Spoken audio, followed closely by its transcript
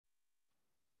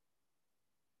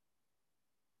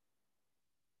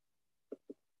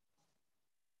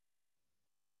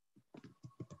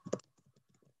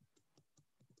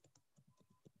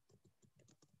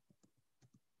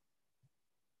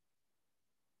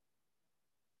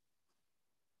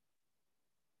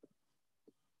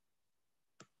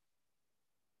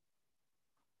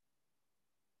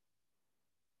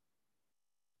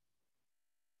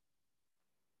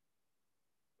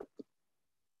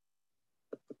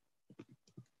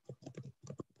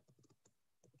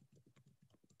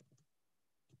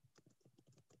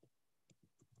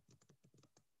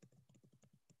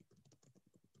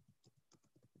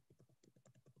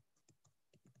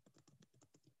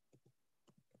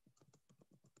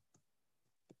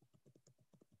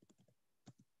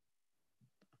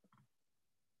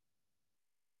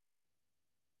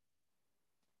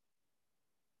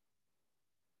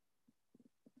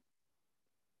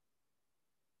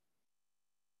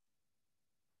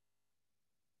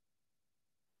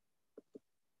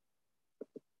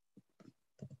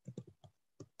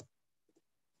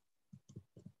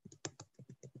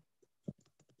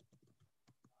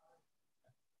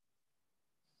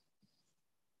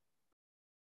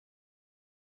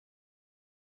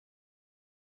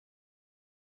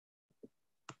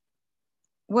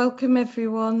welcome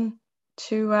everyone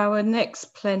to our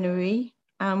next plenary,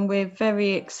 and we're very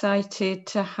excited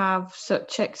to have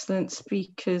such excellent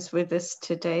speakers with us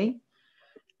today.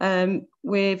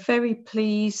 We're very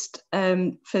pleased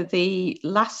for the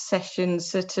last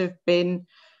sessions that have been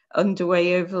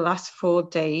underway over the last 4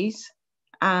 days,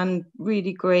 and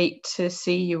really great to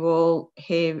see you all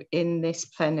here in this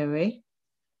plenary.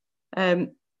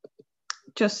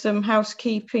 Just some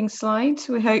housekeeping slides.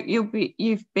 We hope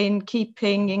you've been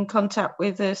keeping in contact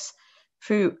with us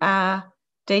through our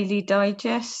daily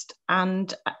digest,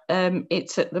 and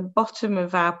it's at the bottom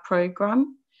of our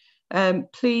programme.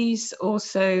 Please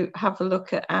also have a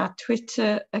look at our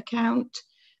Twitter account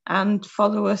and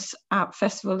follow us at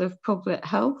Festival of Public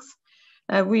Health.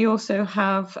 We also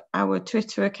have our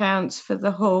Twitter accounts for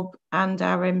the Hub and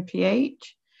our MPH,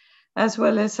 as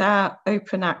well as our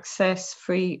open access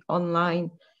free online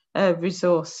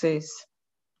resources.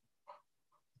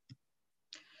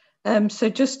 So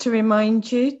just to remind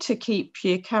you to keep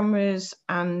your cameras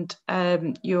and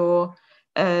your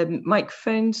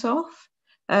microphones off.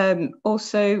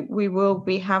 Also, we will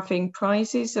be having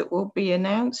prizes that will be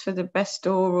announced for the best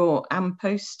oral and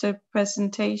poster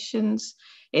presentations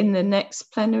in the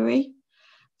next plenary.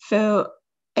 For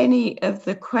any of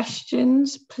the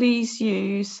questions, please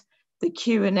use the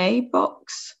Q&A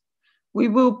box. We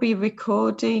will be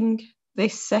recording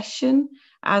this session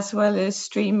as well as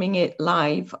streaming it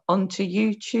live onto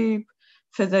YouTube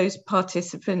for those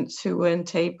participants who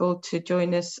weren't able to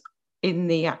join us in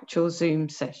the actual Zoom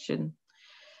session.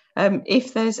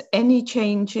 If there's any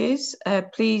changes,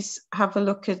 please have a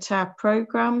look at our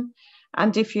programme,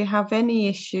 and if you have any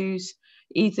issues,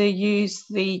 either use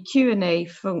the Q&A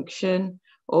function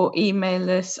or email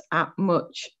us at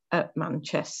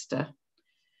much@Manchester.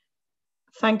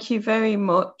 Thank you very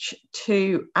much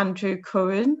to Andrew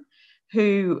Curran,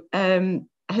 who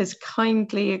has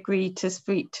kindly agreed to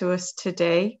speak to us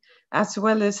today, as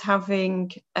well as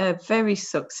having very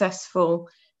successful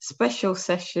special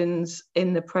sessions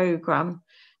in the programme.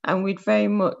 And we'd very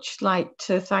much like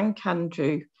to thank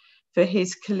Andrew for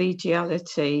his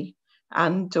collegiality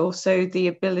and also the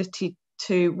ability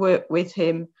to work with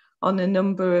him on a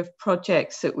number of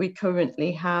projects that we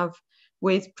currently have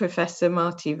with Professor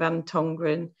Marty van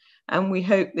Tongeren. And we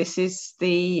hope this is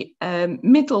the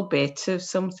middle bit of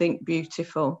something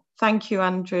beautiful. Thank you,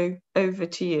 Andrew. Over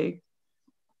to you.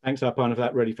 Thanks, Arpana, for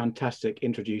that really fantastic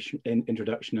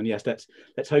introduction. And yes,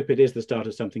 let's hope it is the start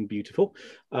of something beautiful.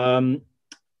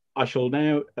 I shall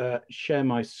now share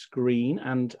my screen,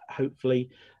 and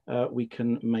hopefully we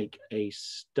can make a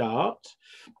start.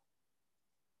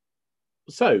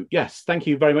 So, yes, thank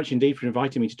you very much indeed for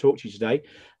inviting me to talk to you today.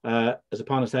 As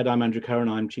Arpana said, I'm Andrew Curran.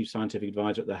 I'm Chief Scientific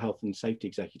Advisor at the Health and Safety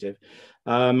Executive.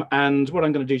 And what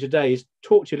I'm going to do today is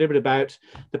talk to you a little bit about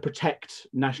the PROTECT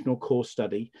National Core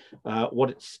Study, what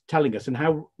it's telling us and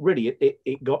how really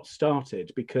it got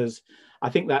started, because I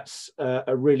think that's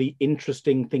a really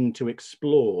interesting thing to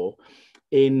explore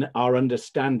in our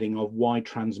understanding of why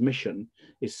transmission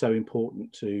is so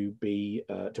important to be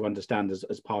to understand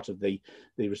as part of the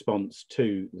response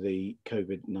to the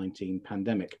COVID-19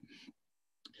 pandemic.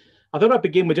 I thought I'd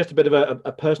begin with just a bit of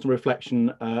a personal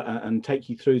reflection and take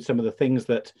you through some of the things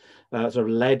that sort of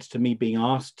led to me being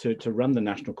asked to run the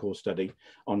National Core Study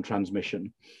on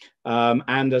transmission.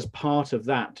 And as part of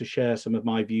that, to share some of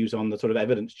my views on the sort of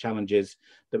evidence challenges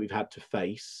that we've had to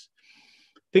face.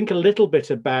 Think a little bit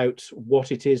about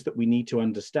what it is that we need to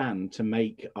understand to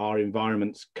make our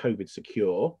environments COVID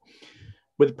secure,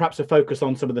 with perhaps a focus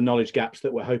on some of the knowledge gaps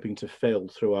that we're hoping to fill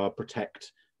through our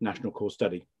PROTECT National Core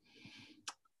Study.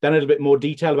 Then a little bit more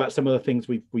detail about some of the things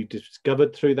we've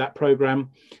discovered through that programme.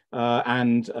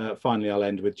 And finally, I'll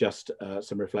end with just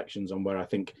some reflections on where I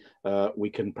think we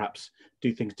can perhaps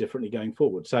do things differently going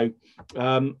forward. So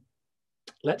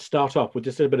let's start off with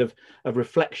just a bit of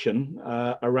reflection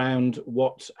around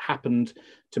what happened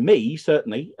to me,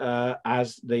 certainly,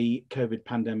 as the COVID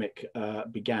pandemic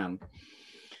began.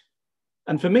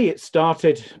 And for me, it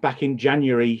started back in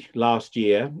January last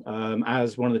year.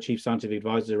 As one of the chief scientific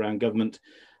advisors around government,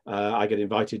 I get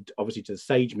invited, obviously, to the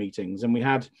SAGE meetings. And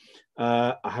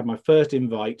I had my first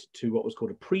invite to what was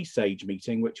called a pre-SAGE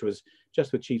meeting, which was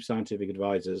just with chief scientific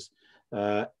advisors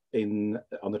on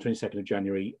the 22nd of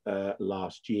January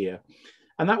last year.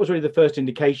 And that was really the first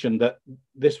indication that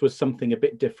this was something a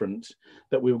bit different,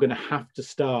 that we were going to have to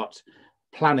start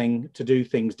planning to do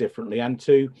things differently and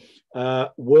to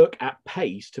work at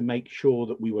pace to make sure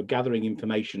that we were gathering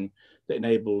information that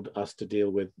enabled us to deal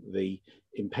with the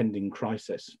impending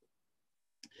crisis.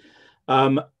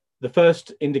 the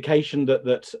first indication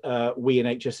that we in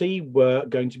HSE were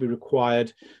going to be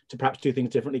required to perhaps do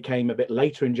things differently came a bit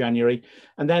later in January,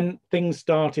 and then things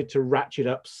started to ratchet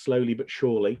up slowly but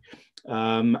surely,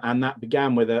 and that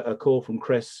began with a call from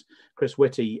Chris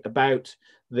Whitty about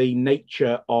the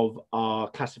nature of our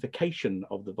classification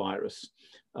of the virus.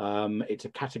 It's a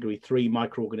category 3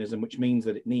 microorganism, which means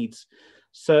that it needs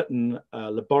certain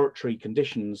laboratory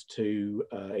conditions to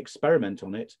experiment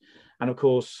on it. And of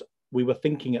course, we were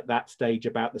thinking at that stage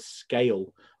about the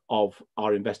scale of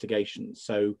our investigations.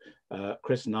 So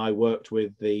Chris and I worked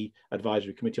with the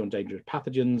Advisory Committee on Dangerous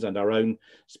Pathogens and our own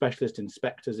specialist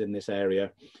inspectors in this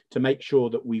area to make sure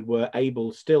that we were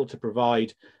able still to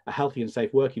provide a healthy and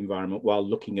safe work environment while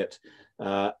looking at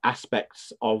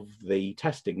aspects of the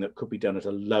testing that could be done at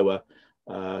a lower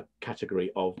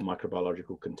category of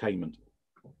microbiological containment.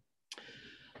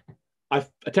 I've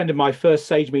attended my first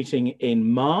SAGE meeting in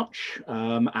March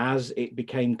as it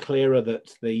became clearer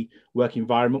that the work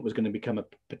environment was going to become a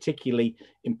particularly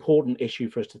important issue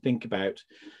for us to think about.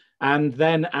 And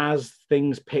then as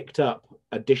things picked up,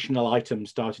 additional items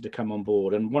started to come on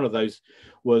board. And one of those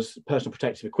was personal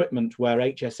protective equipment, where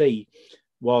HSE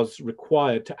was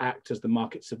required to act as the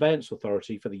market surveillance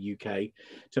authority for the UK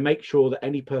to make sure that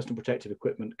any personal protective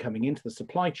equipment coming into the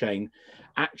supply chain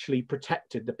actually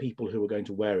protected the people who were going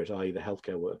to wear it, i.e. the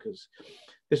healthcare workers.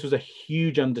 This was a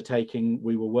huge undertaking.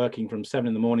 We were working from 7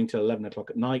 in the morning till 11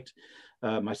 o'clock at night.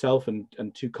 Myself and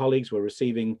 2 colleagues were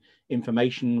receiving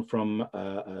information from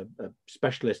a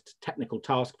specialist technical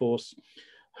task force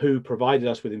who provided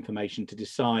us with information to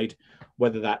decide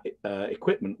whether that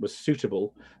equipment was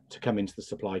suitable to come into the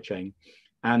supply chain.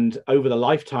 And over the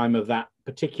lifetime of that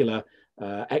particular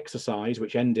exercise,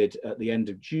 which ended at the end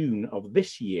of June of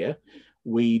this year,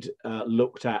 we'd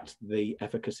looked at the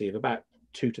efficacy of about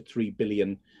 2 to 3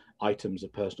 billion items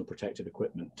of personal protective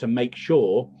equipment to make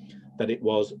sure that it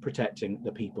was protecting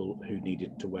the people who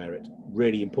needed to wear it.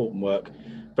 Really important work.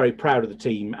 Very proud of the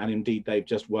team, and indeed they've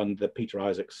just won the Peter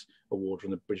Isaacs Award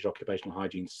from the British Occupational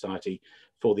Hygiene Society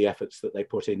for the efforts that they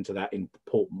put into that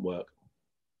important work.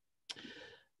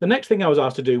 The next thing I was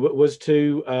asked to do was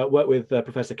to work with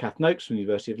Professor Kath Noakes from the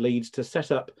University of Leeds to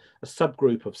set up a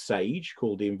subgroup of SAGE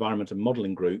called the Environment and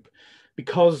Modelling Group,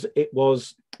 because it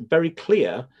was very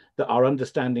clear that our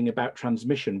understanding about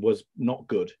transmission was not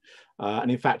good.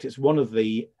 And in fact, it's one of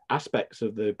the aspects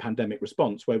of the pandemic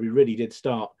response where we really did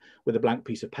start with a blank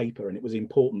piece of paper, and it was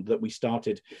important that we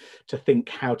started to think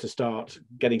how to start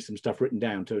getting some stuff written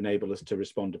down to enable us to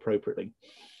respond appropriately.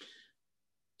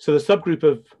 So the subgroup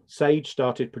of SAGE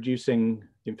started producing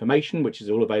information, which is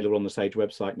all available on the SAGE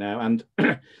website now. And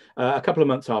a couple of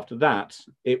months after that,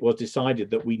 it was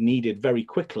decided that we needed very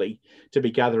quickly to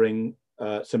be gathering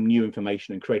some new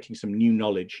information and creating some new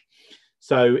knowledge.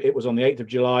 So it was on the 8th of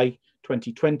July,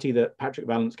 2020 that Patrick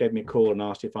Vallance gave me a call and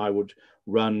asked if I would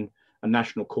run a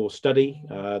national core study.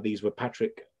 These were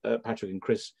Patrick and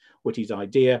Chris Whitty's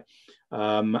idea.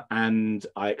 And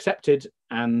I accepted,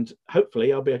 and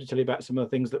hopefully I'll be able to tell you about some of the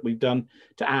things that we've done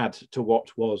to add to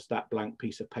what was that blank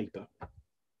piece of paper.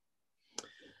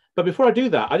 But before I do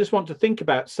that, I just want to think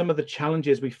about some of the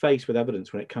challenges we face with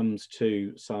evidence when it comes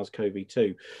to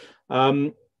SARS-CoV-2.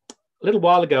 A little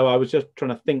while ago, I was just trying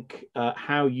to think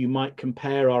how you might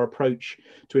compare our approach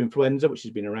to influenza, which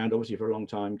has been around obviously for a long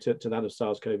time, to that of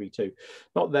SARS-CoV-2.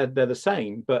 Not that they're the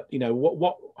same, but you know,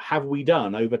 what have we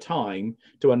done over time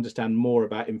to understand more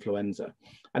about influenza?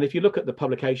 And if you look at the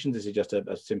publications, this is just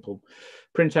a simple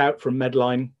printout from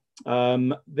Medline.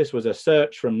 This was a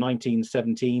search from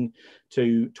 1917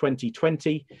 to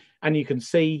 2020, and you can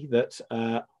see that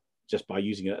just by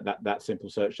using that simple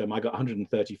search term, I got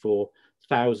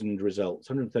 134,000 results,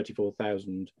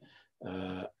 134,000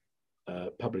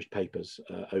 published papers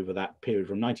over that period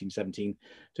from 1917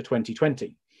 to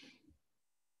 2020.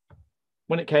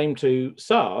 When it came to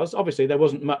SARS, obviously there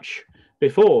wasn't much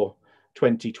before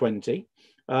 2020,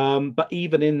 but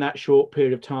even in that short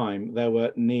period of time, there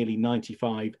were nearly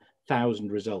 95,000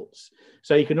 results.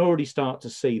 So you can already start to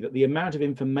see that the amount of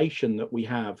information that we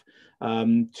have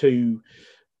to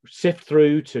sift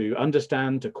through, to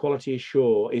understand, to quality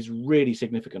assure is really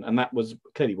significant. And that was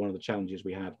clearly one of the challenges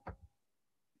we had.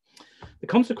 The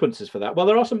consequences for that, well,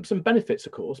 there are some benefits,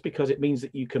 of course, because it means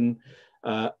that you can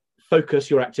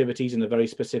focus your activities in a very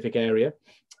specific area.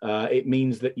 It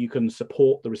means that you can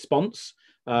support the response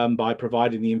by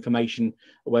providing the information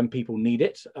when people need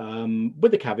it,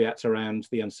 with the caveats around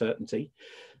the uncertainty.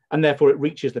 And therefore it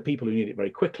reaches the people who need it very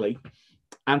quickly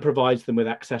and provides them with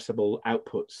accessible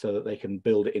outputs so that they can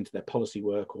build it into their policy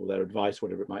work or their advice,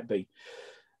 whatever it might be.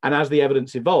 And as the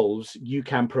evidence evolves, you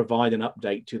can provide an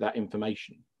update to that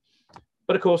information.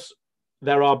 But of course,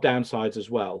 there are downsides as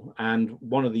well. And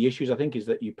one of the issues, I think, is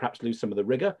that you perhaps lose some of the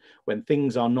rigor when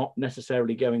things are not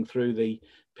necessarily going through the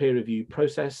peer review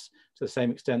process to the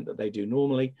same extent that they do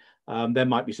normally. There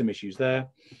might be some issues there.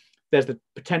 There's the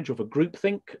potential for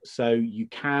groupthink. So you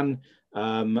can,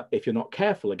 if you're not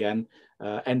careful again,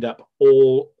 end up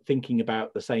all thinking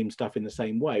about the same stuff in the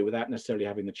same way without necessarily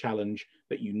having the challenge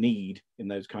that you need in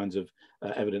those kinds of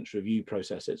evidence review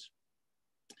processes.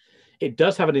 It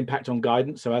does have an impact on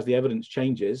guidance. So as the evidence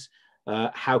changes,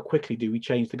 how quickly do we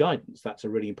change the guidance? That's a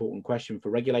really important question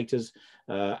for regulators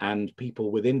and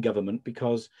people within government,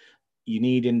 because you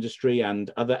need industry and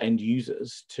other end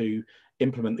users to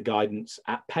implement the guidance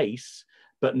at pace,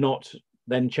 but not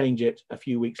then change it a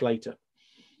few weeks later.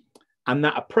 And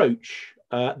that approach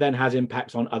then has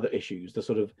impacts on other issues, the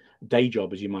sort of day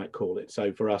job, as you might call it.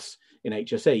 So for us in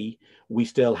HSE, we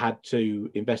still had to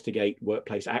investigate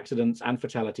workplace accidents and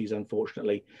fatalities,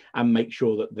 unfortunately, and make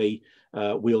sure that the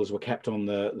wheels were kept on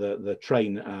the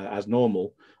train as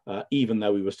normal, even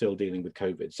though we were still dealing with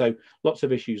COVID. So lots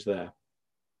of issues there.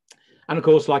 And of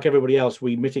course, like everybody else,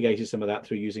 we mitigated some of that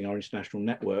through using our international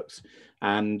networks,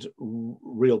 and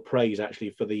real praise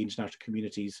actually for the international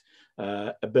community's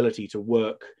ability to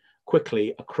work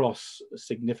quickly across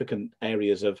significant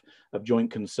areas of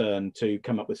joint concern to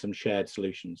come up with some shared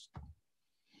solutions.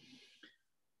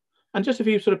 And just a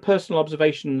few sort of personal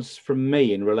observations from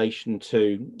me in relation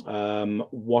to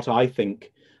what I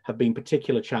think have been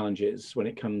particular challenges when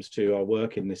it comes to our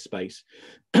work in this space.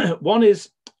 One is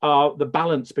the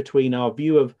balance between our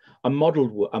view of a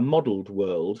modeled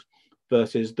world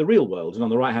versus the real world. And on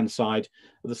the right-hand side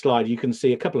of the slide, you can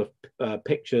see a couple of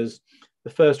pictures. The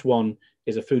first one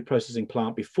is a food processing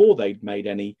plant before they'd made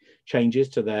any changes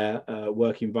to their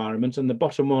work environment. And the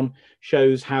bottom one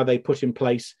shows how they put in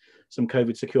place some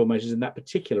COVID secure measures in that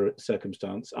particular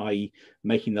circumstance, i.e.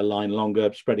 making the line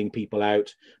longer, spreading people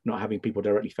out, not having people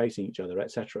directly facing each other,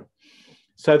 etc.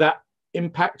 So that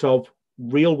impact of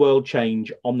real world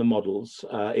change on the models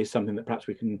is something that perhaps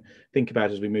we can think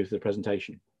about as we move through the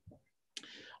presentation.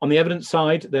 On the evidence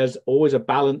side, there's always a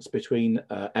balance between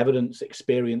evidence,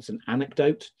 experience, and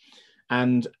anecdote.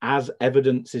 And as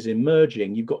evidence is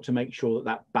emerging, you've got to make sure that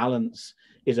that balance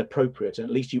is appropriate, and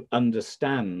at least you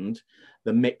understand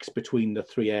the mix between the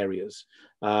three areas.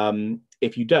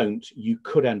 If you don't, you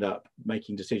could end up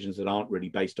making decisions that aren't really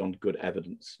based on good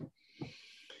evidence.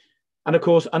 And of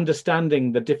course,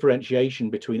 understanding the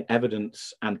differentiation between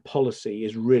evidence and policy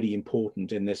is really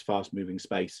important in this fast-moving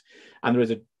space. And there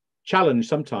is a challenge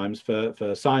sometimes for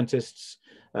scientists,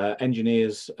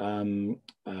 engineers,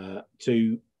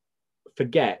 to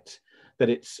forget that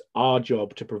it's our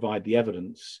job to provide the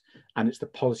evidence, and it's the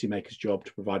policymakers' job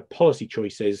to provide policy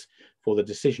choices for the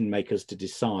decision makers to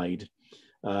decide.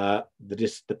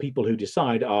 The people who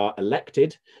decide are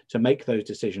elected to make those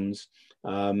decisions,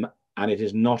 and it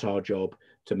is not our job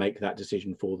to make that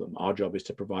decision for them. Our job is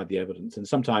to provide the evidence. And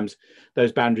sometimes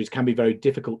those boundaries can be very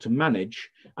difficult to manage.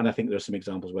 And I think there are some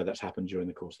examples where that's happened during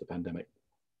the course of the pandemic.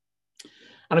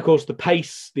 And of course, the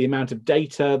pace, the amount of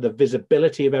data, the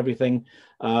visibility of everything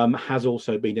has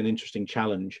also been an interesting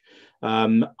challenge.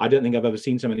 I don't think I've ever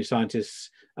seen so many scientists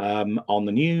on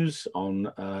the news,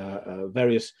 on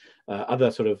various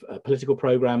other sort of political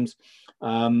programs.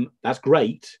 That's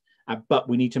great, but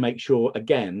we need to make sure,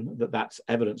 again, that that's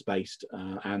evidence-based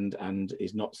and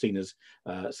is not seen as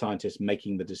scientists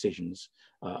making the decisions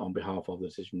on behalf of the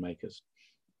decision makers.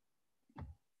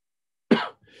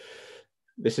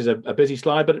 This is a busy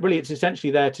slide, but really it's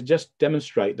essentially there to just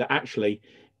demonstrate that actually,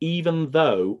 even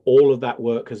though all of that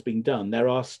work has been done, there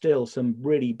are still some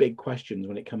really big questions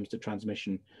when it comes to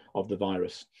transmission of the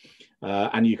virus.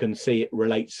 And you can see it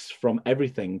relates from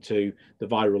everything to the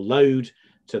viral load,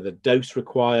 to the dose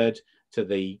required, to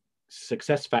the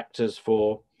success factors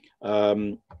for,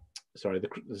 the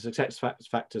success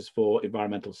factors for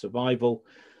environmental survival,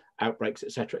 outbreaks,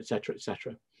 etc., etc.,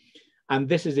 etc. And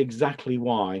this is exactly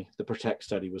why the PROTECT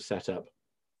study was set up,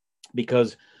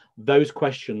 because those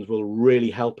questions will really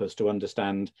help us to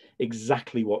understand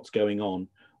exactly what's going on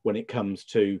when it comes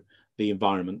to the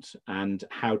environment and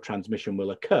how transmission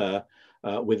will occur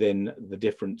within the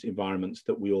different environments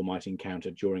that we all might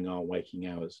encounter during our waking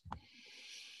hours.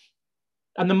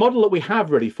 And the model that we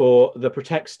have really for the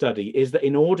PROTECT study is that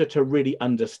in order to really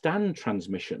understand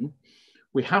transmission,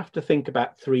 we have to think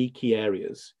about three key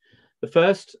areas. The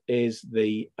first is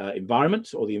the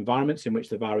environment, or the environments in which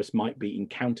the virus might be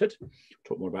encountered. We'll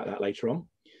talk more about that later on.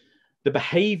 The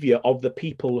behavior of the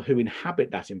people who inhabit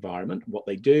that environment, what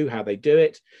they do, how they do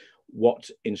it, what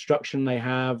instruction they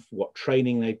have, what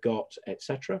training they've got,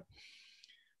 etc.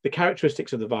 the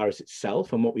characteristics of the virus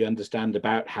itself and what we understand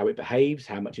about how it behaves,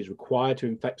 how much is required to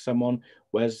infect someone,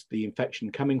 where's the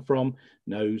infection coming from,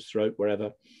 nose, throat,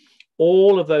 wherever.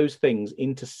 All of those things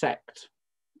intersect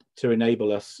to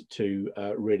enable us to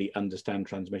really understand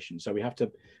transmission. So we have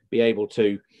to be able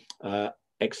to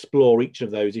explore each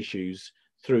of those issues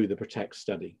through the PROTECT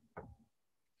study.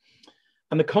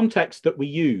 And the context that we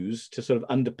use to sort of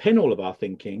underpin all of our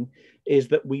thinking is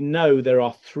that we know there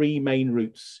are three main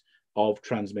routes of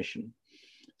transmission: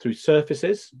 through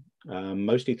surfaces,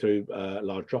 mostly through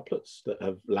large droplets that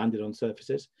have landed on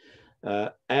surfaces,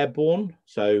 airborne,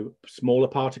 so smaller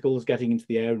particles getting into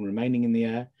the air and remaining in the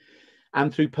air,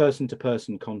 and through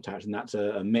person-to-person contact, and that's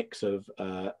a mix of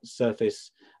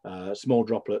surface, small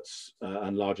droplets,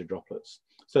 and larger droplets.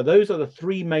 So those are the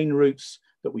three main routes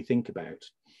that we think about.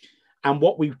 And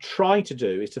what we try to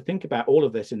do is to think about all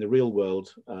of this in the real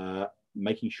world,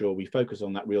 making sure we focus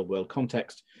on that real world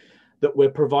context, that we're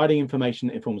providing information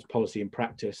that informs policy and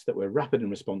practice, that we're rapid and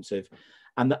responsive,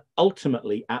 and that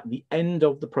ultimately at the end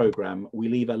of the programme, we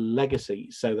leave a legacy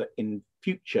so that in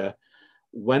future,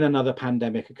 when another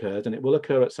pandemic occurs, and it will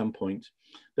occur at some point,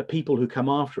 the people who come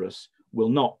after us will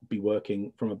not be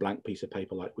working from a blank piece of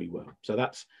paper like we were. So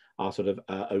that's our sort of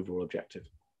overall objective.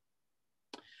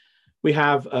 We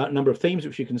have a number of themes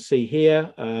which you can see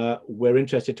here. We're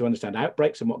interested to understand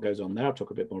outbreaks and what goes on there. I'll talk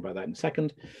a bit more about that in a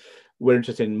second. We're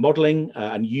interested in modelling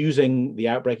and using the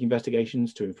outbreak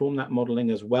investigations to inform that modelling,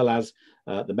 as well as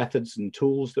the methods and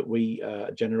tools that we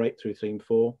generate through theme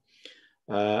 4.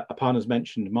 Aparna's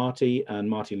mentioned Marty, and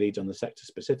Marty leads on the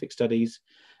sector-specific studies.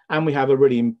 And we have a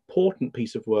really important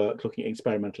piece of work looking at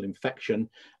experimental infection.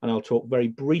 And I'll talk very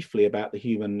briefly about the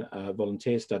human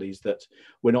volunteer studies that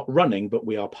we're not running, but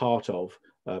we are part of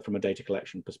from a data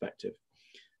collection perspective.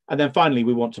 And then finally,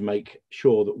 we want to make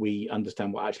sure that we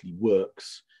understand what actually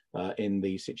works in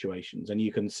these situations. And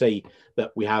you can see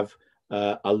that we have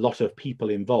a lot of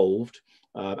people involved,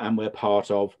 and we're part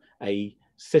of a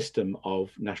system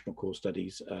of national core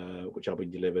studies which are being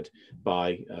delivered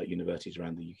by universities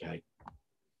around the UK.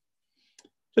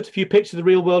 Just a few pictures of the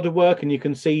real world of work, and you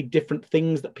can see different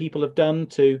things that people have done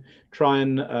to try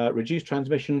and reduce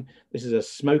transmission. This is a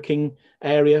smoking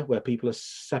area where people are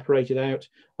separated out,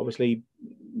 obviously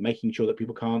making sure that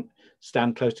people can't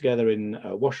stand close together in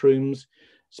washrooms.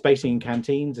 Spacing in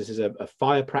canteens. This is a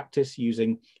fire practice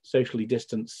using socially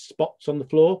distanced spots on the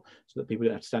floor so that people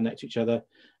don't have to stand next to each other,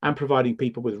 and providing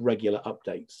people with regular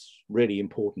updates, really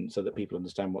important so that people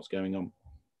understand what's going on.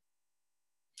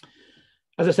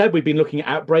 As I said, we've been looking at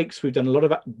outbreaks. We've done a lot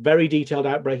of very detailed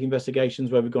outbreak investigations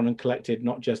where we've gone and collected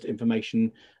not just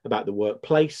information about the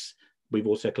workplace, we've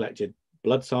also collected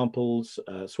blood samples,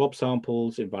 swab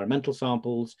samples, environmental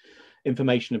samples,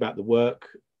 information about the work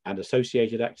and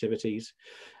associated activities.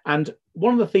 And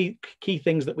one of the key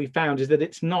things that we found is that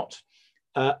it's not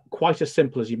quite as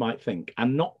simple as you might think,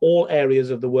 and not all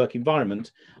areas of the work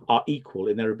environment are equal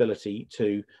in their ability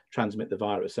to transmit the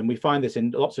virus. And we find this in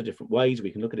lots of different ways.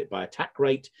 We can look at it by attack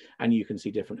rate, and you can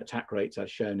see different attack rates as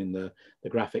shown in the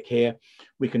graphic here.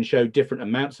 We can show different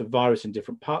amounts of virus in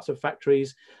different parts of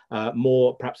factories,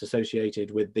 more perhaps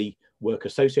associated with the work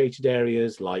associated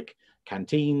areas like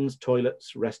canteens,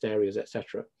 toilets, rest areas,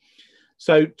 etc.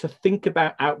 So to think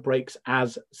about outbreaks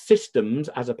as systems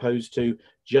as opposed to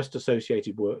just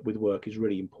associated with work is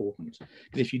really important.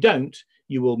 Because if you don't,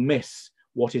 you will miss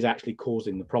what is actually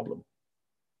causing the problem.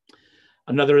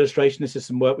 Another illustration, this is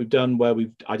some work we've done where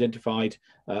we've identified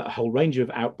a whole range of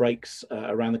outbreaks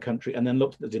around the country and then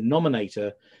looked at the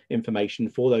denominator information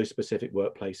for those specific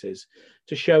workplaces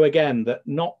to show again that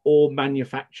not all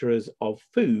manufacturers of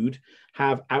food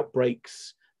have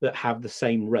outbreaks that have the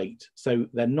same rate. So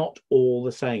they're not all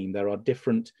the same. There are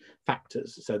different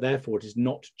factors. So therefore, it is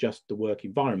not just the work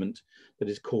environment that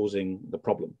is causing the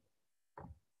problem.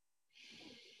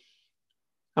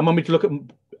 And when we look at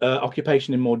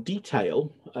occupation in more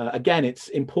detail, again, it's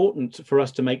important for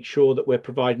us to make sure that we're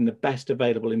providing the best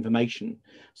available information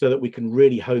so that we can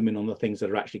really home in on the things that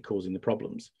are actually causing the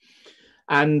problems.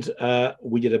 And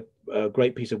we did a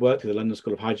great piece of work through the London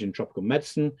School of Hygiene and Tropical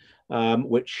Medicine,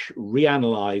 which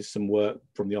reanalyzed some work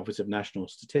from the Office of National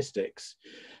Statistics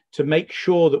to make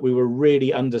sure that we were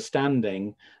really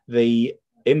understanding the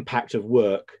impact of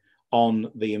work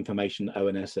on the information that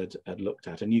ONS had looked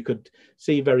at. And you could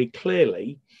see very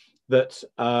clearly that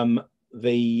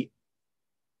the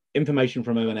information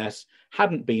from ONS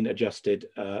hadn't been adjusted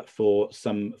for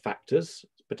some factors,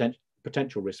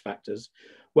 potential risk factors.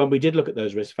 When we did look at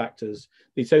those risk factors,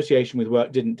 the association with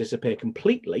work didn't disappear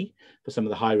completely for some of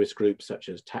the high-risk groups, such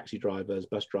as taxi drivers,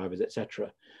 bus drivers,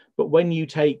 etc. But when you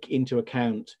take into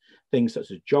account things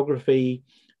such as geography,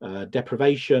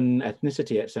 deprivation,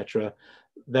 ethnicity, etc.,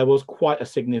 there was quite a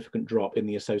significant drop in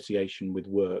the association with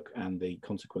work and the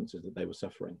consequences that they were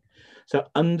suffering. So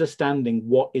understanding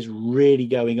what is really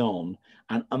going on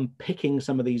and unpicking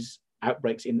some of these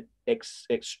outbreaks in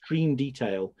extreme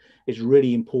detail is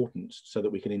really important so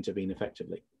that we can intervene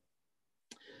effectively.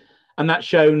 And that's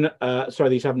shown, sorry,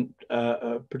 these haven't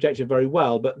projected very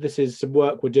well, but this is some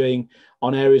work we're doing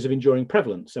on areas of enduring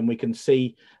prevalence. And we can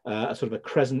see a sort of a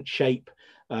crescent shape.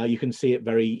 You can see it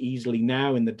very easily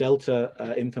now in the Delta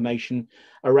information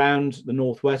around the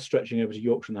northwest, stretching over to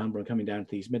Yorkshire and the Humber and coming down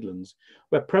to the East Midlands,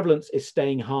 where prevalence is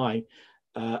staying high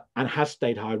and has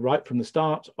stayed high right from the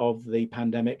start of the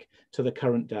pandemic to the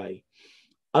current day,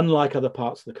 unlike other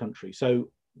parts of the country. So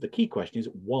the key question is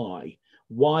why?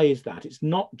 Why is that? It's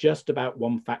not just about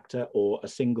one factor or a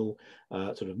single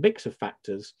sort of mix of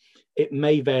factors. It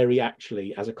may vary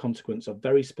actually as a consequence of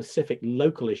very specific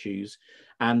local issues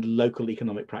and local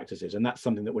economic practices. And that's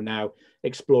something that we're now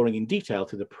exploring in detail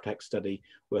through the PROTECT study,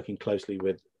 working closely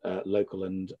with local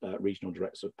and regional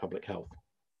directors of public health.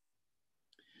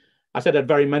 I said I'd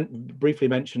very briefly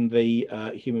mention the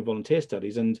human volunteer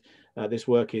studies, and this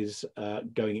work is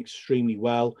going extremely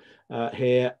well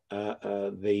here.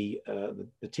 The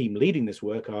team leading this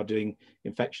work are doing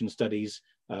infection studies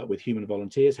with human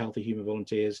volunteers, healthy human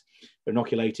volunteers,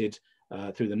 inoculated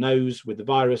through the nose with the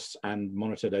virus and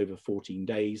monitored over 14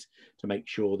 days to make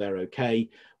sure they're okay.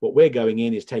 What we're going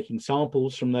in is taking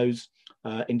samples from those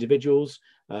individuals,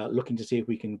 looking to see if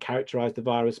we can characterize the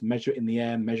virus, measure it in the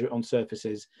air, measure it on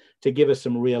surfaces to give us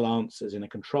some real answers in a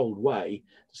controlled way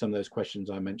to some of those questions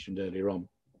I mentioned earlier on.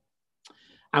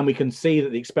 And we can see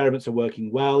that the experiments are working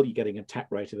well. You're getting an attack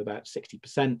rate of about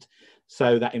 60%.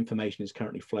 So that information is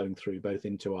currently flowing through both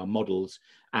into our models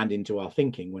and into our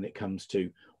thinking when it comes to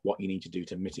what you need to do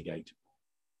to mitigate.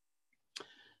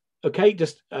 Okay,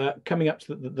 just coming up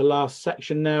to the last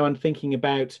section now and thinking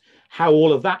about how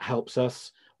all of that helps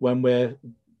us when we're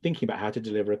thinking about how to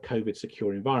deliver a COVID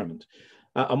secure environment.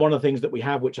 And one of the things that we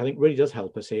have, which I think really does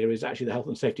help us here, is actually the Health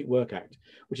and Safety at Work Act,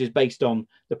 which is based on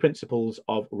the principles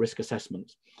of risk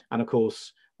assessment. And of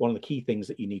course, one of the key things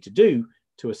that you need to do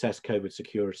to assess COVID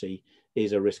security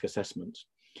is a risk assessment.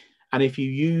 And if you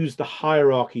use the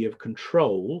hierarchy of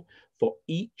control for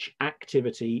each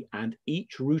activity and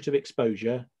each route of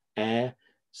exposure, air,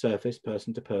 surface,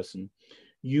 person to person,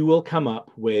 you will come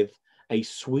up with a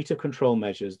suite of control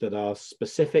measures that are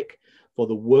specific for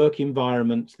the work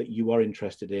environment that you are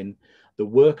interested in, the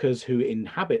workers who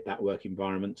inhabit that work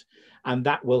environment, and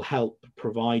that will help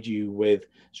provide you with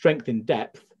strength in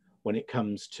depth when it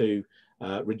comes to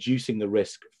reducing the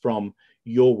risk from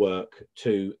your work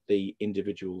to the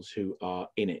individuals who are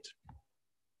in it.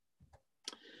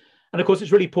 And of course,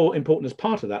 it's really important as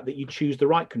part of that that you choose the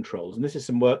right controls. And this is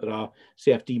some work that our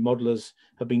CFD modelers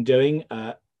have been doing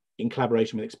in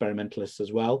collaboration with experimentalists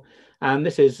as well. And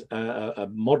this is a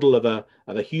model of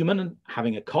a human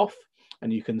having a cough.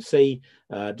 And you can see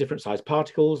different size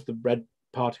particles, the red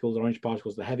particles, orange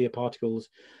particles, the heavier particles.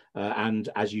 And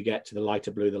as you get to the light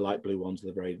blue ones are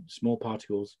the very small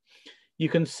particles. You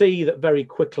can see that very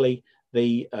quickly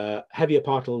the heavier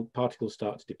particles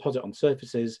start to deposit on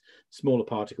surfaces, smaller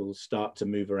particles start to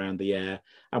move around the air,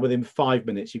 and within 5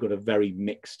 minutes you've got a very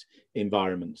mixed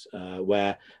environment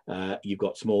where you've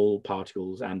got small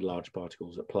particles and large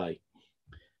particles at play.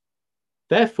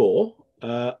 Therefore,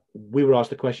 we were asked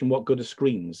the question, what good are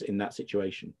screens in that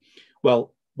situation?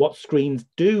 Well, what screens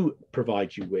do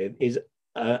provide you with is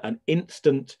an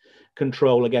instant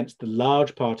control against the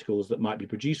large particles that might be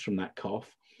produced from that cough,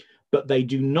 but they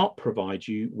do not provide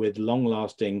you with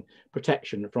long-lasting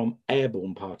protection from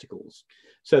airborne particles.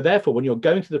 So therefore, when you're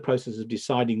going through the process of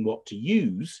deciding what to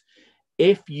use,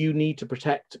 if you need to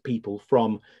protect people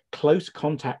from close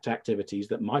contact activities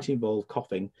that might involve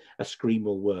coughing, a screen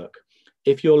will work.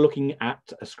 If you're looking at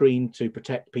a screen to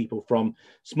protect people from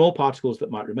small particles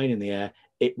that might remain in the air,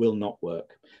 it will not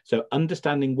work. So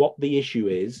understanding what the issue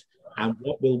is and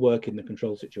what will work in the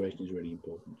control situation is really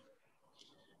important.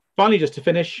 Finally, just to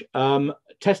finish,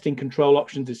 testing control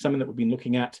options is something that we've been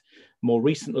looking at more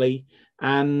recently.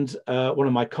 And one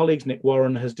of my colleagues, Nick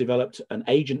Warren, has developed an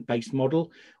agent-based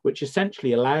model, which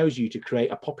essentially allows you to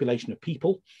create a population of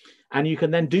people. And you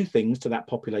can then do things to that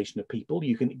population of people.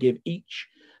 You can give each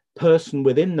person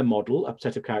within the model a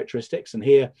set of characteristics. And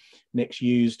here, Nick's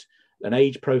used an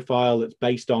age profile that's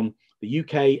based on the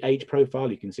UK age profile.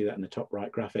 You can see that in the top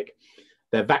right graphic.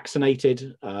 They're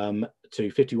vaccinated to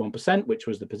 51%, which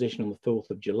was the position on the 4th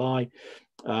of July.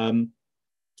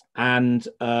 And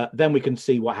then we can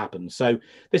see what happens. So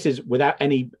this is without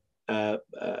any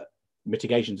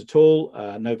mitigations at all,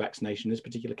 no vaccination in this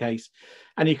particular case.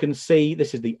 And you can see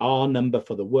this is the R number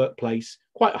for the workplace,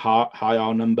 quite a high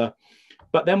R number.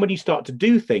 But then when you start to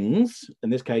do things, in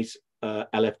this case,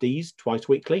 LFDs twice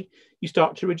weekly, you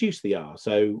start to reduce the R.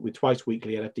 So with twice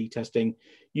weekly LFD testing,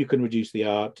 you can reduce the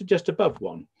R to just above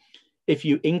 1. If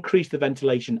you increase the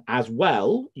ventilation as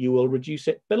well, you will reduce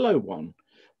it below 1.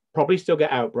 Probably still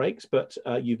get outbreaks, but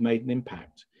you've made an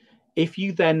impact. If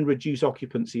you then reduce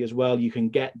occupancy as well, you can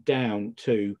get down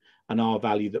to an R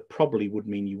value that probably would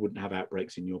mean you wouldn't have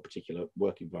outbreaks in your particular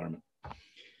work environment.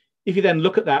 If you then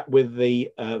look at that with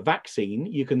the vaccine,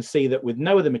 you can see that with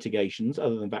no other mitigations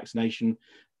other than vaccination,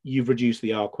 you've reduced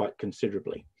the R quite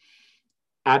considerably.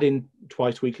 Add in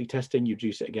twice weekly testing, you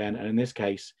reduce it again. And in this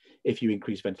case, if you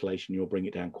increase ventilation, you'll bring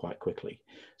it down quite quickly.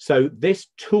 So this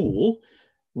tool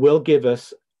will give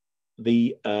us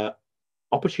the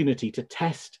opportunity to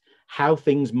test how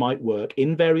things might work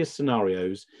in various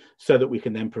scenarios so that we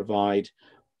can then provide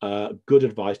good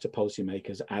advice to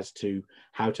policymakers as to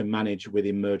how to manage with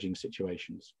emerging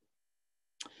situations.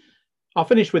 I'll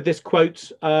finish with this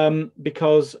quote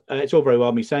because it's all very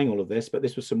well me saying all of this, but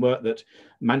this was some work that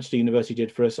Manchester University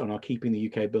did for us on our Keeping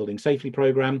the UK Building Safely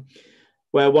programme,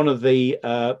 where one of the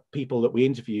people that we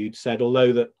interviewed said,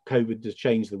 although that COVID has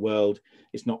changed the world,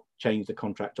 it's not changed the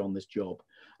contract on this job.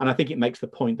 And I think it makes the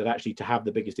point that actually to have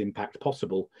the biggest impact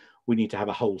possible, we need to have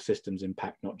a whole systems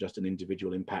impact, not just an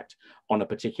individual impact on a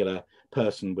particular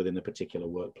person within a particular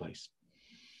workplace.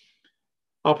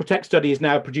 Our Protect study is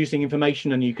now producing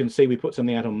information, and you can see we put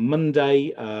something out on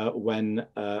Monday when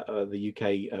the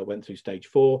UK went through stage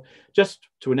 4, just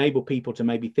to enable people to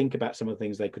maybe think about some of the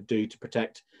things they could do to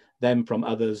protect them from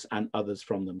others and others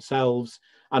from themselves.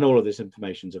 And all of this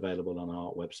information is available on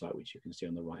our website, which you can see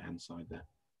on the right-hand side there.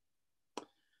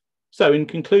 So in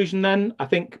conclusion then, I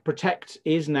think Protect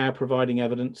is now providing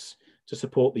evidence to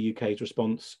support the UK's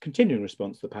response, continuing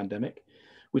response to the pandemic.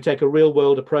 We take a real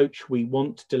world approach. We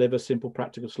want to deliver simple,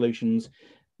 practical solutions.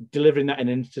 Delivering that in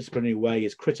an interdisciplinary way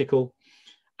is critical,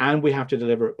 and we have to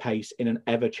deliver at pace in an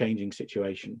ever-changing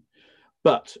situation.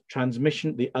 But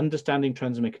the understanding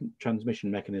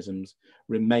transmission mechanisms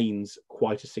remains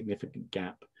quite a significant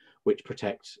gap, which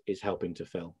Protect is helping to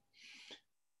fill.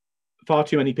 Far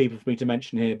too many people for me to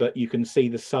mention here, but you can see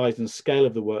the size and scale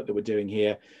of the work that we're doing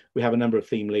here. We have a number of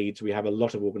theme leads, we have a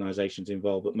lot of organisations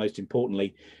involved, but most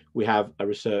importantly, we have a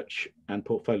research and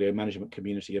portfolio management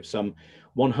community of some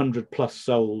 100+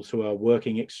 souls who are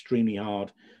working extremely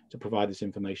hard to provide this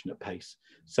information at pace.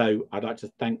 So I'd like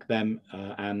to thank them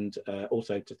and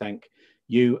also to thank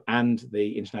you and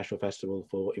the International Festival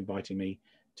for inviting me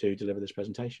to deliver this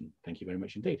presentation. Thank you very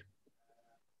much indeed.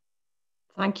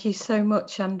 Thank you so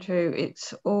much, Andrew.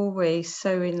 It's always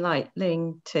so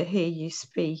enlightening to hear you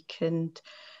speak,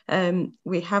 and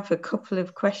we have a couple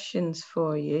of questions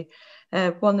for you.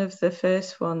 One of the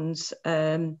first ones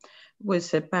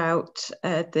was about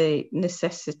the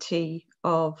necessity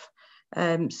of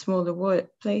smaller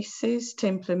workplaces to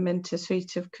implement a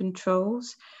suite of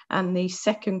controls, and the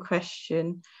second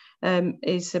question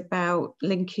is about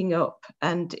linking up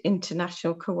and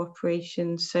international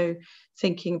cooperation, so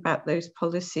thinking about those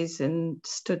policies and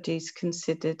studies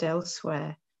considered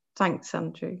elsewhere. Thanks,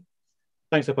 Andrew.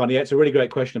 Thanks, Apani. Yeah, it's a really great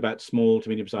question about small to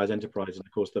medium-sized enterprises. And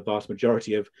of course, the vast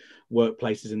majority of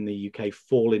workplaces in the UK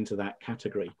fall into that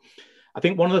category. I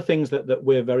think one of the things that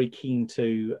we're very keen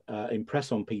to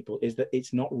impress on people is that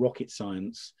it's not rocket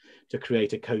science to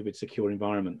create a COVID secure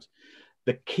environment.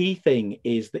 The key thing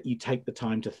is that you take the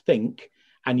time to think,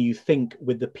 and you think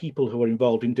with the people who are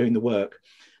involved in doing the work.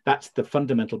 That's the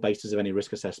fundamental basis of any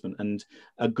risk assessment, and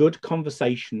a good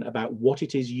conversation about what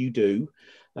it is you do,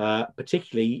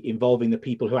 particularly involving the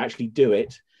people who actually do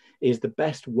it, is the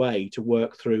best way to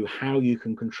work through how you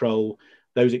can control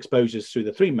those exposures through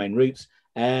the 3 main routes: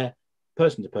 air,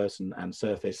 person to person, and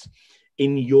surface,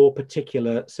 in your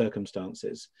particular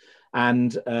circumstances.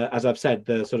 And as I've said,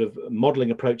 the sort of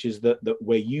modelling approaches that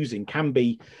we're using can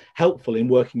be helpful in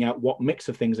working out what mix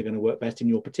of things are going to work best in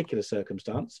your particular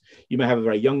circumstance. You may have a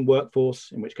very young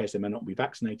workforce, in which case they may not be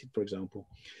vaccinated, for example.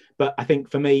 But I think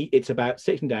for me, it's about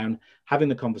sitting down, having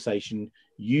the conversation,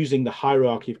 using the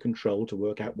hierarchy of control to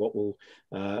work out what will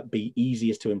be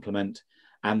easiest to implement,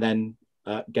 and then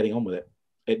getting on with it.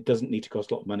 It doesn't need to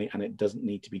cost a lot of money, and it doesn't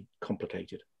need to be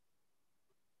complicated.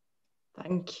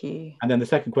 Thank you. And then the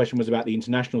second question was about the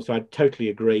international side. Totally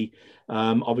agree.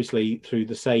 Obviously, through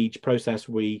the SAGE process,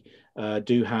 we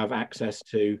do have access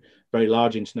to very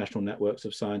large international networks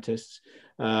of scientists.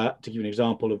 To give you an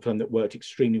example of something that worked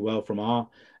extremely well from our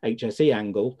HSE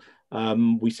angle,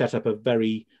 we set up a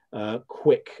very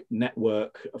quick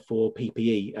network for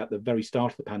PPE at the very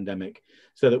start of the pandemic,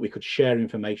 so that we could share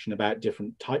information about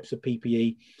different types of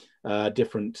PPE,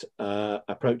 different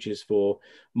approaches for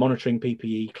monitoring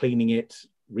PPE, cleaning it,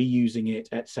 reusing it,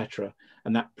 etc.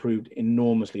 And that proved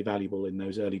enormously valuable in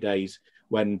those early days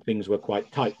when things were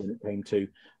quite tight when it came to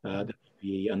the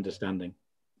PPE understanding.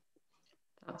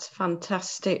 That's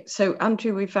fantastic. So,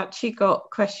 Andrew, we've actually got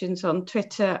questions on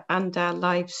Twitter and our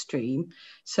live stream.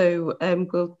 So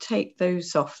we'll take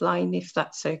those offline if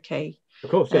that's okay.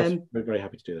 Of course, yes. We're very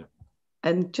happy to do that.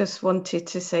 And just wanted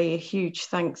to say a huge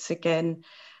thanks again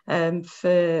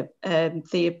for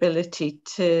the ability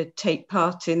to take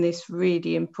part in this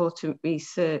really important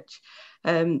research.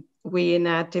 We in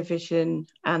our division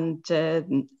and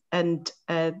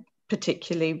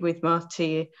particularly with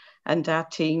Marty and our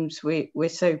teams, we're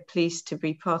so pleased to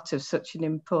be part of such an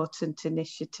important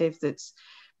initiative that's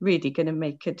really going to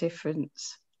make a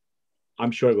difference.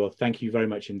 I'm sure it will. Thank you very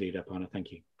much indeed, Aparna.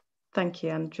 Thank you. Thank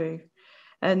you, Andrew.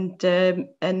 And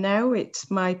now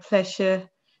it's my pleasure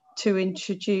to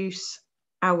introduce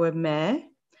our Mayor,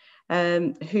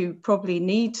 who probably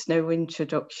needs no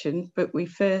introduction, but we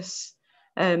first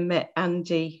met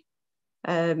Andy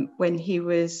when he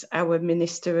was our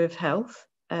Minister of Health,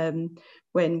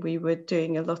 when we were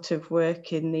doing a lot of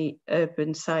work in the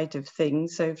urban side of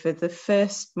things over the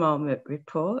first Marmot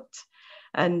report.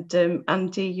 And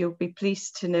Andy, you'll be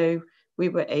pleased to know we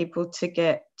were able to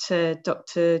get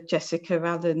Dr. Jessica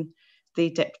Allen, the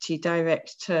Deputy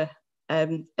Director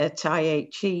at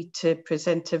IHE, to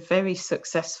present a very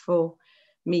successful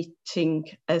meeting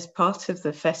as part of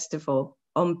the festival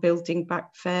on Building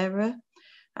Back Fairer,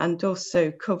 and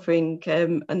also covering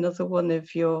another one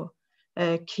of your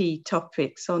key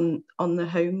topics on the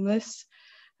homeless.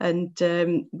 And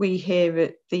we here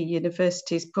at the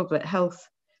university's public health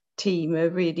team are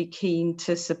really keen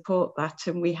to support that.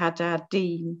 And we had our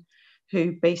Dean,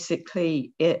 who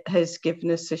basically has given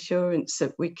us assurance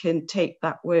that we can take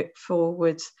that work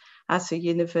forward as a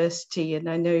university. And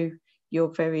I know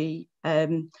you're very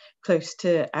close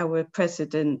to our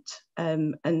president.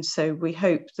 And so we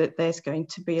hope that there's going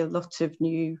to be a lot of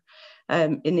new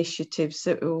initiatives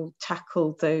that will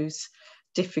tackle those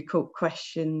difficult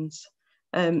questions.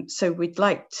 So we'd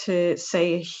like to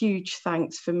say a huge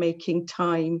thanks for making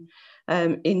time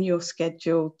in your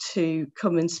schedule to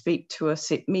come and speak to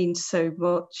us. It means so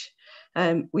much.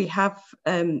 We have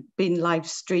been live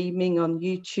streaming on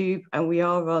YouTube and we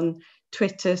are on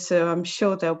Twitter, so I'm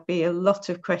sure there'll be a lot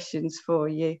of questions for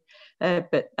you.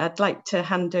 But I'd like to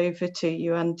hand over to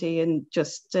you, Andy, and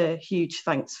just a huge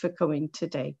thanks for coming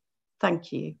today.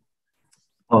 Thank you.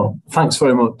 Oh, thanks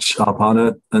very much,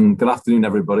 Aparna, and good afternoon,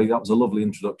 everybody. That was a lovely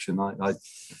introduction. I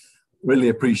really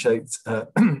appreciate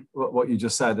what you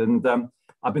just said. And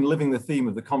I've been living the theme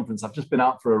of the conference. I've just been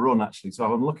out for a run, actually,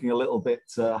 so I'm looking a little bit,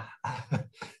 it's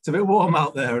a bit warm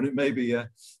out there, and it maybe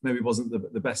wasn't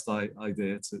the best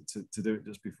idea to do it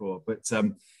just before. But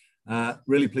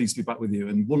really pleased to be back with you,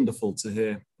 and wonderful to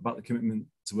hear about the commitment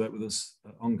to work with us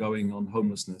ongoing on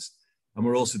homelessness. And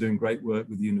we're also doing great work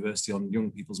with the university on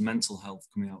young people's mental health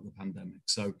coming out of the pandemic.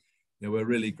 So we're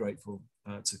really grateful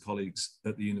to colleagues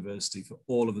at the university for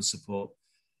all of the support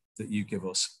that you give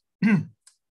us.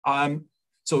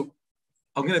 So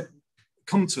I'm going to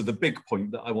come to the big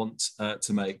point that I want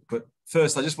to make. But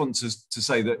first, I just want to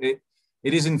say that it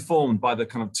is informed by the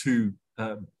kind of two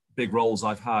big roles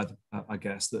I've had, I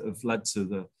guess, that have led to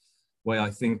the way I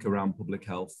think around public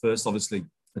health. First, obviously,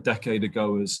 a decade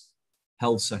ago as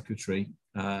Health Secretary,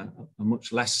 a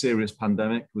much less serious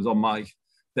pandemic was on my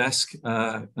desk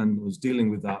and was dealing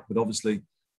with that. But obviously,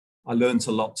 I learned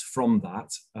a lot from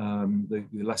that,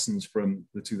 the lessons from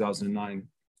the 2009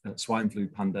 swine flu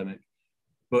pandemic,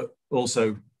 but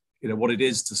also, what it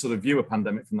is to sort of view a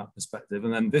pandemic from that perspective.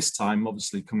 And then this time,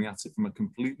 obviously, coming at it from a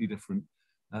completely different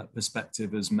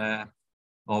perspective as Mayor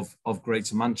of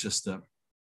Greater Manchester,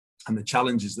 and the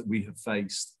challenges that we have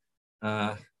faced.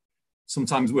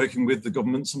 Sometimes working with the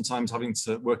government, sometimes having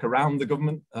to work around the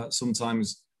government,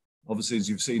 sometimes, obviously, as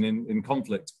you've seen, in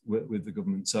conflict with the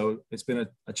government. So it's been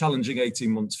a challenging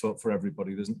 18 months for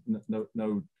everybody. There's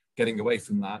no getting away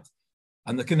from that.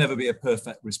 And there can never be a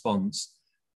perfect response.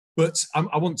 But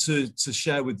I want to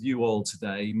share with you all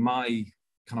today my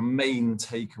kind of main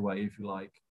takeaway, if you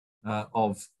like,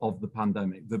 of the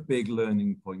pandemic, the big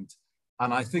learning point.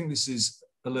 And I think this is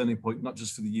a learning point, not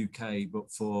just for the UK, but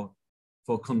for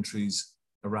countries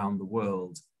around the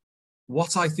world.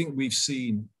 What I think we've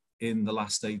seen in the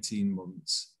last 18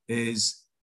 months is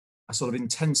a sort of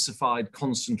intensified,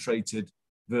 concentrated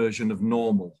version of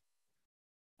normal.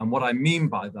 And what I mean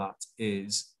by that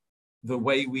is the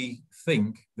way we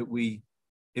think that we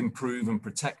improve and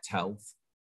protect health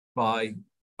by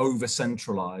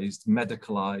over-centralized,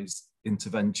 medicalized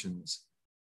interventions.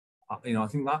 I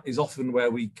think that is often where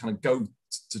we kind of go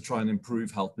to try and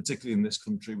improve health, particularly in this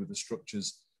country with the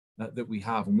structures that we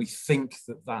have. And we think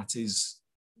that that is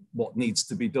what needs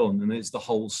to be done, and it's the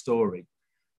whole story.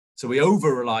 So we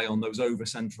over-rely on those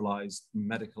over-centralized,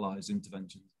 medicalized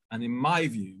interventions. And in my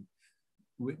view,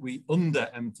 we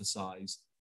under-emphasize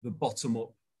the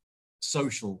bottom-up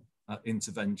social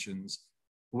interventions,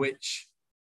 which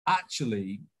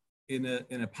actually in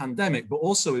a pandemic, but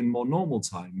also in more normal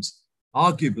times,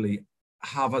 arguably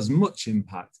have as much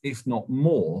impact, if not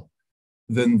more,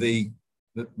 than the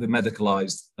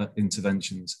medicalized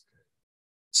interventions.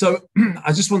 So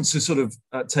I just want to sort of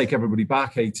take everybody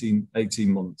back 18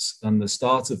 months and the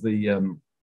start of the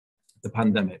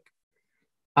pandemic.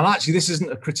 And actually, this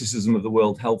isn't a criticism of the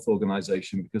World Health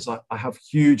Organization, because I have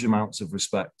huge amounts of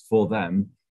respect for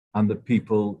them and the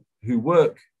people who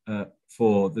work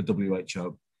for the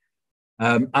WHO.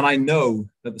 And I know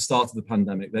at the start of the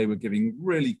pandemic, they were giving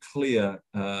really clear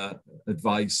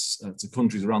advice to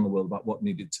countries around the world about what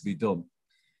needed to be done.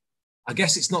 I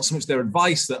guess it's not so much their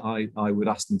advice that I would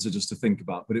ask them to think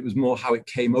about, but it was more how it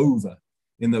came over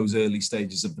in those early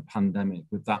stages of the pandemic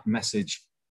with that message,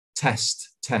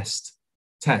 test, test,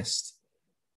 test.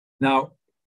 Now,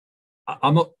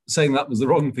 I'm not saying that was the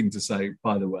wrong thing to say,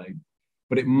 by the way,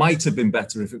 but it might have been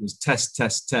better if it was test,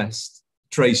 test, test,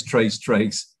 trace, trace,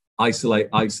 trace, isolate,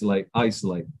 isolate,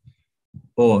 isolate,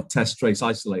 or test, trace,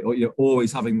 isolate, or you're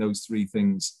always having those three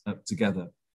things together.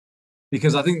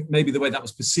 Because I think maybe the way that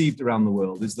was perceived around the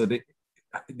world is that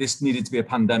this needed to be a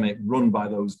pandemic run by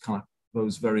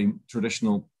those very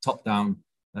traditional top-down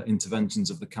interventions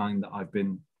of the kind that I've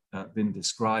been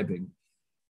describing.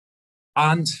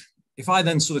 And if I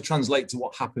then sort of translate to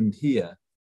what happened here,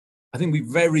 I think we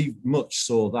very much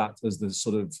saw that as the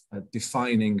sort of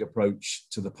defining approach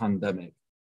to the pandemic,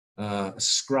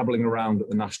 scrabbling around at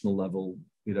the national level,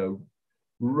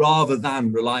 rather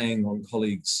than relying on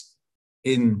colleagues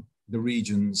in the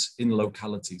regions, in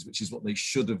localities, which is what they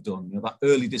should have done. That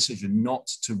early decision not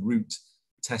to route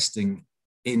testing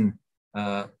in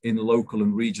local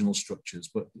and regional structures,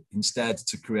 but instead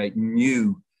to create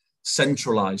new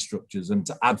centralized structures and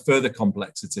to add further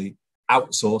complexity,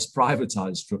 outsource,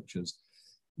 privatized structures.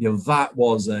 That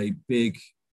was a big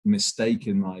mistake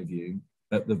in my view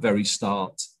at the very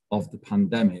start of the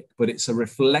pandemic, but it's a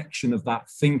reflection of that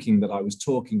thinking that I was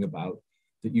talking about,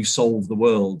 that you solve the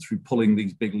world through pulling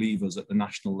these big levers at the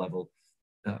national level,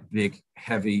 big,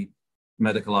 heavy,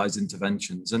 medicalized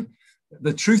interventions. And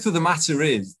the truth of the matter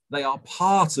is they are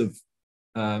part of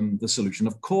the solution.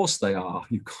 Of course they are.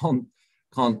 You can't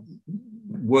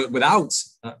work without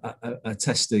a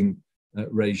testing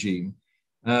regime.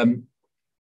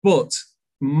 But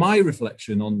my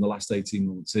reflection on the last 18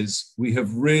 months is we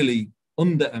have really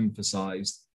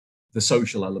underemphasized the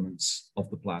social elements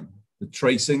of the plan. The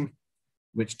tracing,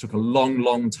 which took a long,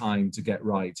 long time to get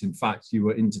right. In fact, you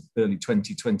were into early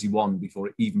 2021 before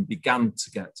it even began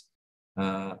to get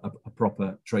a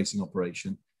proper tracing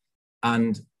operation.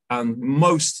 And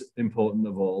most important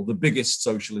of all, the biggest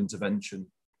social intervention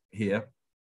here,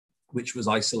 which was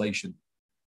isolation.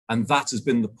 And that has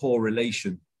been the poor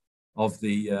relation of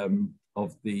the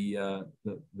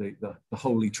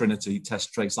holy trinity,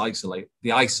 test, trace, isolate.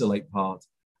 The isolate part,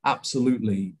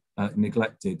 absolutely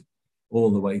neglected all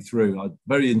the way through. I'm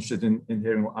very interested in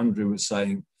hearing what Andrew was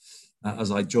saying as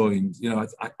I joined.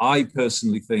 I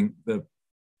personally think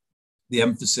the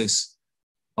emphasis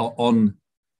on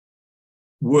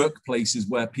workplaces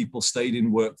where people stayed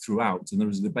in work throughout, and there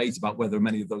was a debate about whether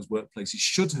many of those workplaces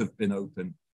should have been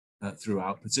open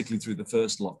throughout, particularly through the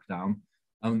first lockdown,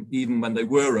 and even when they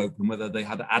were open, whether they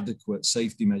had adequate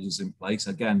safety measures in place.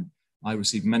 Again, I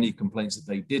received many complaints that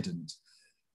they didn't.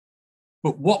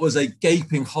 But what was a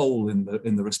gaping hole in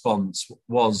the response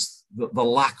was the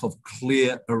lack of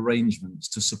clear arrangements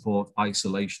to support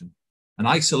isolation. An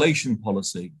isolation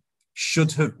policy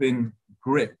should have been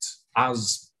gripped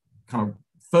as kind of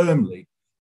firmly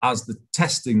as the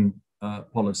testing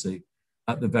policy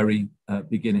at the very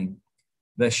beginning.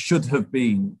 There should have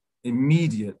been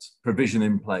immediate provision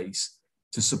in place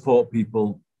to support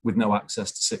people with no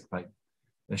access to sick pay.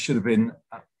 There should have been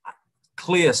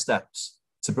clear steps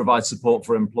to provide support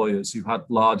for employers who had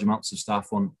large amounts of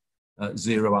staff on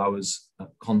 0 hours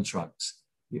contracts.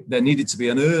 There needed to be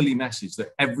an early message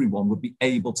that everyone would be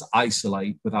able to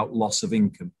isolate without loss of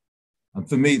income. And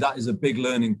for me, that is a big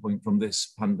learning point from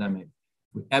this pandemic.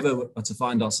 If we ever are to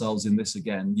find ourselves in this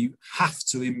again, you have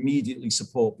to immediately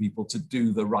support people to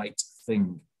do the right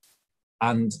thing.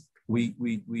 And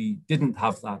we didn't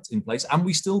have that in place, and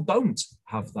we still don't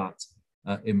have that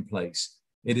in place.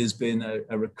 It has been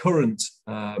a recurrent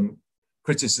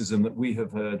criticism that we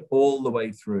have heard all the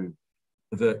way through,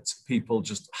 that people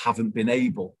just haven't been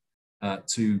able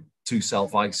to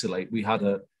self-isolate. We had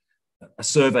a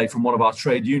survey from one of our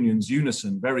trade unions,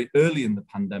 Unison, very early in the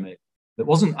pandemic, that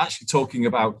wasn't actually talking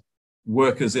about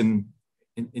workers in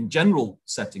general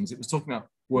settings. It was talking about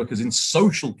workers in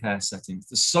social care settings,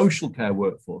 the social care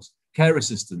workforce, care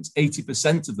assistants.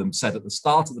 80% of them said at the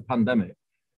start of the pandemic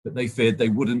that they feared they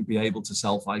wouldn't be able to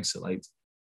self-isolate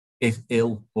if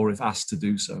ill or if asked to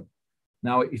do so.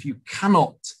 Now, if you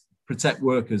cannot protect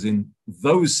workers in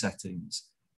those settings,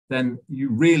 then you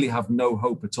really have no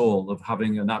hope at all of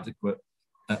having an adequate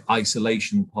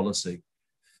isolation policy.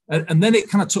 And then it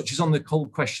kind of touches on the whole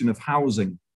question of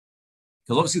housing,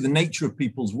 because obviously the nature of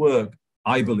people's work,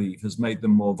 I believe, has made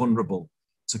them more vulnerable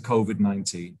to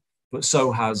COVID-19, but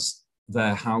so has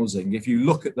their housing. If you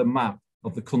look at the map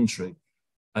of the country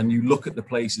and you look at the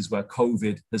places where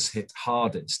COVID has hit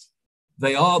hardest,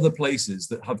 they are the places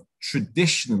that have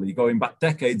traditionally, going back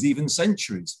decades, even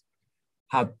centuries,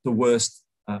 had the worst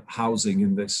housing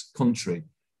in this country.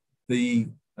 The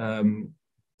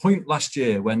point last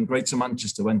year when Greater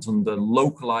Manchester went under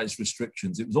localised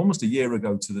restrictions, it was almost a year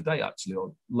ago to the day actually,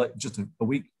 or just a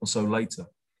week or so later,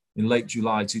 in late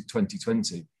July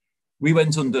 2020, we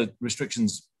went under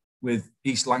restrictions with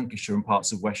East Lancashire and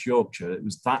parts of West Yorkshire. It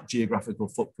was that geographical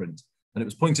footprint. And it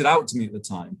was pointed out to me at the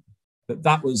time that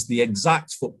that was the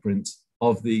exact footprint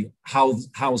of the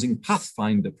Housing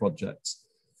Pathfinder projects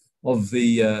of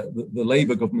the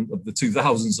Labour government of the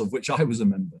 2000s, of which I was a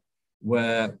member,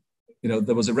 where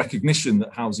there was a recognition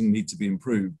that housing needed to be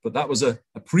improved. But that was a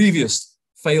previous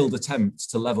failed attempt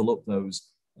to level up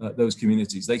those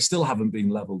communities. They still haven't been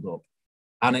leveled up.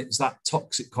 And it's that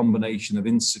toxic combination of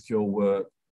insecure work,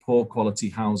 poor quality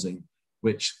housing,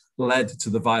 which led to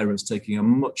the virus taking a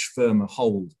much firmer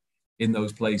hold in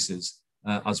those places,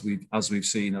 as we've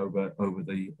seen over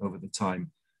the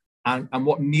time. And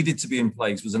what needed to be in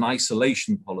place was an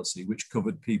isolation policy which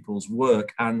covered people's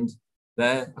work and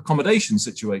their accommodation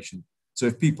situation. So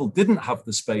if people didn't have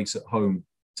the space at home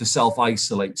to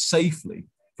self-isolate safely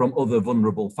from other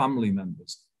vulnerable family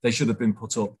members, they should have been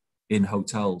put up in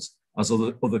hotels, as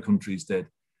other countries did.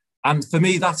 And for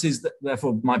me, that is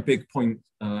therefore my big point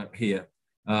here.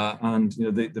 And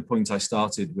the point I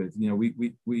started with,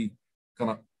 we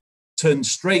kind of turned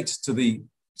straight to the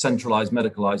centralized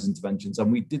medicalized interventions,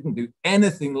 and we didn't do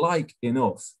anything like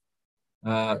enough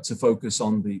to focus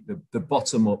on the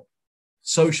bottom-up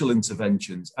social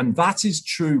interventions. And that is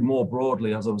true more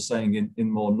broadly, as I was saying, in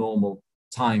more normal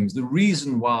times. The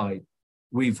reason why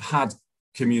we've had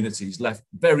communities left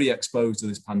very exposed to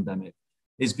this pandemic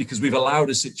is because we've allowed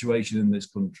a situation in this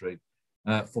country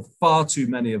for far too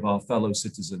many of our fellow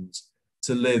citizens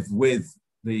to live with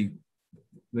the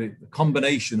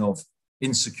combination of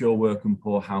insecure work and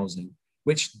poor housing,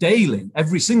 which daily,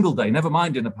 every single day, never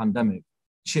mind in a pandemic,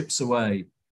 chips away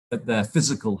at their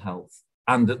physical health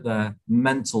and at their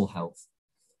mental health.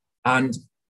 And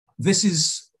this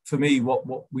is, for me, what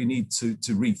we need to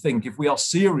rethink. If we are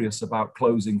serious about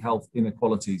closing health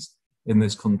inequalities in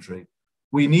this country,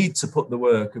 we need to put the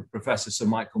work of Professor Sir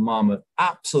Michael Marmot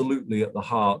absolutely at the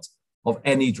heart of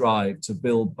any drive to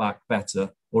build back better,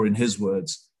 or in his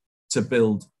words, to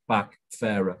build back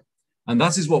fairer. And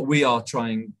that is what we are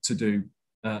trying to do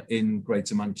in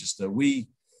Greater Manchester. We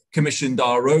commissioned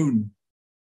our own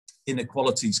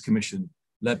Inequalities Commission,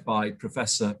 led by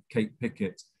Professor Kate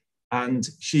Pickett, and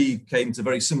she came to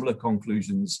very similar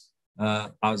conclusions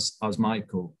as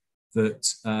Michael, that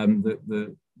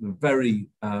the very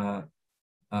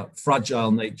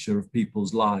fragile nature of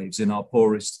people's lives in our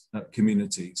poorest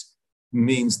communities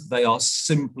means that they are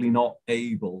simply not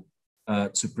able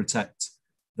to protect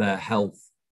their health.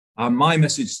 And my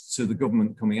message to the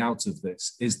government coming out of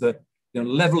this is that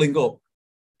levelling up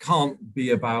can't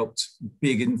be about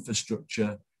big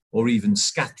infrastructure or even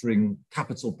scattering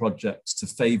capital projects to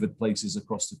favoured places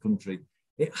across the country.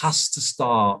 It has to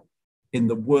start in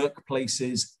the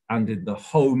workplaces and in the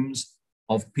homes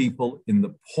of people in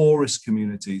the poorest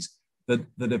communities that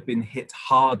have been hit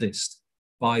hardest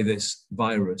by this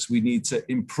virus. We need to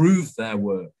improve their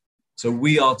work. So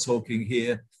we are talking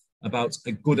here about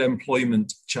a good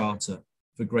employment charter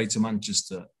for Greater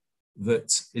Manchester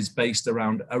that is based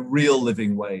around a real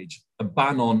living wage, a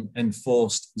ban on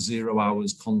enforced 0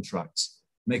 hours contracts,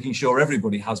 making sure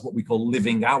everybody has what we call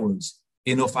living hours,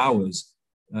 enough hours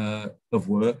of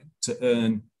work to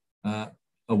earn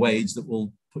a wage that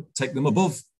will take them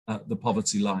above the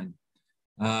poverty line.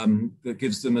 that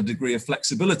gives them a degree of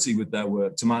flexibility with their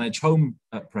work to manage home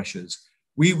pressures.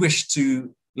 We wish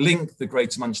to link the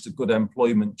Greater Manchester Good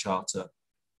Employment Charter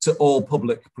to all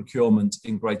public procurement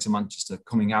in Greater Manchester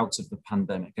coming out of the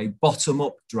pandemic, a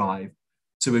bottom-up drive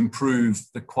to improve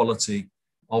the quality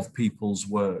of people's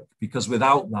work, because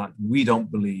without that, we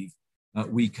don't believe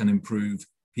we can improve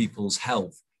people's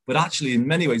health. But actually, in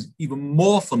many ways, even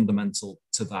more fundamental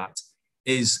to that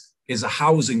is a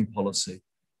housing policy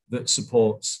that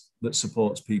supports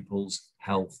people's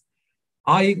health.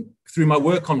 I, through my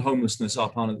work on homelessness,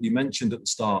 Arpana, that you mentioned at the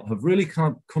start, have really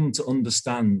kind of come to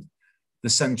understand the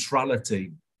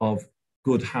centrality of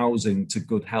good housing to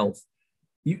good health.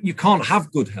 You can't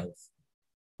have good health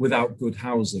without good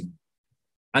housing.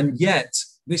 And yet,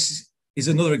 this is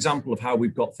another example of how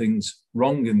we've got things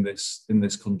wrong in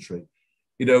this country.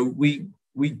 You know,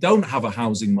 we don't have a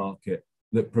housing market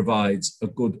that provides a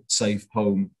good, safe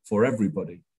home for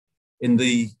everybody. In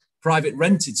the private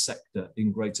rented sector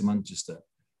in Greater Manchester,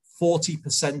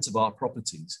 40% of our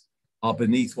properties are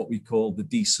beneath what we call the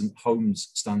decent homes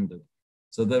standard.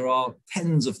 So there are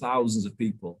tens of thousands of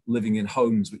people living in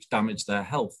homes which damage their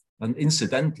health. And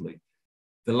incidentally,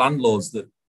 the landlords that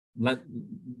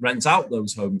rent out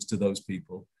those homes to those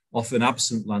people, often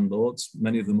absent landlords,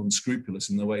 many of them unscrupulous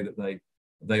in the way that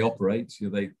they operate. You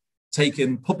know, they take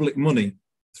in public money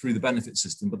through the benefit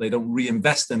system, but they don't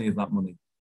reinvest any of that money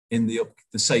in the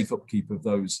safe upkeep of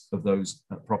those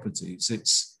properties.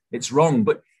 It's wrong,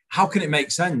 but how can it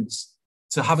make sense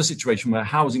to have a situation where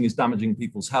housing is damaging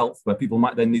people's health, where people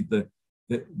might then need the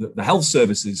health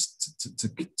services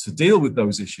to deal with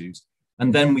those issues,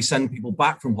 and then we send people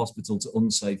back from hospital to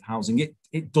unsafe housing?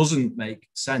 It doesn't make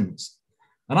sense.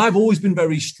 And I've always been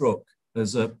very struck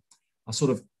as a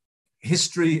sort of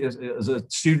history, as a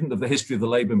student of the history of the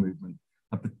labour movement,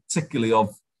 and particularly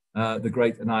of the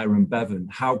great Aneurin Bevan,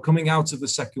 how coming out of the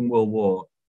Second World War,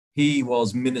 he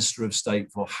was Minister of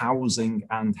State for Housing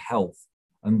and Health.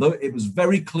 And though it was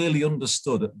very clearly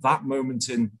understood at that moment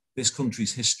in this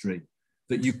country's history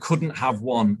that you couldn't have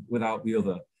one without the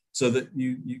other, so that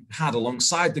you had,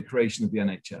 alongside the creation of the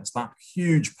NHS, that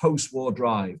huge post-war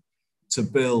drive to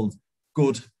build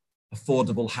good,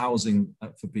 affordable housing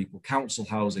for people, council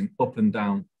housing up and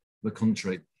down the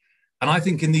country. And I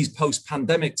think in these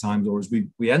post-pandemic times, or as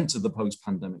we enter the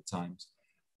post-pandemic times,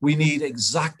 we need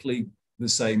exactly the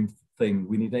same thing.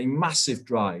 We need a massive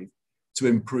drive to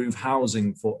improve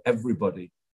housing for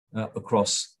everybody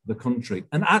across the country.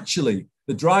 And actually,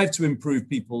 the drive to improve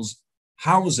people's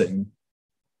housing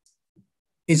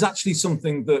is actually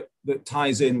something that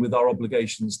ties in with our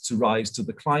obligations to rise to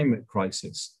the climate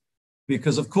crisis.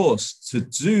 Because, of course, to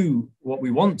do what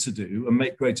we want to do and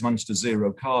make Greater Manchester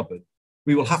zero carbon,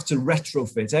 we will have to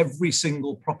retrofit every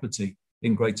single property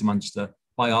in Greater Manchester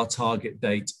by our target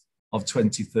date of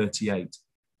 2038.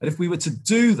 And if we were to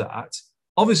do that,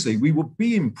 obviously, we would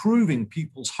be improving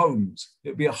people's homes. It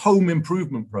would be a home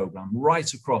improvement programme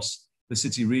right across the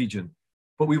city region.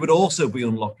 But we would also be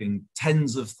unlocking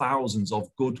tens of thousands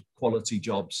of good quality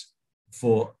jobs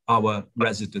for our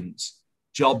residents,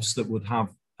 jobs that would have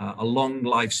a long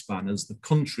lifespan as the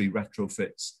country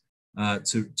retrofits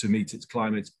to meet its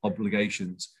climate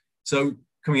obligations. So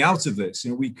coming out of this,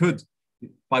 we could,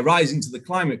 by rising to the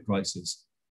climate crisis,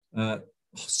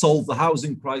 solve the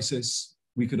housing crisis.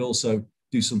 We could also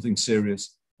do something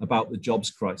serious about the jobs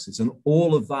crisis, and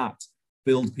all of that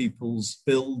builds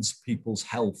people's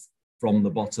health from the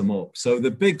bottom up. So the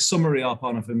big summary,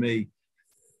 Arpana, for me,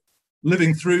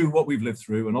 living through what we've lived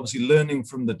through, and obviously learning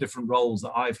from the different roles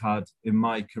that I've had in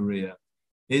my career,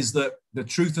 is that the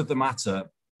truth of the matter,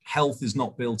 health is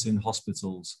not built in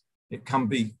hospitals. It can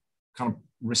be kind of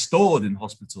restored in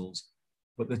hospitals,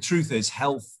 but the truth is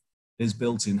health is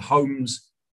built in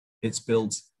homes, it's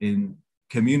built in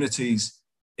communities,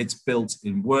 it's built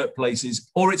in workplaces,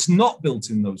 or it's not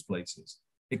built in those places.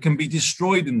 It can be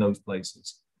destroyed in those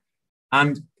places.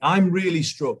 And I'm really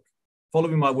struck,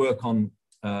 following my work on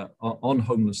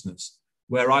homelessness,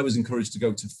 where I was encouraged to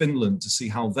go to Finland to see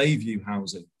how they view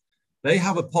housing. They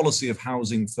have a policy of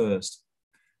housing first.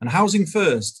 And housing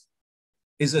first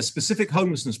is a specific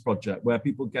homelessness project where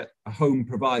people get a home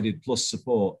provided plus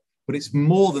support. But it's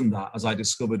more than that, as I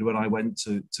discovered when I went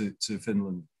to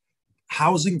Finland.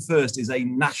 Housing first is a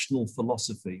national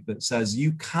philosophy that says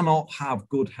you cannot have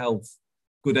good health,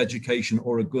 good education,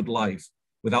 or a good life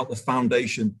without the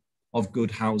foundation of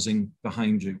good housing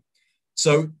behind you.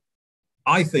 So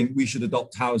I think we should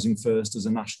adopt housing first as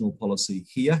a national policy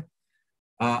here.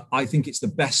 I think it's the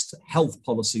best health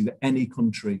policy that any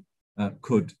country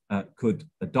could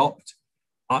adopt.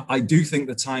 I do think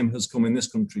the time has come in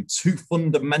this country to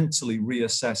fundamentally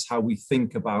reassess how we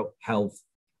think about health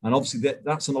And obviously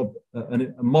that's a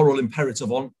moral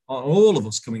imperative on all of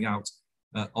us coming out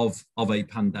of a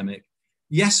pandemic.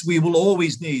 Yes, we will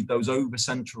always need those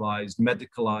over-centralized,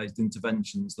 medicalized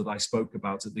interventions that I spoke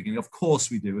about at the beginning. Of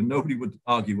course we do, and nobody would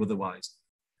argue otherwise.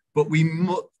 But we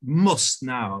must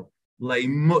now lay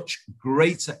much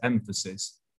greater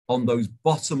emphasis on those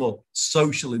bottom-up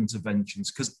social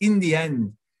interventions, because in the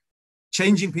end,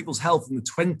 changing people's health in the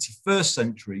 21st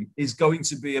century is going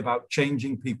to be about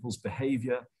changing people's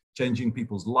behavior, changing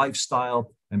people's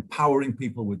lifestyle, empowering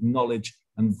people with knowledge,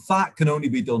 and that can only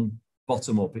be done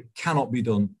bottom up. It cannot be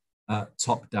done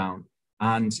top down.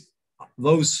 And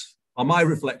those are my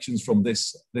reflections from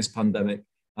this pandemic,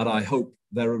 and I hope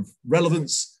they're of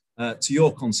relevance to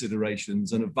your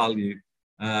considerations and of value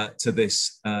to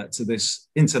this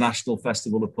International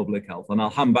Festival of Public Health. And I'll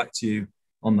hand back to you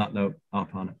on that note,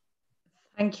 Arpana.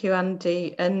 Thank you,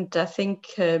 Andy. And I think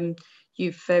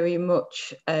you've very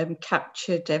much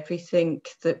captured everything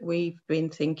that we've been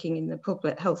thinking in the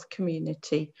public health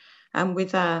community. And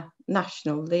with our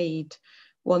national lead,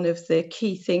 one of the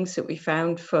key things that we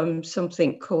found from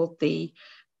something called the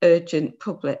Urgent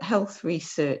Public Health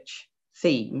Research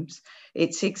themes,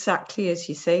 it's exactly as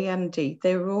you say, Andy,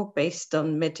 they're all based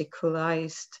on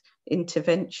medicalised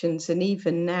interventions. And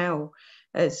even now,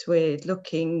 as we're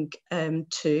looking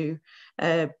to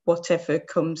whatever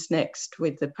comes next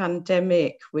with the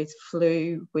pandemic, with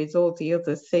flu, with all the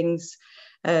other things,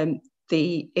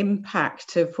 the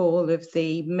impact of all of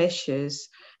the measures,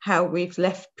 how we've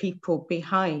left people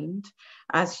behind,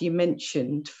 as you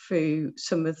mentioned, through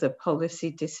some of the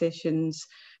policy decisions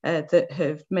that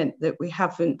have meant that we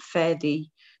haven't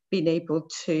fairly been able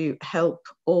to help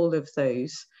all of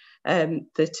those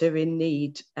that are in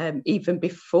need, even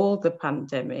before the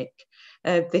pandemic.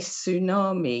 This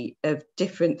tsunami of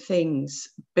different things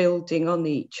building on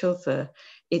each other,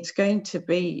 it's going to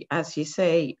be, as you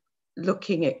say,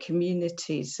 looking at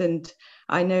communities. And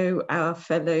I know our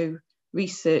fellow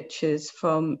researchers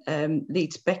from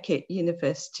Leeds Beckett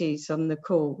Universities on the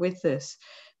call with us,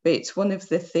 but it's one of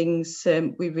the things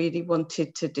we really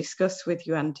wanted to discuss with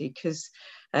you, Andy, because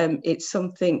it's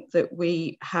something that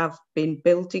we have been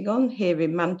building on here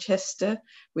in Manchester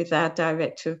with our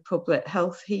Director of Public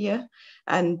Health here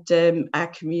and our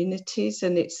communities,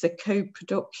 and it's the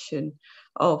co-production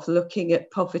of looking at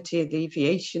poverty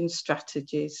alleviation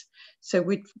strategies. So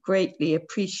we'd greatly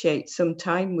appreciate some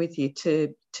time with you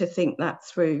to think that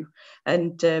through,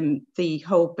 and the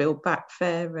whole Build Back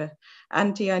Fairer.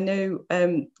 Andy, I know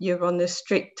you're on a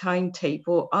strict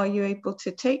timetable. Are you able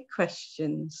to take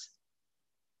questions?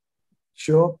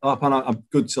 Sure, I'm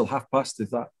good till past, if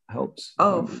that helps.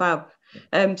 Oh, fab.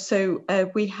 So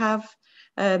we have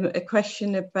a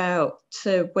question about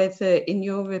whether, in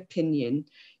your opinion,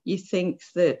 you think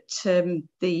that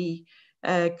the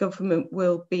government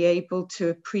will be able to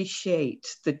appreciate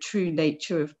the true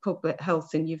nature of public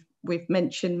health. And we've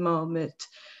mentioned Marmot,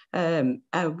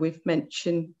 we've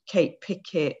mentioned Kate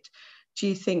Pickett. Do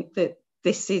you think that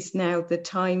this is now the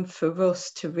time for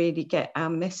us to really get our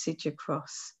message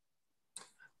across?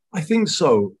 I think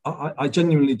so. I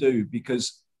genuinely do,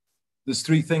 because there's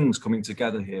three things coming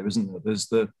together here, isn't there? There's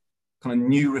the kind of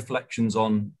new reflections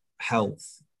on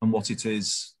health and what it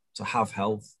is to have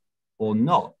health or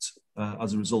not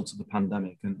as a result of the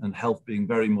pandemic, and health being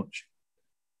very much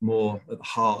more at the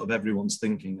heart of everyone's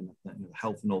thinking, and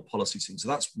health and all policy things. So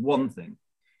that's one thing.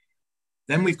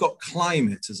 Then we've got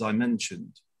climate, as I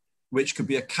mentioned, which could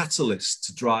be a catalyst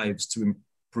to drives to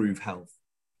improve health.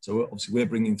 So obviously we're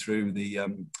bringing through the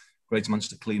Greater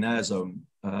Manchester Clean Air Zone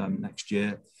next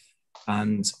year.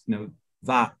 And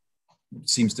that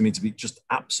seems to me to be just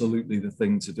absolutely the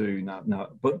thing to do now.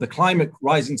 But the climate,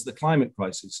 rising to the climate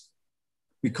crisis,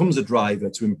 becomes a driver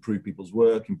to improve people's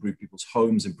work, improve people's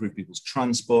homes, improve people's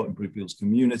transport, improve people's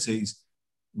communities,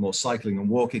 more cycling and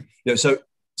walking. So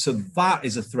that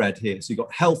is a thread here. So you've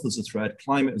got health as a thread,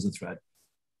 climate as a thread,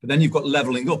 but then you've got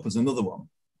levelling up as another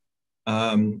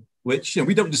one, which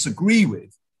we don't disagree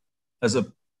with as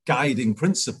a guiding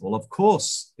principle. Of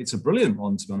course, it's a brilliant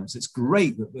one, to be honest. It's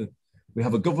great that we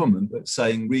have a government that's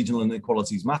saying regional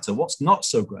inequalities matter. What's not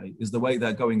so great is the way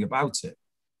they're going about it.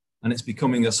 And it's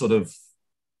becoming a sort of,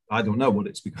 I don't know what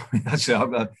it's becoming.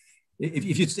 Actually,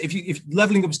 if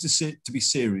levelling up is to be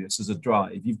serious as a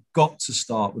drive, you've got to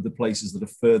start with the places that are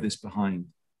furthest behind.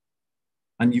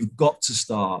 And you've got to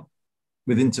start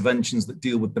with interventions that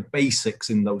deal with the basics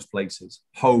in those places: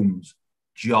 homes,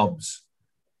 jobs,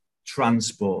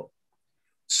 transport.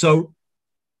 So,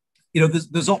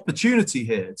 there's opportunity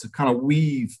here to kind of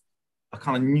weave a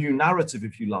kind of new narrative,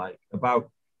 if you like, about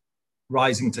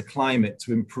rising to climate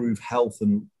to improve health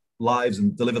and lives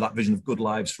and deliver that vision of good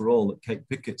lives for all that Kate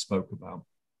Pickett spoke about.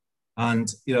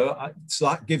 And, you know, so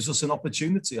that gives us an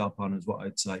opportunity, Arpan, is what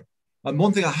I'd say. And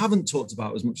one thing I haven't talked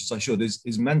about as much as I should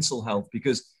is mental health,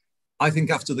 because I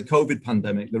think after the COVID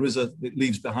pandemic, it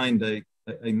leaves behind a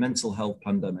mental health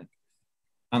pandemic.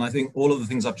 And I think all of the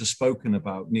things I've just spoken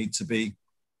about need to be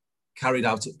carried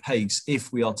out at pace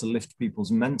if we are to lift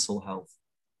people's mental health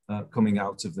coming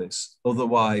out of this.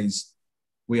 Otherwise,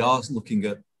 we are looking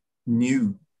at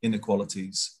new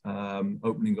inequalities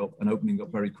opening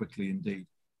up very quickly indeed.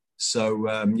 So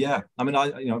yeah, I mean,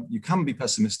 you can be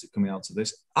pessimistic coming out of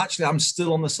this. Actually, I'm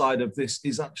still on the side of this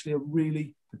is actually a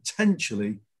really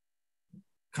potentially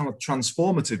kind of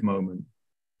transformative moment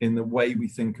in the way we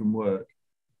think and work.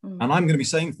 And I'm going to be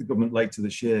saying to the government later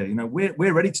this year, you know,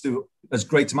 we're ready to do, as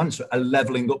Greater Manchester, a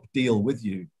levelling up deal with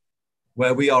you,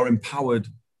 where we are empowered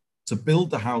to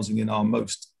build the housing in our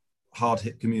most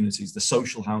hard-hit communities, the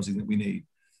social housing that we need,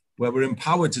 where we're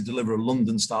empowered to deliver a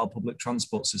London-style public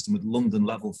transport system with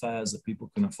London-level fares that people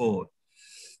can afford,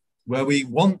 where we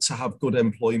want to have good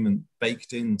employment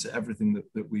baked into everything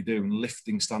that we do and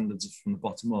lifting standards from the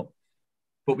bottom up.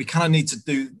 But we kind of need to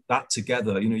do that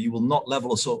together. You know, you will not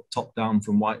level us up top down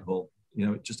from Whitehall. You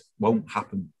know, it just won't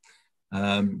happen.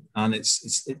 And it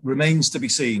remains to be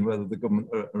seen whether the government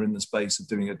are in the space of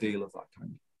doing a deal of that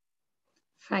kind.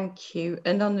 Thank you.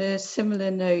 And on a similar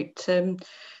note,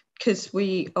 because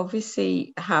we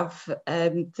obviously have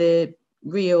the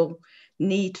real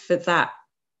need for that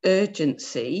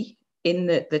urgency in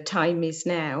that the time is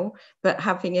now, but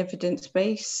having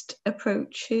evidence-based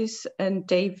approaches, and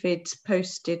David's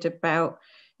posted about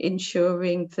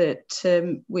ensuring that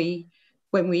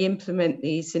when we implement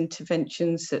these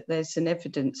interventions, that there's an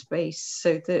evidence base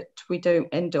so that we don't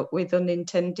end up with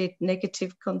unintended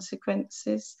negative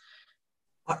consequences.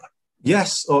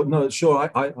 Yes, or no, sure,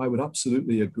 I would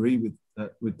absolutely agree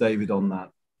with David on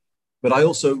that. But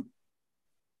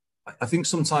I think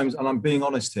sometimes, and I'm being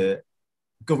honest here,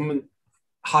 government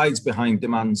hides behind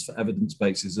demands for evidence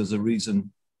bases as a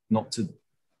reason not to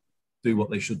do what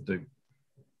they should do.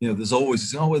 You know, there's always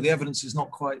this, oh, well, the evidence is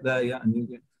not quite there yet.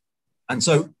 And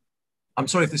so I'm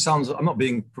sorry if this sounds, I'm not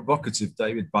being provocative,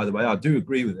 David, by the way, I do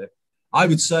agree with it. I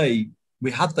would say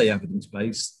we had the evidence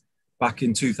base back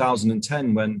in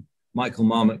 2010 when Michael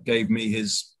Marmot gave me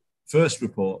his first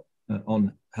report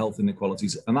on health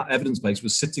inequalities, and that evidence base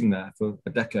was sitting there for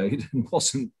a decade and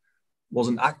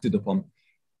wasn't acted upon.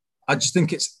 I just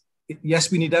think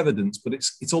yes, we need evidence, but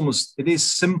it is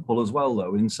simple as well,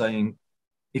 though, in saying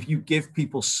if you give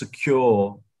people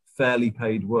secure, fairly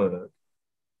paid work,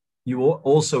 you are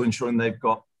also ensuring they've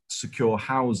got secure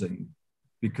housing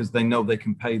because they know they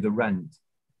can pay the rent.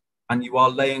 And you are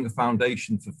laying a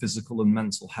foundation for physical and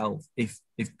mental health if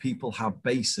people have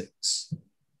basics.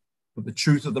 But the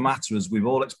truth of the matter is we've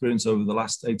all experienced over the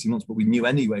last 18 months, but we knew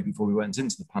anyway before we went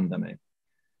into the pandemic,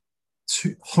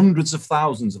 hundreds of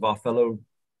thousands of our fellow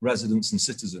residents and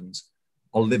citizens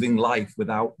are living life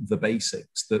without the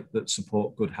basics that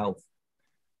support good health.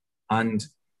 And,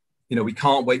 you know, we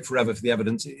can't wait forever for the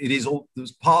evidence.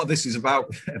 Part of this is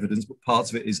about evidence, but part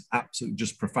of it is absolutely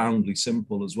just profoundly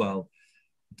simple as well.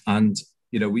 And,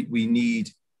 you know, we need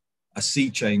a sea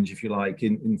change, if you like,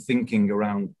 in thinking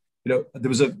around, you know, there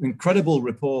was an incredible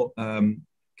report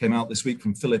came out this week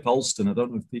from Philip Alston. I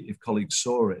don't know if colleagues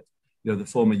saw it, you know, the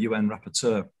former UN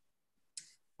rapporteur,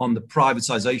 on the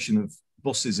privatisation of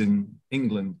buses in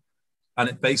England. And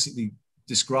it basically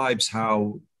describes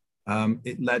how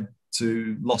it led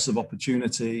to loss of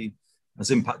opportunity,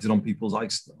 has impacted on people's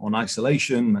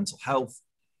isolation, mental health.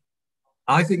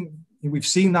 I think we've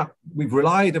seen that we've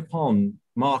relied upon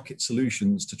market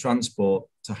solutions to transport,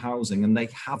 to housing, and they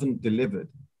haven't delivered.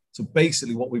 So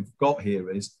basically what we've got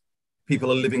here is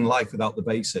people are living life without the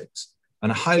basics,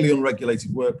 and a highly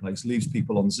unregulated workplace leaves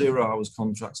people on 0 hours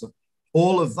contracts.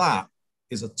 All of that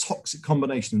is a toxic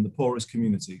combination in the poorest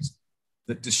communities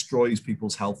that destroys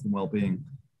people's health and well-being.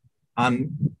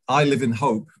 And I live in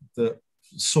hope that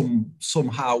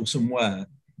somehow, somewhere,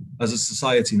 as a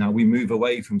society now, we move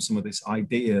away from some of this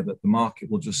idea that the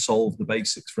market will just solve the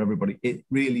basics for everybody. It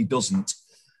really doesn't.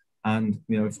 And,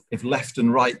 you know, if left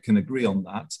and right can agree on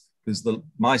that, because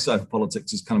my side of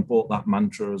politics has kind of bought that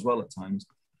mantra as well at times.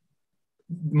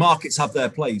 Markets have their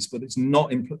place, but it's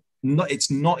not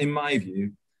in my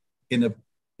view,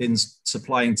 in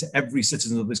supplying to every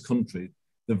citizen of this country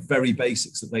the very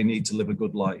basics that they need to live a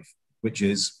good life, which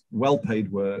is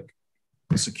well-paid work,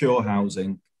 secure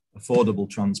housing, affordable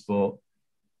transport.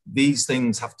 These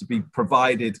things have to be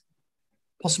provided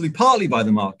possibly partly by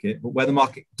the market, but where the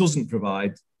market doesn't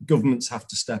provide, governments have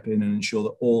to step in and ensure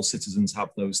that all citizens have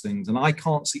those things. And I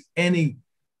can't see any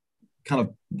kind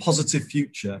of positive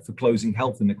future for closing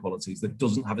health inequalities that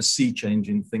doesn't have a sea change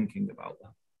in thinking about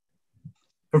that.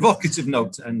 Provocative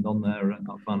note to end on there,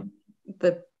 Alpana.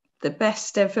 The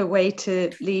best ever way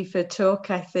to leave a talk,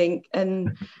 I think.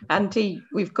 And Andy,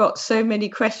 we've got so many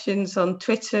questions on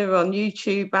Twitter, on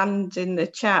YouTube, and in the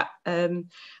chat.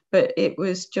 But it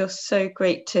was just so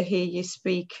great to hear you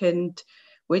speak, and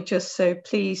we're just so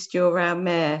pleased you're our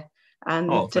mayor.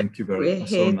 And thank you very much. We're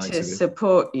here to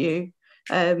support you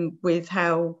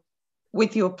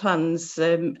with your plans,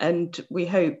 and we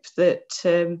hope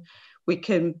that we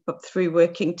can, through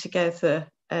working together,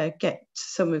 get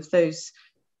some of those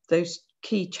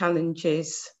key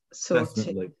challenges sorted.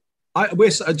 Definitely. I am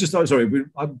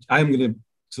going to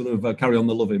sort of carry on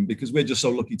the loving, because we're just so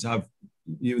lucky to have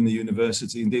you in the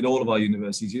university, indeed all of our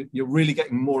universities. You're really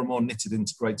getting more and more knitted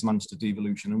into Greater Manchester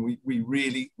devolution, and we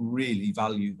really, really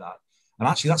value that. And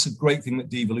actually, that's a great thing that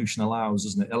devolution allows,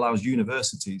 doesn't it? It allows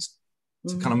universities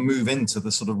to kind of move into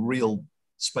the sort of real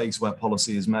space where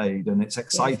policy is made. And it's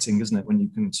exciting, isn't it, when you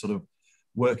can sort of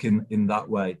work in that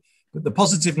way. But the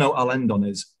positive note I'll end on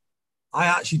is, I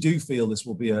actually do feel this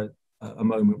will be a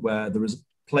moment where there is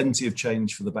plenty of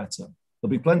change for the better.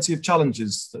 There'll be plenty of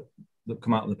challenges that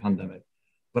come out of the pandemic,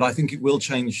 but I think it will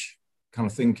change kind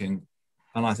of thinking.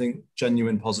 And I think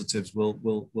genuine positives will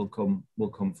come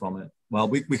from it. Well,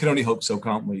 we can only hope so,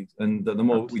 can't we? And the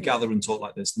more we gather and talk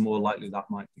like this, the more likely that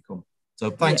might become. So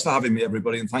thanks for having me,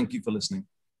 everybody, and thank you for listening.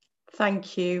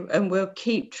 Thank you, and we'll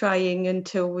keep trying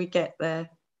until we get there.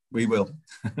 We will.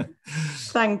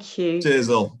 Thank you. Cheers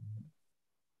all.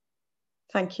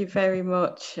 Thank you very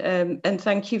much, and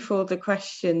thank you for all the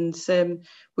questions.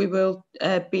 We will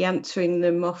be answering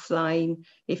them offline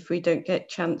if we don't get a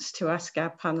chance to ask our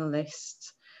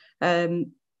panellists.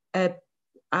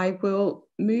 I will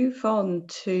move on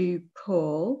to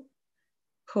Paul.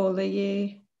 Paul, are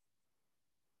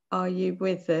you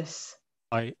with us?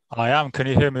 I am. Can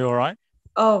you hear me all right?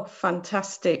 Oh,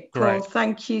 fantastic. Great. Paul,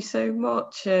 thank you so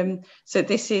much. So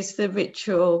this is the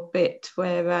ritual bit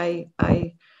where I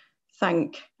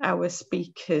thank our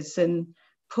speakers, and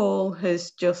Paul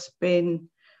has just been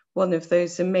one of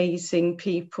those amazing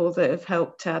people that have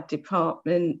helped our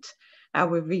department,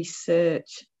 our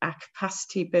research, our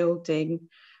capacity building,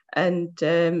 and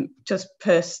just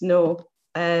personal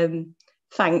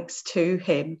thanks to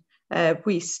him.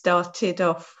 We started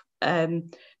off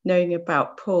knowing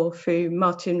about Paul through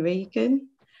Martin Regan,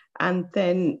 and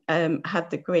then had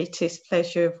the greatest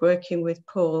pleasure of working with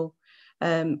Paul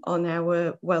on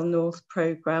our Well North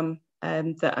programme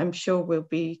that I'm sure we'll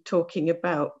be talking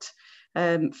about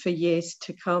for years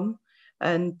to come.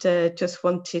 And just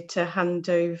wanted to hand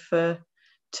over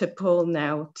to Paul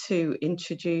now to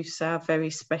introduce our very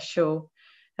special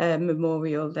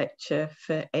memorial lecture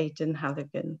for Aidan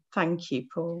Halligan. Thank you,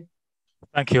 Paul.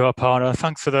 Thank you, Alpana.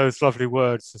 Thanks for those lovely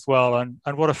words as well.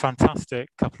 And what a fantastic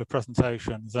couple of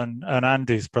presentations. And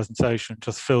Andy's presentation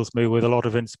just fills me with a lot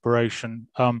of inspiration.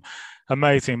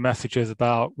 Amazing messages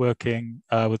about working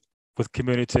with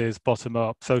communities, bottom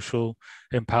up, social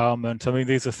empowerment. I mean,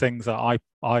 these are things that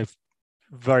I've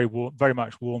very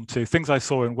much warmed to. Things I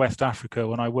saw in West Africa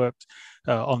when I worked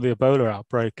on the Ebola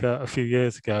outbreak a few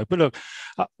years ago. But look,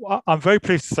 I'm very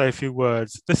pleased to say a few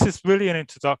words. This is really an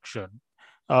introduction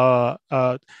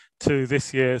to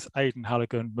this year's Aidan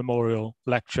Halligan Memorial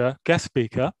Lecture guest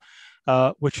speaker,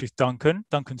 which is Duncan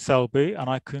Selbie,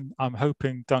 and I'm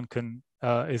hoping Duncan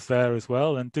is there as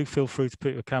well. And do feel free to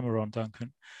put your camera on,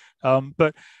 Duncan.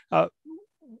 But I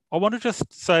want to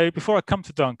just say, before I come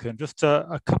to Duncan, just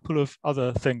a couple of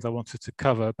other things I wanted to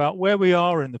cover about where we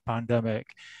are in the pandemic,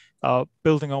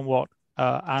 building on what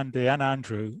Andy and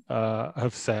Andrew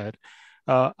have said.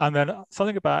 And then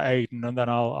something about Aidan, and then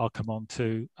I'll come on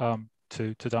to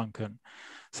Duncan.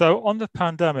 So on the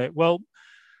pandemic, well,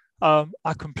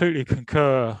 I completely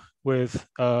concur with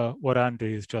what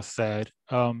Andy has just said.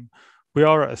 We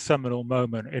are at a seminal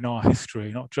moment in our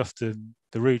history, not just in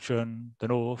the region, the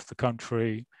north, the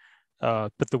country,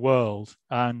 but the world.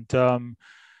 And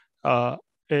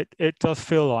it does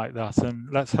feel like that. And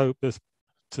let's hope there's,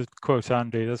 to quote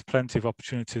Andy, there's plenty of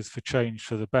opportunities for change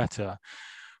for the better.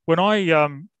 When I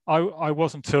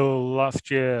was until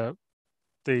last year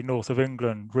the North of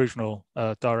England Regional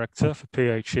Director for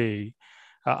PHE,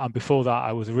 and before that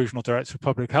I was a Regional Director of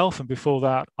Public Health, and before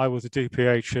that I was a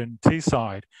DPH in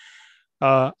Teesside.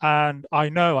 And I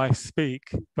know I speak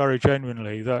very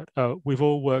genuinely that we've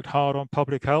all worked hard on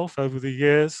public health over the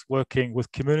years, working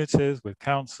with communities, with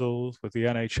councils, with the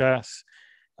NHS,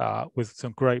 with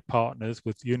some great partners,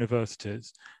 with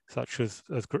universities such as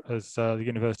the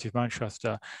University of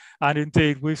Manchester. And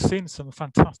indeed, we've seen some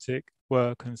fantastic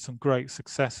work and some great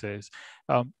successes.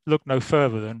 Look no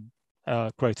further than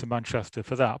Greater Manchester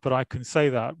for that, but I can say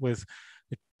that with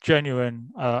a genuine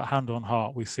hand on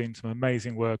heart. We've seen some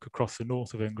amazing work across the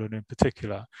north of England in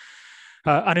particular.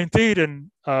 And indeed,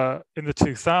 in the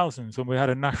 2000s, when we had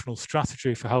a national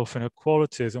strategy for health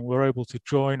inequalities, and we were able to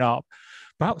join up,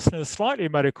 perhaps in a slightly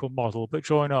medical model, but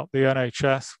join up the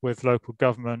NHS with local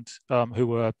government, who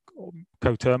were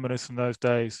coterminous in those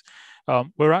days,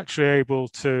 we're actually able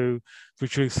to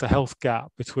reduce the health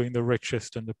gap between the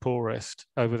richest and the poorest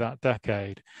over that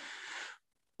decade.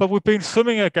 But we've been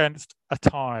swimming against a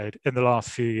tide in the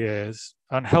last few years,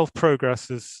 and health progress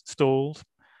has stalled.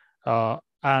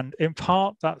 And in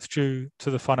part, that's due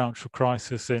to the financial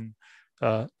crisis in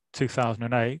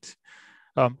 2008.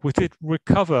 We did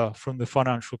recover from the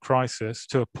financial crisis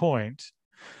to a point,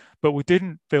 but we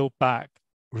didn't build back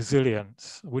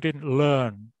resilience. We didn't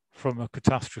learn from a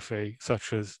catastrophe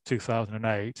such as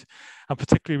 2008, and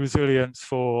particularly resilience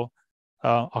for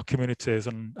our communities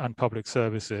and public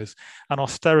services. And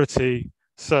austerity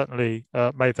certainly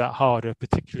made that harder,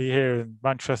 particularly here in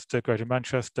Manchester, Greater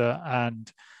Manchester,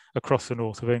 and across the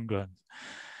north of England.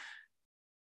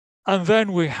 And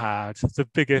then we had the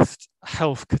biggest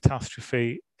health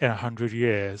catastrophe in 100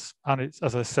 years. And it's,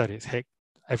 as I said, it's hit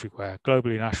everywhere,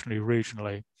 globally, nationally,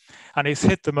 regionally. And it's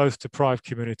hit the most deprived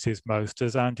communities most,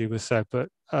 as Andy was said, but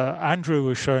Andrew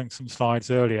was showing some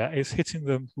slides earlier. It's hitting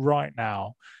them right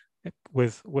now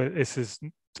with this is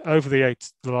over the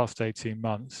last 18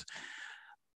 months.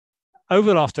 Over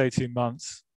the last 18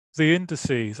 months, the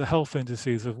indices, the health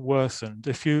indices have worsened.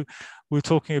 If you were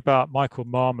talking about Michael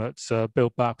Marmot's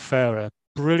Build Back Fairer,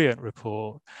 brilliant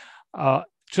report,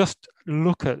 just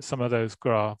look at some of those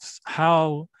graphs,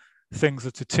 how things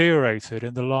have deteriorated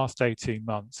in the last 18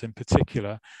 months in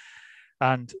particular.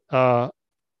 And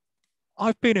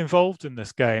I've been involved in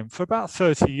this game for about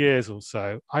 30 years or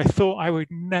so. I thought I would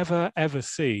never, ever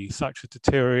see such a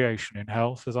deterioration in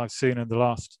health as I've seen in the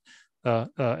last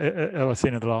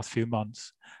few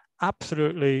months.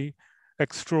 Absolutely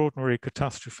extraordinary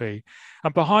catastrophe.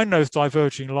 And behind those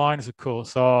diverging lines, of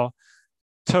course, are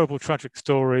terrible, tragic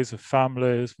stories of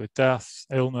families with deaths,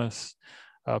 illness,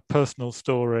 personal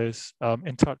stories,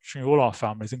 in touching all our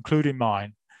families, including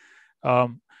mine.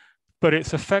 But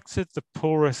it's affected the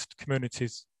poorest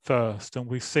communities first, and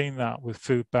we've seen that with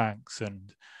food banks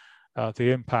and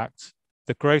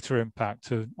the greater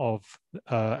impact of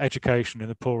education in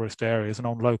the poorest areas and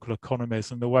on local economies,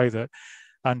 and the way that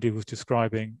Andy was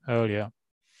describing earlier.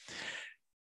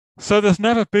 So there's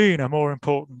never been a more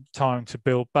important time to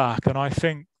build back, and I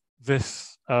think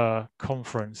this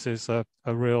conference is a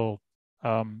real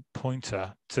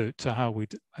pointer to how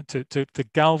to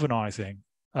galvanizing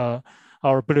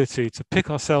our ability to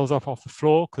pick ourselves up off the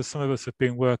floor, because some of us have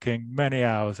been working many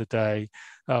hours a day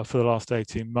for the last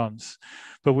 18 months.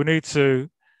 But we need to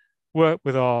work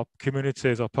with our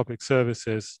communities, our public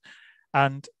services,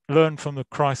 and learn from the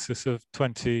crisis of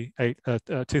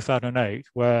 2008,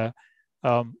 where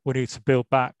we need to build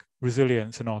back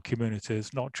resilience in our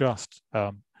communities, not just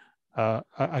a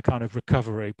kind of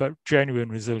recovery, but genuine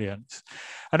resilience.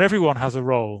 And everyone has a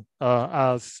role,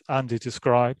 as Andy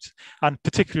described, and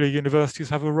particularly universities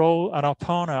have a role. And our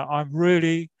partner, I'm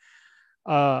really,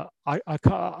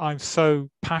 I'm so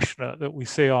passionate that we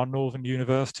see our northern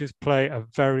universities play a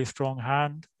very strong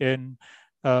hand in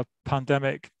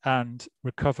pandemic and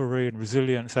recovery and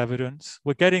resilience evidence.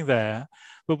 We're getting there,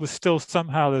 but we're still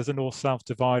somehow there's a north-south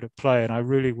divide at play, and I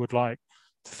really would like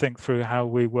to think through how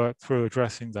we work through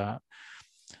addressing that.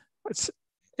 It's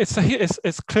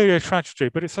clearly a tragedy,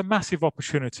 but it's a massive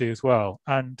opportunity as well.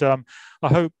 And I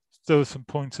hope there were some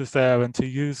pointers there, and to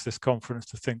use this conference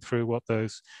to think through what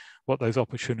those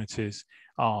opportunities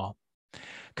are.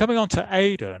 Coming on to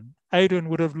Aidan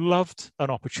would have loved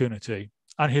an opportunity,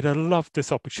 and he'd have loved this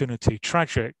opportunity,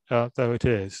 tragic though it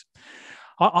is.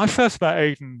 I first met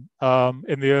Aidan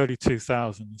in the early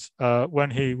 2000s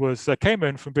when he came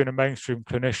in from being a mainstream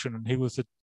clinician, and he was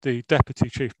the Deputy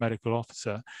Chief Medical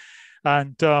Officer.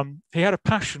 And he had a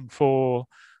passion for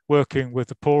working with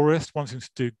the poorest, wanting to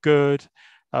do good,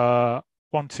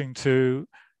 wanting to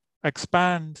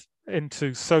expand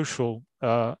into social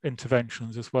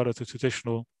interventions as well as the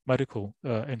traditional medical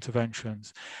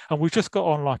interventions. And we just got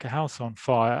on like a house on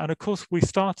fire. And of course,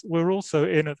 we're also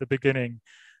in at the beginning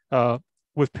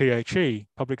with PHE,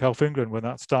 Public Health England, when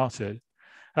that started.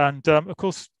 And of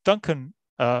course, Duncan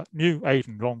knew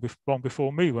Aidan long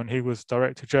before me, when he was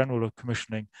Director General of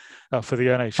Commissioning for the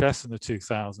NHS in the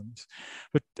 2000s.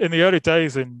 But in the early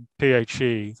days in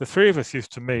PHE, the three of us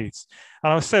used to meet,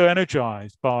 and I was so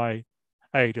energized by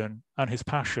Aidan and his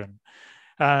passion.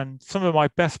 And some of my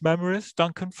best memories,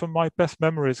 Duncan, from my best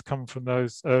memories come from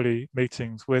those early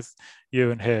meetings with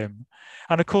you and him.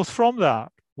 And of course, from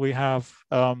that, we have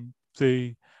one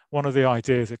of the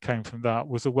ideas that came from that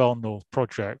was the Well North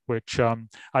project, which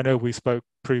I know we spoke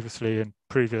previously in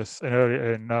previous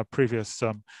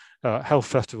health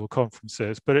festival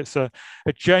conferences, but it's a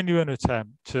genuine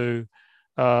attempt to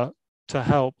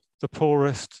help the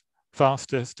poorest,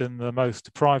 fastest, and the most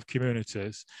deprived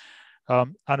communities.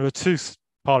 And there are 2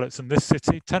 pilots in this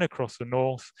city, 10 across the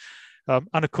north,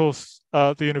 and of course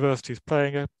the university is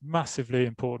playing a massively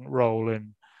important role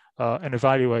in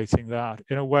evaluating that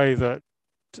in a way that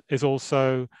is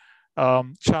also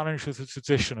challenges the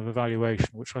tradition of evaluation,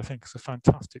 which I think is a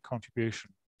fantastic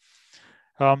contribution.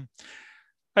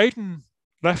 Aidan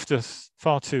left us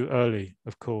far too early,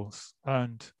 of course,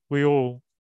 and we all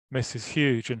miss his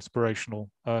huge inspirational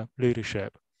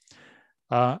leadership.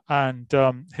 And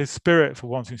his spirit for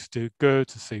wanting to do good,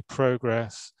 to see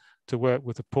progress, to work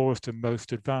with the poorest and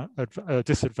most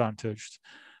disadvantaged,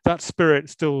 that spirit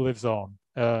still lives on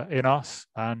in us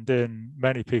and in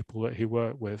many people that he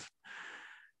worked with.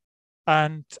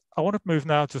 And I want to move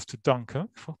now just to Duncan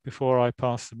before I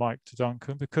pass the mic to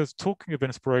Duncan, because talking of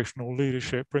inspirational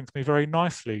leadership brings me very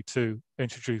nicely to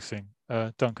introducing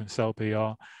Duncan Selbie,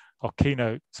 our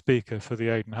keynote speaker for the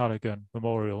Aidan Halligan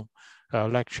Memorial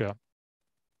Lecture.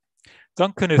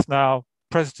 Duncan is now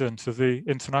president of the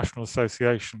International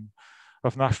Association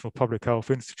of National Public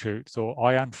Health Institutes, or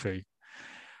IANFI,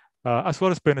 as well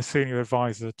as being a senior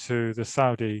advisor to the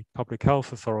Saudi Public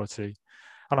Health Authority.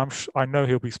 And I know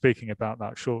he'll be speaking about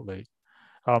that shortly.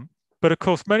 But of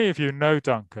course, many of you know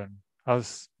Duncan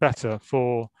as better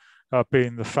for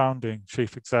being the founding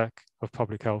chief exec of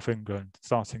Public Health England,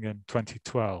 starting in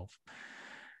 2012.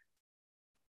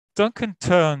 Duncan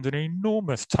turned an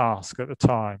enormous task at the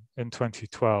time in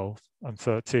 2012 and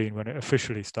 13 when it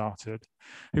officially started.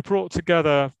 He brought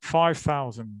together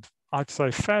 5,000, I'd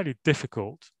say fairly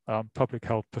difficult public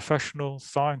health professionals,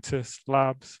 scientists,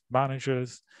 labs,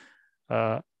 managers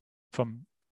from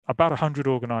about 100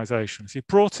 organizations. He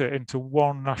brought it into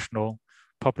one national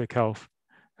public health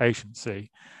agency,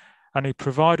 and he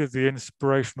provided the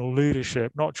inspirational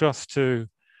leadership, not just to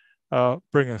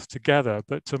bring us together,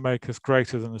 but to make us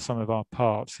greater than the sum of our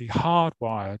parts. He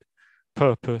hardwired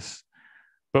purpose,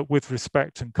 but with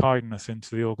respect and kindness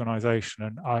into the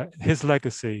organization. And his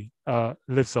legacy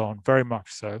lives on, very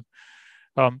much so.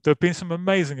 There have been some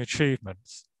amazing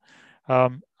achievements.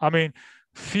 I mean,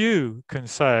 few can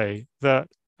say that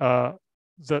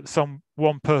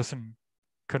one person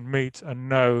can meet and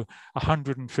know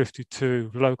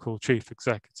 152 local chief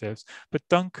executives, but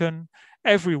Duncan,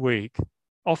 every week,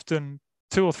 often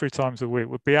 2 or 3 times a week,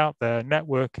 would be out there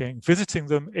networking, visiting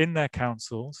them in their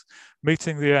councils,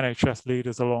 meeting the NHS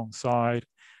leaders alongside,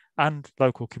 and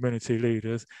local community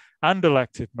leaders, and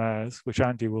elected mayors, which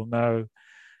Andy will know,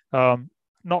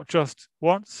 not just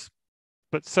once,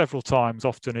 but several times,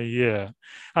 often a year.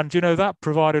 And, you know, that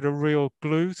provided a real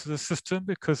glue to the system,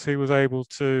 because he was able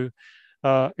to,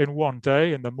 in one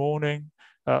day, in the morning,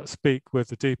 speak with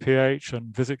the DPH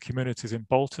and visit communities in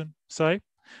Bolton, say.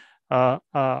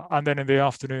 And then in the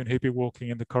afternoon, he'd be walking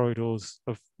in the corridors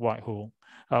of Whitehall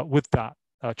with that,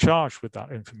 charged with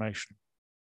that information.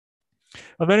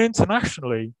 And then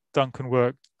internationally, Duncan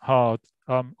worked hard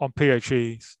on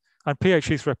PHEs, and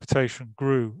PHE's reputation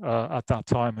grew at that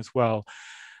time as well.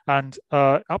 And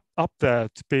up there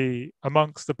to be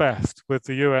amongst the best with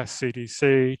the US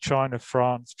CDC, China,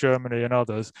 France, Germany, and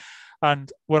others.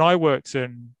 And when I worked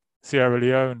in Sierra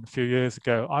Leone a few years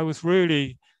ago, I was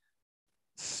really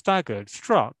staggered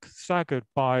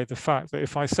by the fact that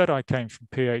if I said I came from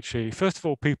PHE, first of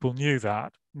all, people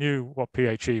knew what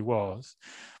PHE was,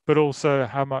 but also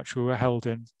how much we were held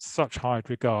in such high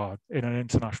regard in an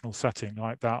international setting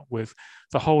like that with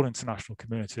the whole international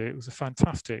community. It was a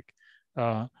fantastic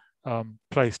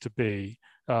place to be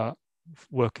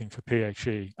working for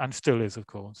PHE, and still is, of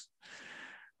course.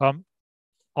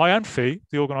 IANFI,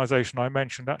 the organization I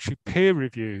mentioned, actually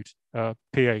peer-reviewed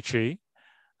PHE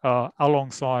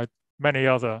alongside many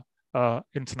other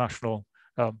international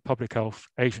public health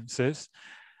agencies,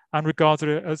 and regarded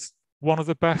it as one of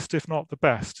the best, if not the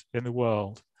best, in the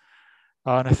world.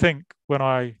 And I think when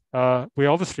we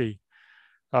obviously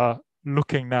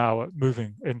looking now at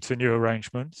moving into new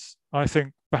arrangements, I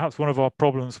think perhaps one of our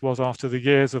problems was, after the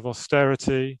years of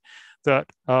austerity, that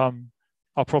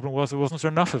our problem was there wasn't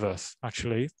enough of us,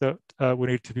 actually, that we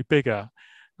need to be bigger.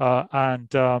 But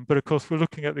of course, we're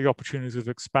looking at the opportunities of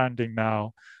expanding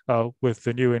now with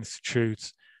the new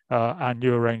institutes and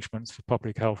new arrangements for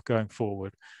public health going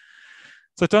forward.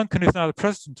 So Duncan is now the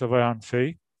president of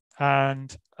IANFI,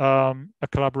 and a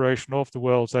collaboration of the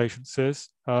world's agencies.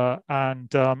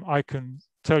 And I can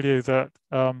tell you that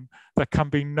there can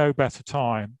be no better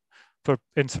time for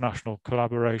international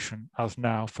collaboration as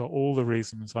now, for all the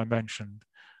reasons I mentioned,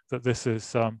 that this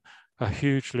is a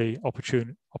hugely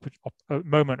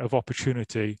moment of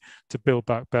opportunity to build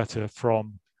back better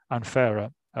from and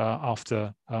fairer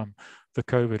after the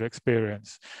COVID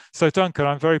experience. So Duncan,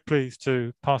 I'm very pleased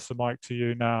to pass the mic to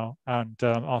you now and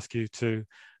ask you to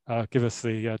give us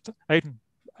the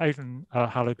Aidan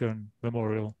Halligan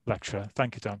Memorial Lecture.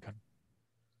 Thank you, Duncan.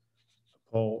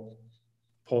 Paul,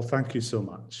 thank you so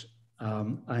much.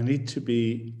 I need to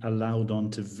be allowed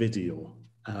onto video.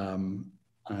 I'm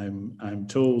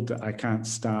told that I can't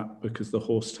start because the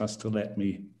host has to let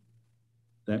me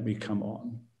come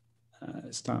on.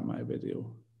 Start my video.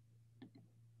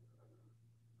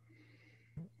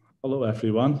 Hello,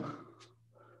 everyone.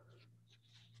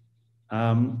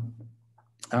 Am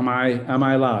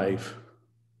I live?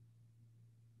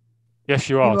 Yes,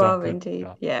 you are. You are Duncan. indeed.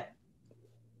 Yeah.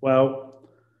 Well,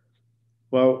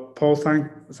 Paul,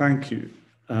 thank you.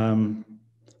 Not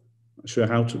sure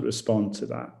how to respond to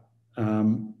that,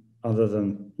 other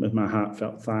than with my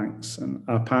heartfelt thanks, and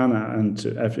Apana, and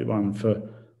to everyone for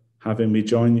having me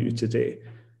join you today.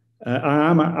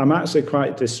 I'm actually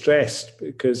quite distressed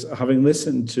because having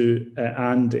listened to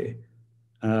Andy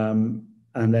and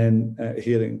then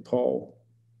hearing Paul,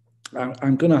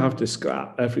 I'm going to have to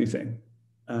scrap everything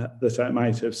that I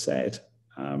might have said.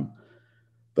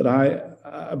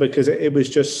 But because it was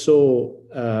just so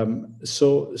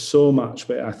much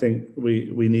where I think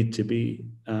we need to be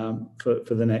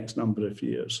for the next number of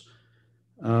years.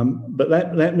 But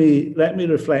let me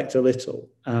reflect a little,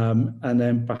 and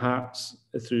then perhaps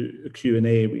through a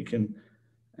Q&A we can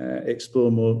explore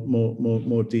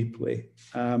more deeply.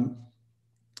 But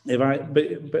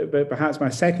perhaps my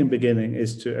second beginning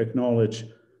is to acknowledge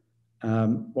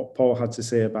what Paul had to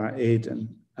say about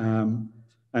Aidan.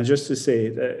 And just to say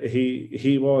that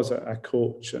he was a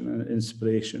coach and an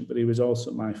inspiration, but he was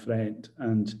also my friend.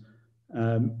 And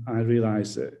I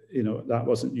realised that that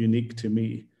wasn't unique to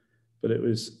me, but it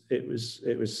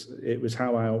was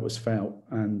how I always felt.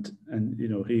 And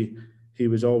he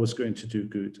was always going to do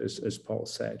good, as Paul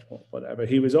said, whatever.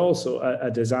 He was also a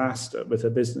disaster with a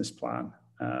business plan.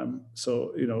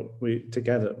 So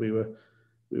we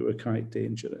were quite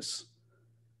dangerous.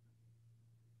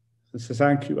 So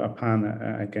thank you,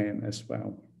 Apana, again as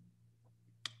well.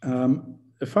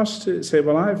 First to say,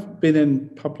 well, I've been in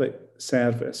public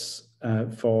service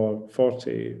for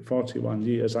 41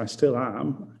 years. I still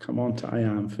am. I'll come on to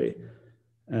IAMFI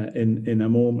in a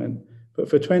moment. But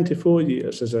for 24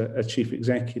 years as a chief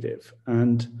executive.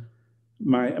 And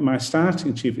my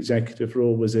starting chief executive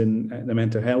role was in the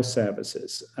mental health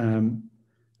services and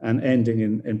ending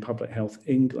in Public Health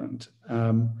England.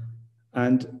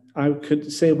 And I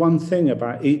could say one thing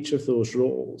about each of those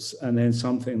roles and then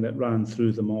something that ran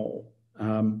through them all.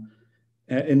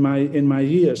 In my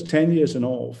years, 10 years in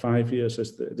all, 5 years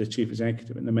as the chief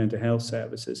executive in the mental health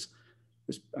services,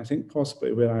 was, I think,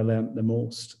 possibly where I learned the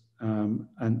most,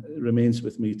 and it remains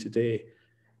with me today.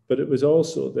 But it was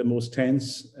also the most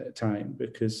tense time,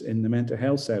 because in the mental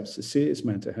health services, serious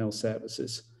mental health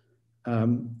services,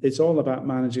 it's all about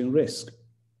managing risk.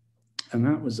 And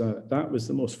that was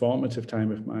the most formative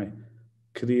time of my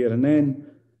career. And then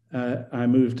I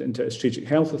moved into a strategic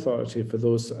health authority, for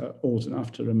those old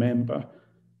enough to remember,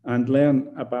 and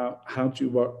learn about how do you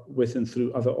work with and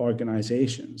through other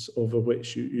organizations over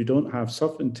which you don't have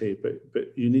sovereignty,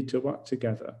 but you need to work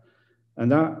together. And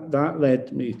that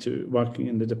led me to working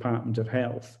in the Department of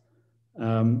Health,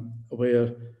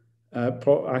 where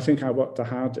I think I worked the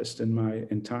hardest in my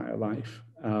entire life.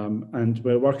 And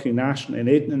we're working nationally, and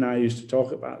Aidan and I used to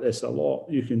talk about this a lot.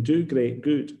 You can do great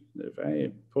good. There are very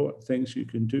important things you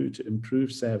can do to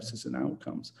improve services and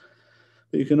outcomes.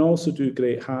 But you can also do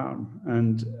great harm,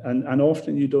 and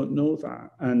often you don't know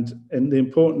that. And the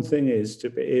important thing is to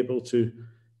be able to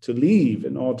leave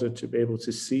in order to be able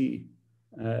to see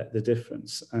the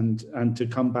difference and to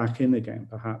come back in again,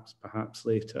 perhaps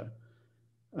later.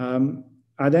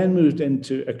 I then moved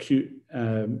into acute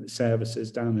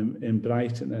services down in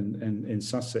Brighton and in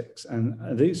Sussex, and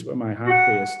these were my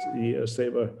happiest years. They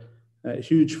were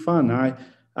huge fun.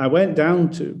 I went down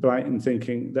to Brighton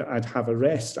thinking that I'd have a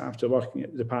rest after working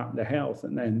at the Department of Health,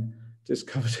 and then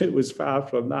discovered it was far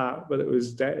from that. But it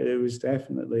was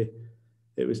definitely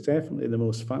the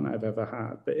most fun I've ever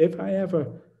had. But if I ever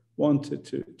wanted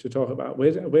to talk about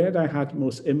where did I had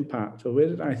most impact, or where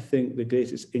did I think the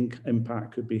greatest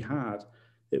impact could be had,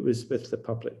 it was with the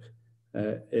public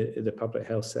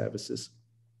health services.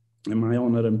 my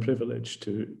honour and privilege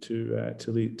to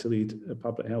lead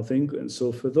Public Health England.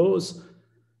 So for those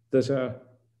that are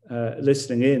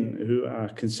listening in who are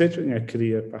considering a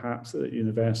career, perhaps at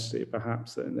university,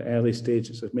 perhaps in the early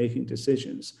stages of making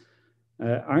decisions,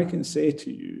 I can say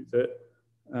to you that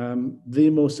the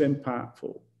most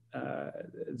impactful,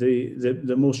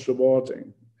 the most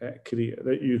rewarding career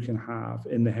that you can have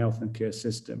in the health and care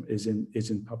system is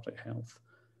in public health.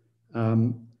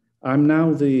 I'm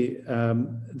now the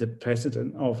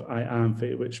president of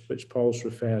IAMFE, which Paul's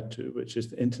referred to, which is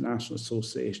the International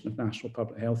Association of National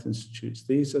Public Health Institutes.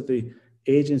 These are the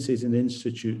agencies and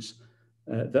institutes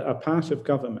that are part of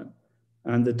government,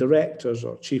 and the directors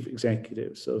or chief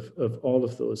executives of all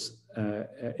of those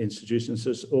institutions.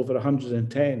 There's over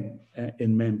 110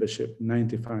 in membership,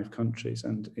 95 countries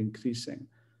and increasing,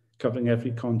 covering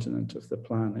every continent of the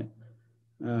planet,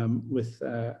 with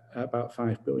about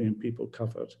 5 billion people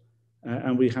covered.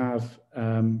 And we have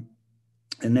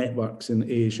networks in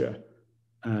Asia,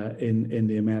 in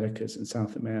the Americas, in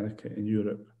South America, in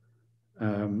Europe.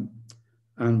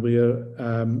 And we're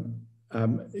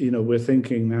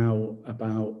thinking now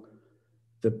about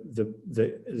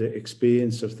the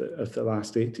experience of the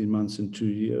last 18 months and 2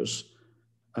 years,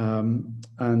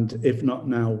 and if not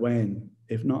now, when?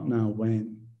 If not now,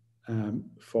 when?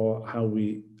 For how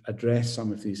we address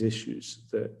some of these issues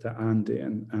that Andy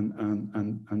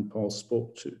and Paul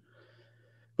spoke to.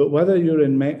 But whether you're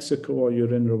in Mexico or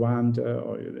you're in Rwanda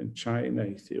or you're in China,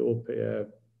 Ethiopia,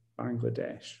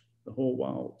 Bangladesh, the whole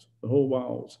world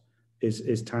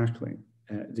is tackling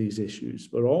these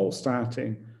issues. We're all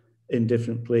starting in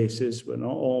different places. We're not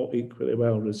all equally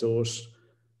well resourced.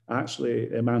 Actually,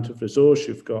 the amount of resource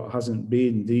you've got hasn't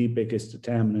been the biggest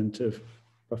determinant of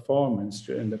performance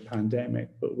during the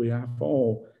pandemic, but we have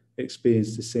all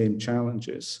experienced the same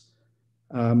challenges.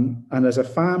 And as a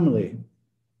family,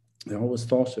 I always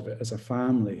thought of it as a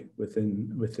family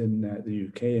within the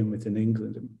UK and within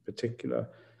England in particular,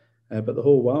 but the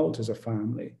whole world is a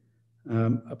family,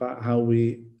 about how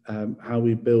we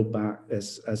build back,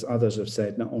 as others have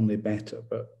said, not only better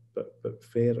but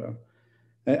fairer.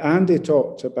 Andy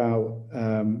talked about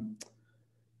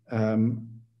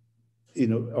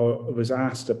or was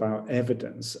asked about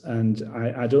evidence, and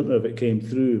I don't know if it came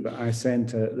through, but I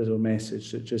sent a little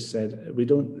message that just said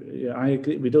I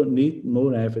agree, we don't need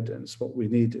more evidence. What we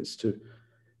need is to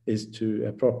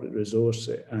appropriately resource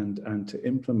it and to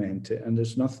implement it, and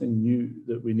there's nothing new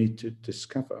that we need to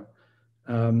discover.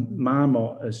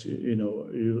 Marmot, as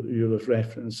you'll have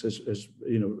referenced, has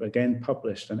again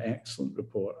published an excellent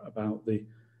report about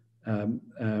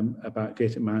about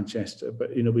Greater Manchester, but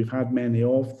we've had many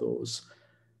of those,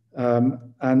 and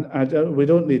we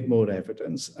don't need more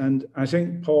evidence. And I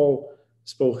think Paul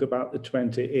spoke about the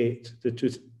 2008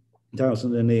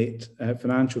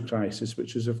 financial crisis,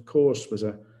 which was, of course,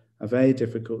 a very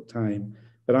difficult time.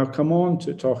 But I'll come on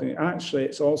to talking. Actually,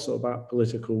 it's also about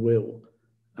political will.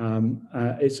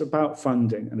 It's about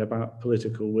funding and about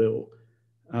political will.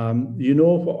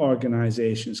 What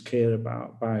organisations care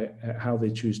about by how they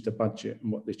choose to budget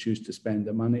and what they choose to spend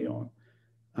the money on.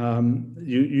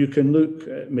 You can look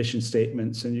at mission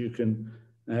statements and you can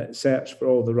search for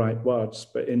all the right words,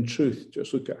 but in truth,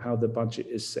 just look at how the budget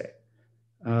is set.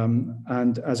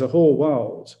 And as a whole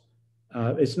world,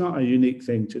 it's not a unique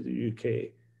thing to the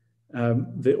UK.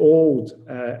 The old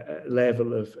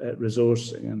level of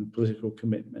resourcing and political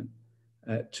commitment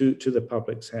to the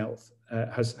public's health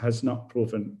has not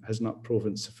proven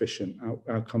sufficient.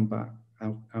 I'll come back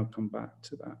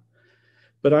to that.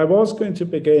 But I was going to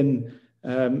begin,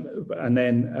 and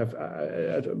then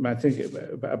I think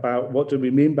about what do we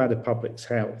mean by the public's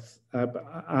health.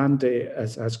 Andy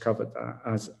has covered that,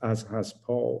 as has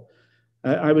Paul.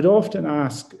 I would often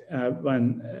ask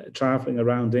when travelling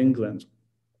around England,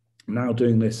 now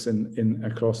doing this in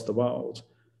across the world,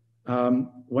 what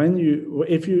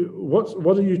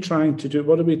are you trying to do?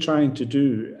 What are we trying to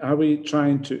do? Are we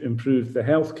trying to improve the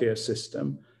healthcare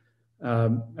system,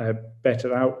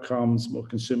 better outcomes, more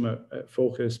consumer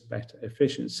focused, better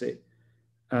efficiency?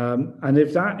 And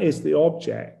if that is the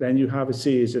object, then you have a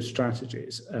series of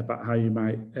strategies about how you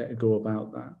might go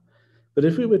about that. But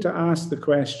if we were to ask the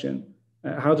question,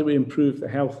 how do we improve the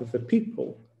health of the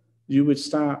people? You would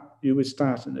start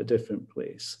in a different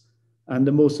place. And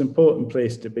the most important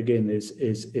place to begin is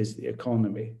the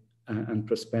economy and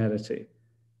prosperity,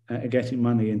 getting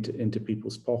money into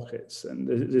people's pockets. And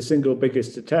the single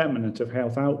biggest determinant of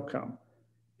health outcome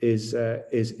is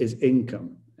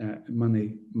income,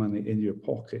 money in your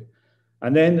pocket.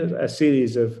 And then a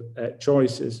series of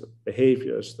choices,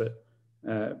 behaviours that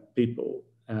people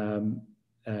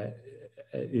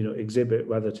exhibit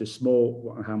whether to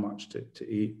smoke, how much to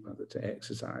eat, whether to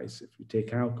exercise, if you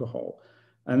take alcohol.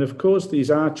 And of course, these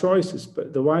are choices,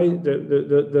 but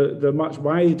they're much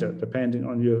wider depending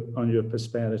on your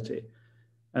prosperity.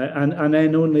 And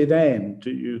then only then do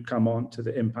you come on to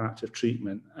the impact of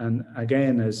treatment. And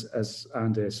again, as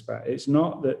Andy has said, it's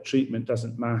not that treatment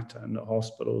doesn't matter and that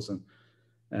hospitals and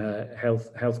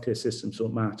healthcare systems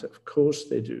don't matter. Of course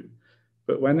they do.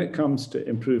 But when it comes to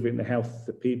improving the health of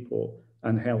the people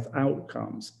and health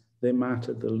outcomes, they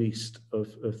matter the least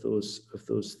of those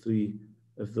three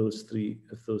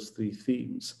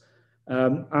themes.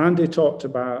 Andy talked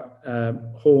about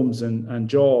homes and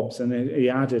jobs, and he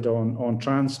added on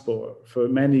transport. For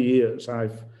many years,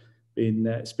 I've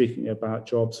been speaking about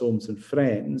jobs, homes, and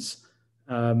friends,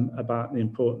 about the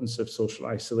importance of social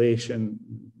isolation.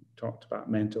 Talked about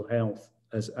mental health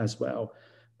as well.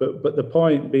 But the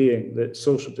point being that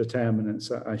social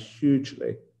determinants are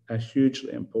hugely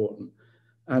important,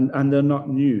 and they're not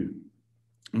new.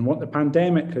 And what the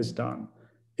pandemic has done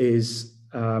is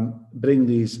bring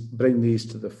these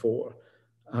to the fore.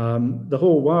 The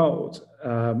whole world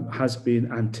has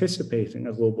been anticipating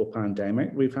a global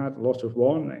pandemic. We've had a lot of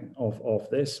warning of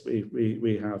this.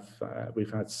 We've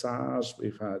had SARS,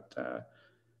 we've had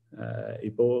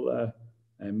Ebola,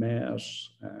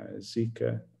 MERS,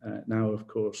 Zika, now of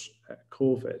course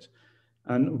COVID.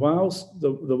 And whilst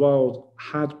the world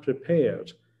had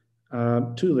prepared,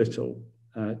 too little,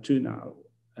 too narrow,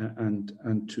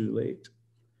 and too late.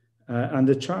 And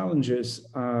the challenges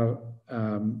are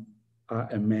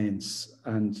immense,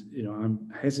 and I'm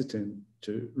hesitant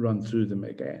to run through them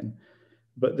again.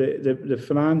 But the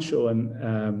financial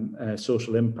and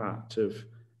social impact of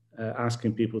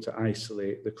asking people to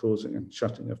isolate, the closing and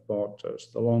shutting of borders,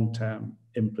 the long-term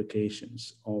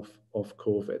implications of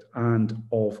COVID and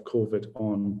of COVID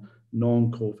on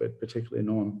non-COVID, particularly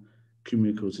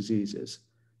non-communicable diseases,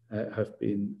 have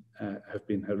been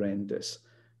horrendous.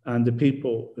 And the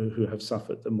people who have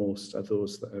suffered the most are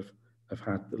those that have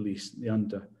had the least, the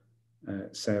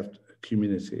underserved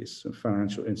communities, and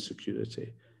financial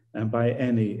insecurity, and by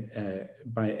any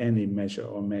measure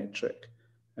or metric,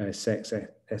 sex,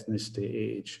 ethnicity,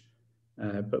 age,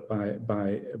 but by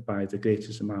the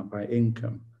greatest amount by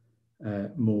income,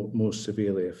 more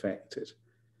severely affected.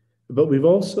 But we've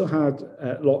also had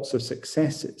lots of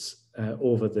successes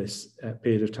over this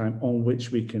period of time on which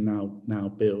we can now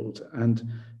build, and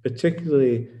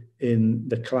particularly in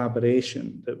the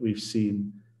collaboration that we've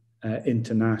seen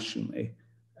internationally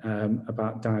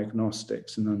about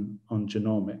diagnostics and on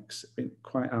genomics. Been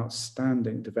quite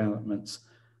outstanding developments,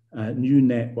 new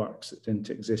networks that didn't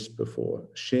exist before,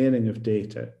 sharing of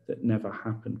data that never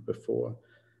happened before,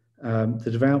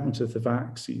 the development of the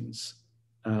vaccines,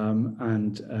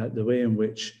 and the way in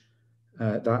which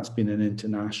that's been an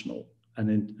international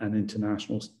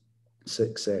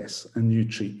success, and new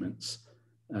treatments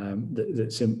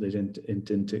that simply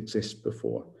didn't exist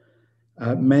before.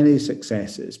 Many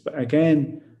successes, but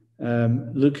again,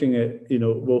 looking at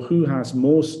who has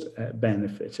most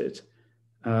benefited.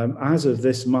 As of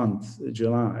this month,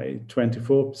 July,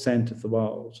 24% of the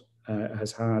world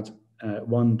has had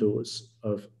one dose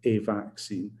of a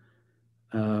vaccine.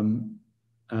 But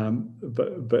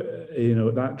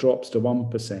that drops to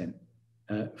 1%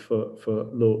 for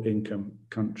low-income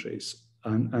countries,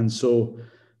 and so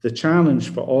the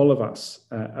challenge for all of us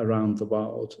around the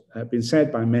world, been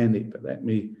said by many, but let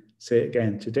me say it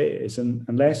again today, is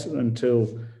unless and until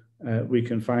we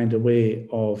can find a way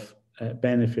of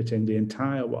benefiting the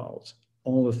entire world,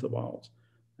 all of the world,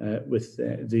 with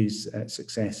these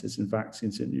successes in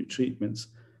vaccines and new treatments,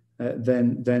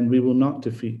 then we will not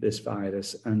defeat this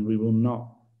virus, and we will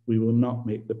not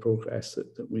make the progress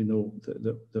that we know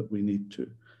that we need to.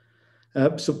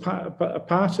 So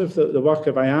part of the work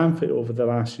of IAMFIT over the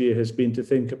last year has been to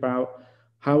think about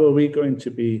how are we going to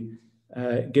be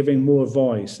giving more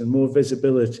voice and more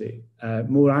visibility,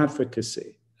 more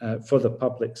advocacy for the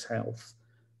public's health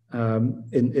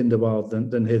in the world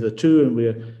than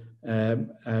hitherto,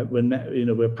 and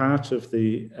we're part of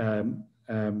the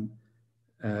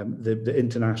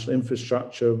international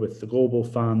infrastructure with the Global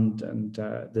Fund and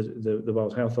the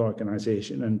World Health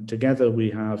Organization, and together we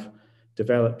have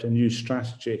developed a new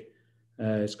strategy.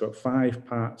 It's got 5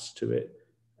 parts to it.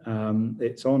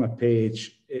 It's on a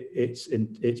page. It's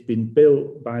been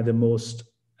built by the most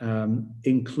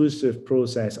inclusive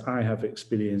process I have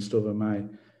experienced over my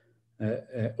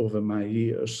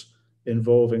years,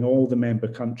 involving all the member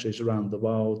countries around the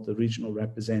world, the regional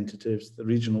representatives, the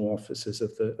regional offices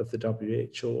of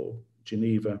the WHO,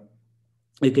 Geneva,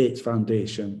 the Gates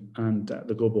Foundation, and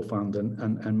the Global Fund,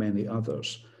 and many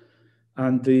others.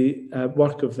 And the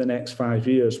work of the next 5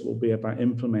 years will be about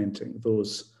implementing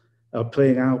those,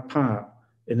 playing our part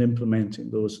in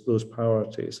implementing those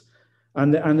priorities.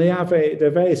 And they're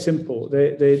very simple.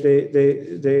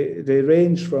 They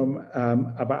range from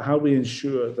about how we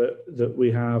ensure that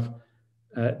we have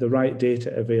the right data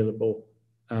available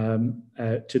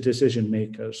to decision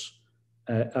makers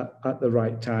at the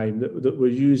right time, that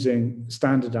we're using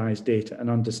standardized data and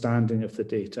understanding of the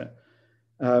data.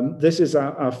 This is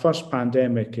our first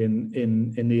pandemic in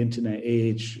the internet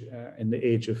age, in the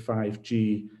age of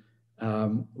 5G.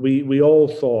 We all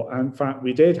thought, in fact,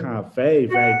 we did have very,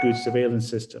 very good surveillance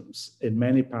systems in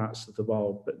many parts of the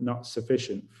world, but not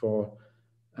sufficient for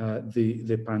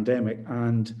the pandemic,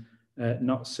 and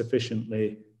not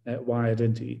sufficiently wired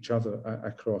into each other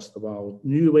across the world.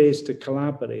 New ways to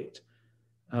collaborate.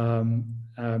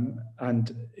 And,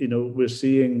 you know, we're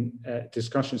seeing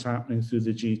discussions happening through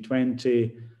the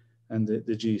G20 and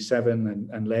the G7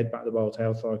 and led by the World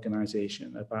Health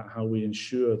Organization about how we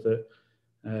ensure that,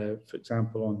 for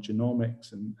example, on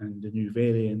genomics and the new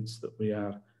variants, that we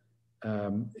are,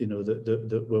 you know,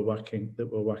 that we're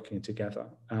working together.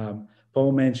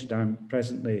 Paul mentioned I'm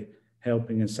presently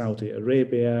helping in Saudi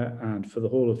Arabia, and for the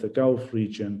whole of the Gulf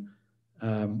region,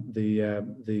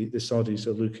 the Saudis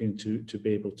are looking to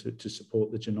be able to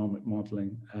support the genomic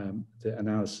modelling, the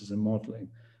analysis and modelling,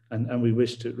 and we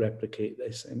wish to replicate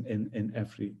this in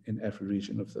every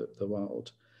region of the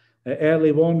world.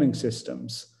 Early warning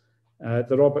systems.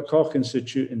 The Robert Koch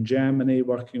Institute in Germany,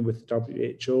 working with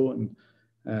WHO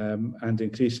and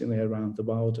increasingly around the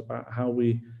world, about how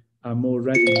we are more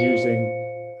ready using,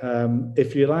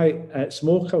 if you like,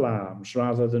 smoke alarms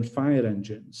rather than fire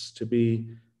engines to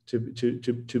be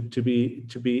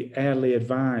early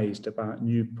advised about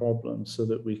new problems, so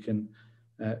that we can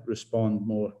respond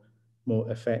more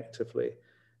effectively.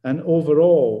 And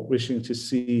overall, wishing to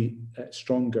see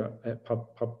stronger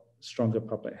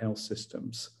public health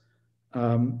systems.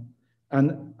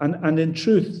 And in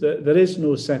truth, there is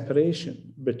no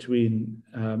separation between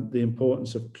the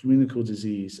importance of communicable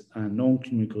disease and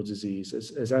non-communicable disease.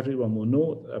 As everyone will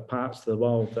know, there are parts of the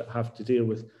world that have to deal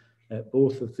with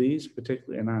both of these,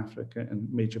 particularly in Africa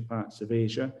and major parts of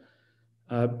Asia.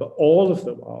 But all of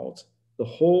the world, the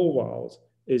whole world,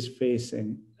 is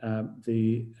facing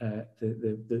the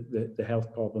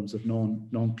health problems of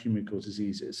non-communicable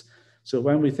diseases. So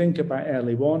when we think about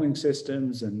early warning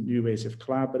systems and new ways of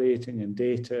collaborating and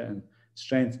data and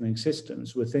strengthening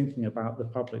systems, we're thinking about the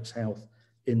public's health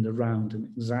in the round in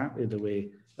exactly the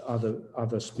way that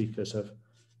other speakers have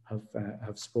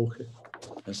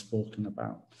spoken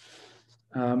about.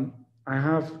 I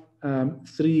have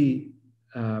three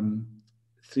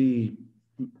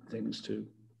things to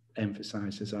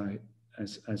emphasize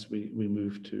as we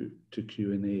move to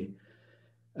Q&A.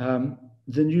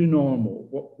 The new normal,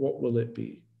 what will it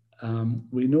be?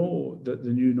 We know that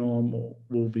the new normal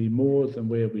will be more than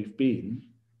where we've been,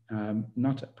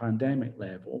 not at pandemic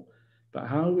level, but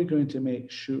how are we going to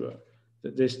make sure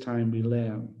that this time we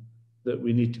learn that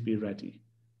we need to be ready,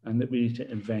 and that we need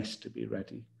to invest to be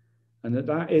ready? And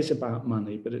that is about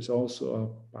money, but it's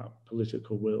also about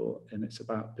political will, and it's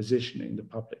about positioning the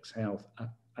public's health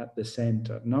at the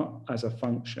center, not as a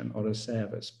function or a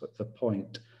service, but the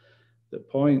point. The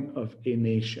point of a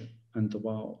nation and the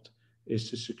world is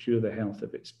to secure the health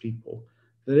of its people.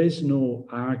 There is no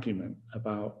argument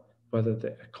about whether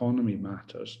the economy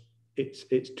matters. It's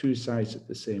two sides of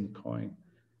the same coin.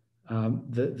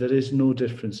 There is no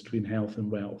difference between health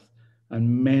and wealth.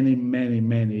 And many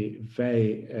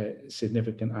very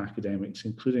significant academics,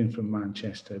 including from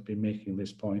Manchester, have been making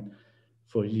this point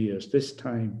for years. This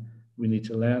time, we need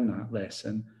to learn that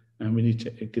lesson, and we need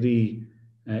to agree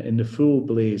in the full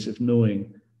blaze of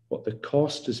knowing what the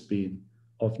cost has been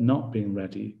of not being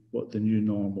ready, what the new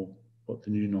normal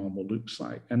looks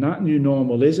like. And that new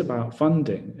normal is about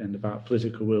funding and about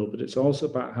political will, but it's also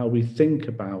about how we think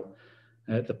about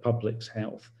the public's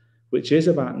health, which is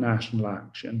about national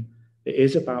action. It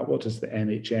is about what is the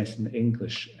NHS in the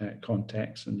English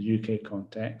context and the UK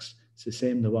context. It's the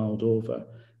same the world over.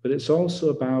 But it's also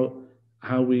about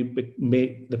how we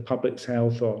make the public's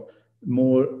health or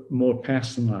more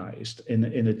personalised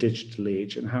in a digital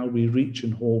age, and how we reach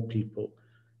and hold people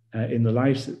in the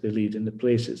lives that they lead, in the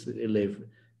places that they live,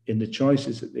 in the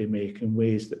choices that they make, in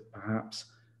ways that perhaps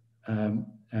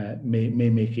may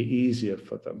make it easier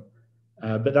for them.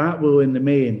 But that will, in the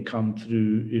main, come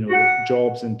through,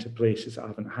 jobs into places that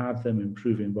haven't had them,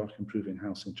 improving work, improving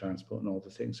housing, transport, and all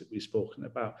the things that we've spoken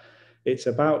about. It's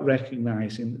about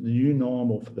recognising that the new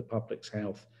normal for the public's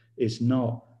health is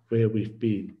not where we've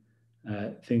been.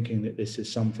 thinking that this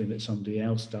is something that somebody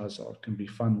else does or can be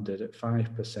funded at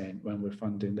 5% when we're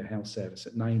funding the health service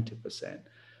at 90%.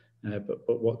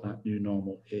 But what that new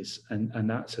normal is, and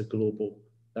that's a global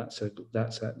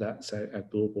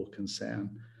global concern.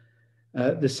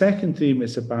 The second theme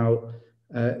is about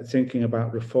thinking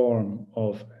about reform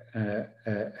of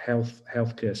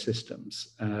healthcare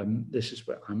systems. This is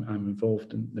where I'm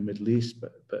involved in the Middle East,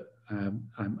 but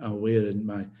I'm aware in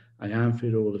my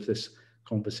IAMFI role of this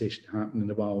conversation happening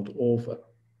the world over,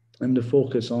 and the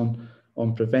focus on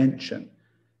prevention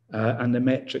and the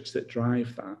metrics that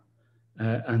drive that,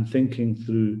 and thinking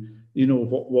through,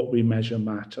 what we measure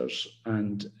matters,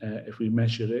 and if we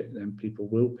measure it, then people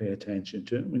will pay attention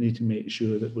to it. We need to make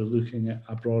sure that we're looking at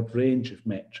a broad range of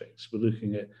metrics. We're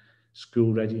looking at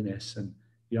school readiness and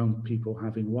young people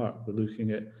having work. We're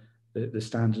looking at the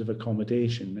standard of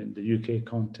accommodation in the UK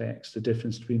context, the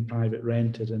difference between private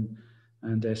rented and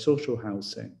social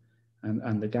housing,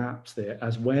 and the gaps there,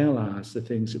 as well as the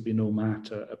things that we know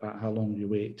matter about how long you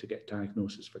wait to get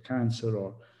diagnosis for cancer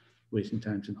or waiting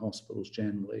times in hospitals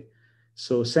generally.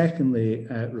 So secondly,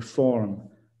 reform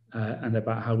and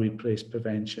about how we place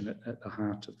prevention at the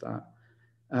heart of that.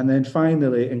 And then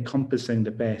finally, encompassing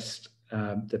the best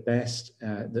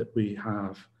that we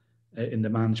have in the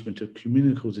management of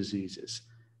communicable diseases,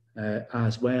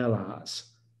 as well as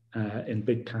in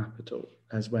big capital,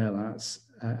 as well as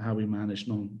how we manage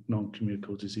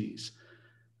non-communicable disease.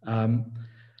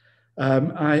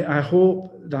 I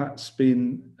hope that's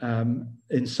been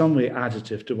in some way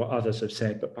additive to what others have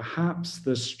said, but perhaps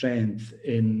there's strength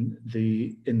in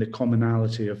the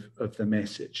commonality of the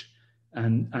message,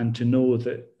 and to know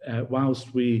that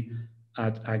whilst we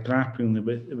are grappling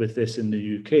with this in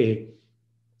the UK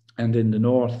and in the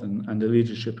North, and the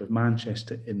leadership of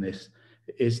Manchester in this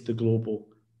is the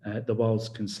world's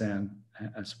concern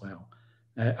as well.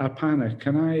 Arpana,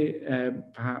 can I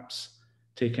perhaps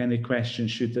take any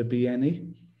questions, should there be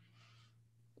any?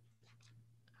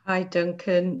 Hi,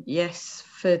 Duncan. Yes,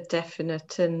 for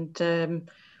definite. And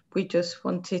we just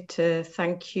wanted to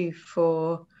thank you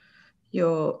for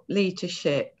your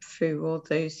leadership through all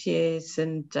those years.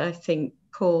 And I think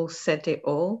Paul said it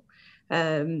all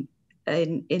in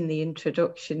the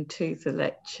introduction to the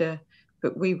lecture,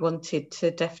 but we wanted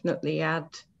to definitely add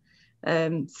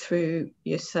through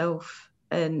yourself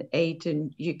and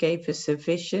Aidan, you gave us a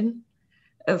vision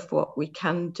of what we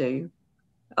can do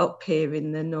up here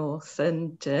in the North,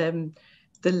 and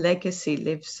the legacy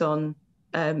lives on,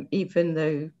 even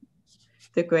though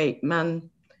the great man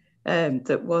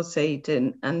that was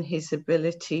Aidan, and his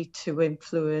ability to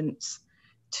influence,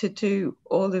 to do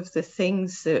all of the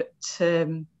things that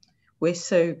we're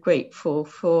so grateful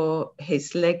for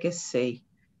his legacy,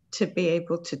 to be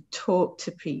able to talk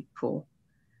to people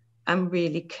and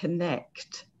really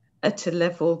connect at a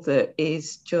level that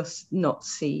is just not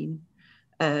seen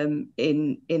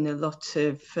in a lot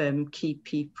of key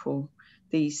people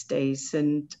these days.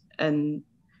 And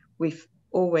we've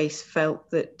always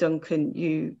felt that, Duncan,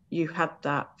 you had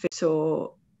that,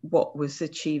 saw what was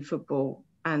achievable,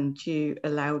 and you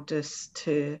allowed us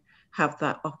to have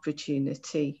that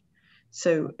opportunity.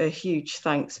 So a huge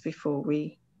thanks before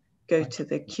we go to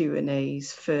the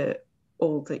Q&As for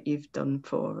all that you've done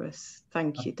for us.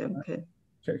 Thank you, Duncan.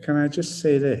 Can I just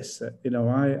say this, that,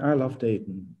 I loved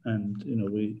Aidan, and,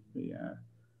 we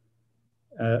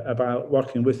about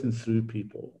working with and through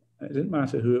people. It didn't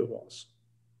matter who it was.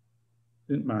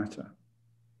 It didn't matter.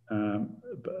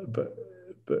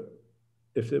 But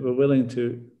if they were willing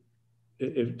to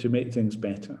make things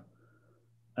better,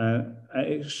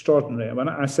 extraordinary. When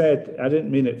I said, I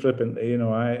didn't mean it flippantly,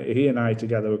 he and I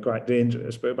together were quite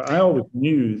dangerous, but I always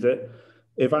knew that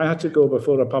if I had to go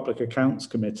before a public accounts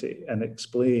committee and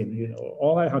explain,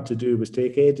 all I had to do was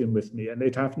take Aidan with me, and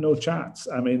they'd have no chance.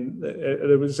 I mean,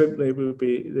 it would simply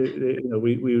be,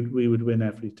 we would win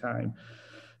every time.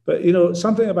 But,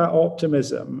 something about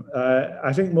optimism.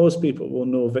 I think most people will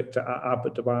know Victor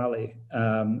Abadwali,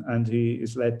 and he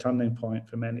has led Turning Point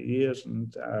for many years,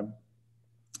 and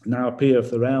now a peer of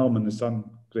the realm, and has done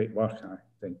great work, I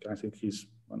think. I think he's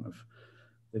one of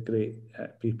the great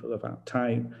people of our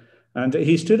time. And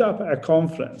he stood up at a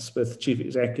conference with chief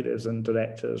executives and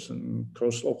directors and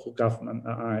across local government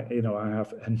that I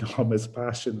have enormous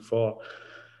passion for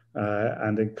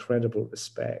and incredible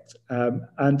respect.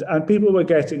 And people were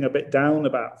getting a bit down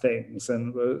about things,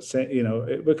 and were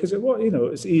saying, because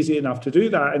it's easy enough to do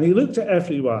that. And he looked at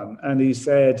everyone and he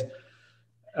said,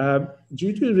 do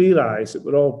you realise that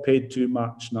we're all paid too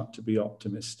much not to be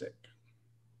optimistic?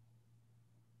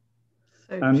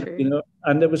 And true.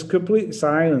 and there was complete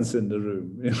silence in the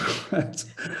room. It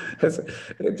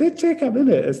did take a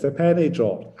minute as the penny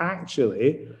dropped.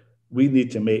 Actually, we need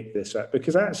to make this right,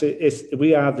 because actually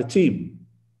we are the team.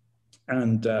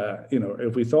 And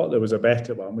if we thought there was a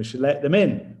better one, we should let them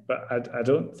in. But I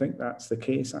don't think that's the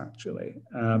case, actually.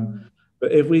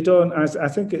 But if we don't, I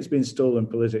think it's been stolen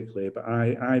politically, but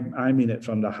I mean it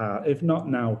from the heart. If not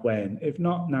now, when? If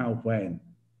not now, when?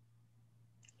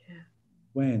 Yeah.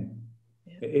 When?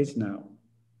 Yeah. It is now.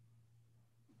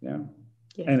 Yeah.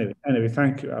 Yeah. Anyway,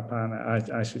 thank you,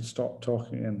 Aparna. I should stop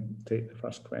talking and take the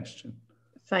first question.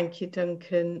 Thank you,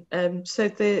 Duncan. So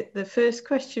the first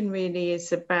question really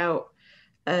is about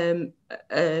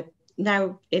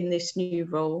now in this new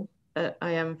role at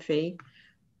IAMFI,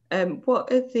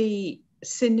 what are the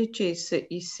synergies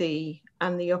that you see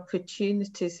and the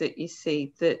opportunities that you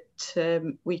see that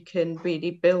we can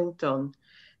really build on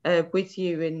with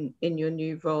you in your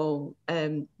new role,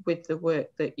 with the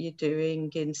work that you're doing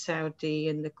in Saudi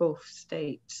and the Gulf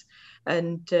states?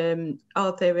 And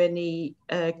are there any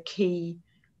key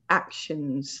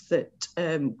actions that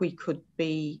we could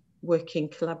be working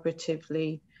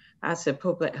collaboratively as a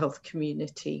public health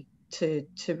community to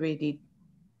really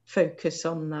focus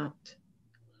on that?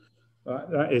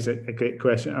 That is a great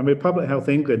question. I mean, Public Health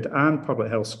England and Public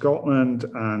Health Scotland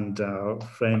and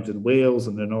friends in Wales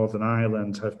and the Northern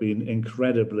Ireland have been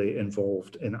incredibly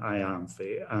involved in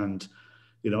IAMFI. And,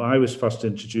 I was first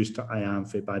introduced to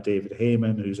IAMFI by David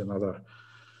Heyman, who's another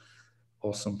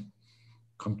awesome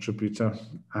contributor,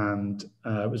 and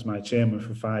was my chairman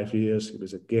for 5 years. He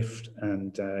was a gift,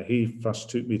 and he first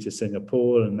took me to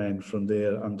Singapore, and then from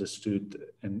there understood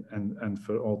and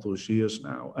for all those years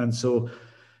now. And so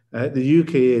the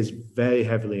UK is very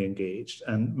heavily engaged,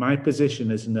 and my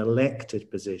position is an elected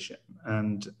position.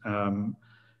 And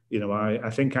I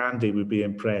think Andy would be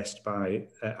impressed by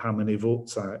how many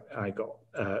votes I got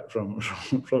from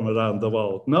around the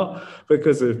world, not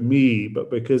because of me, but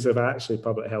because of actually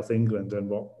Public Health England and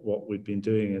what we've been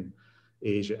doing in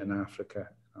Asia and Africa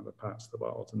and other parts of the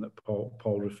world, and that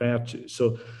Paul referred to.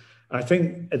 So I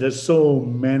think there's so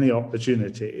many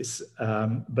opportunities,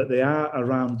 but they are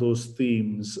around those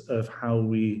themes of how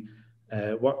we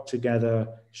work together,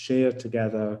 share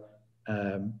together,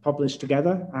 publish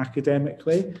together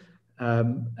academically,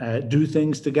 do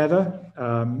things together.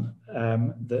 One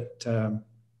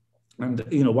of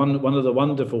the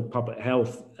wonderful public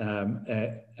health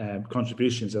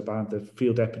contributions about the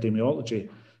field epidemiology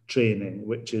training,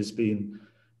 which has been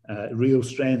real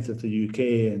strength of the UK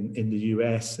and in the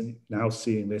US, and now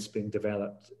seeing this being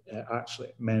developed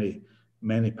actually many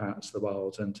parts of the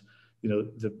world, and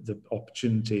the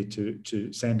opportunity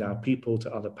to send our people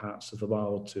to other parts of the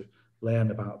world to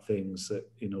learn about things that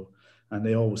and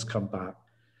they always come back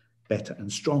better and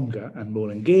stronger and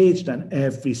more engaged, and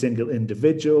every single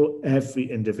individual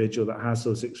that has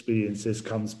those experiences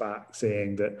comes back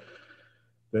saying that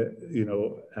they're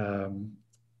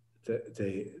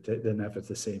never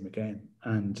the same again.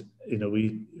 And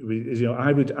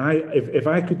if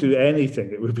I could do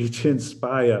anything, it would be to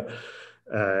inspire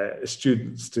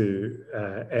students to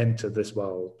enter this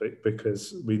world,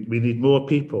 because we need more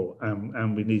people,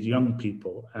 and we need young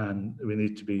people, and we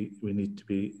need to be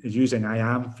using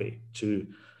IAMFI to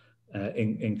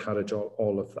encourage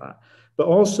all of that. But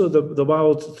also the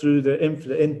world, through the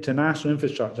international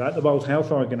infrastructure at the World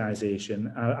Health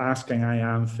Organization, are asking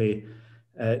IAMFI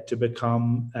to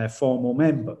become formal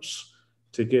members,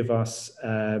 to give us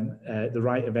the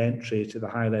right of entry to the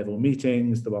high-level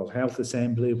meetings, the World Health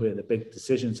Assembly, where the big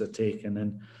decisions are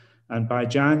taken. And by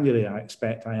January, I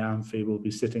expect IAMFI will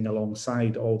be sitting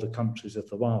alongside all the countries of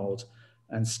the world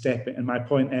and stepping. And my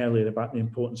point earlier about the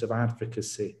importance of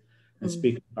advocacy and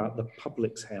speaking about the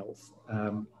public's health.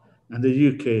 And the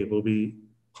UK will be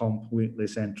completely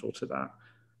central to that.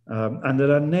 And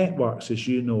there are networks, as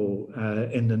you know,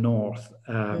 in the north,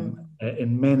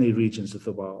 in many regions of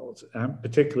the world. I'm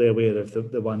particularly aware of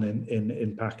the one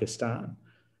in Pakistan,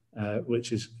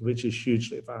 which is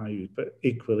hugely valued, but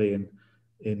equally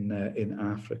in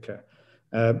Africa.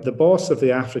 The boss of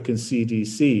the African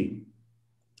CDC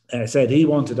said he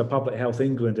wanted a Public Health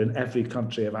England in every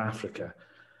country of Africa.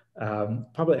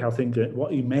 Public Health England,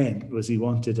 what he meant was he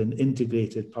wanted an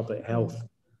integrated public health.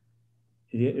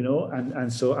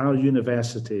 And so our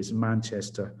universities in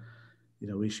Manchester,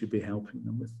 we should be helping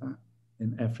them with that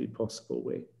in every possible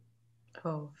way.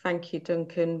 Oh, thank you,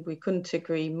 Duncan. We couldn't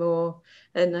agree more.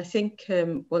 And I think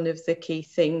one of the key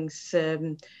things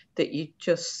that you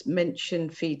just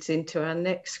mentioned feeds into our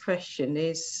next question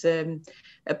is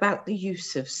about the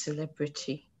use of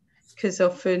celebrity, because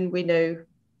often we know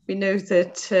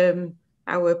that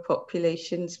our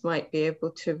populations might be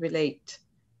able to relate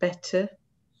better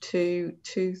to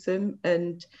them.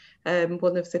 And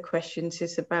one of the questions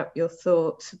is about your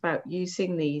thoughts about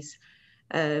using these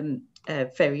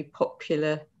very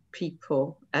popular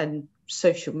people and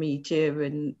social media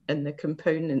and the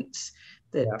components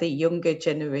that the younger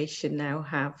generation now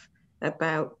have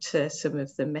about some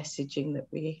of the messaging that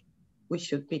we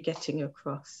should be getting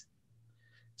across.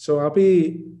 So I'll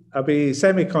be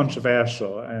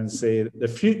semi-controversial and say the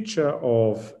future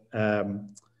of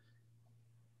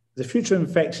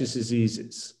infectious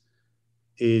diseases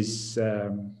is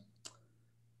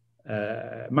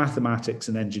mathematics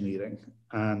and engineering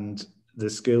and the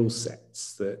skill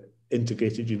sets that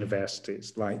integrated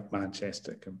universities like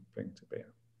Manchester can bring to bear.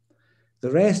 The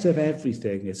rest of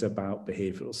everything is about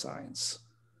behavioural science.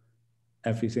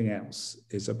 Everything else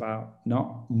is about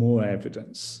not more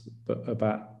evidence, but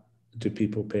about, do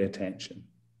people pay attention?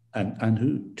 And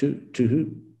who? To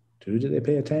who? Who do they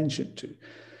pay attention to?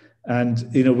 And,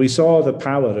 you know, we saw the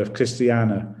power of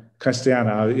Cristiano,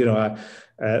 you know,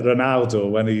 Ronaldo,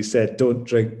 when he said, go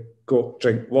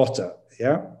drink water,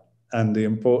 yeah? And the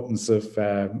importance of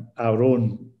our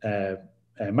own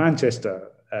Manchester,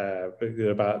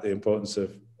 about the importance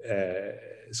of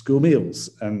school meals.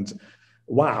 And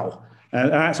wow.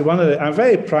 And actually, I'm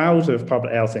very proud of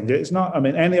public health. It's not, I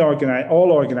mean,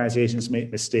 all organisations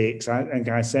make mistakes. I think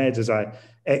I said as I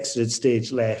exited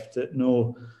stage left that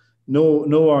no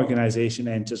organisation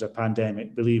enters a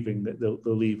pandemic believing that they'll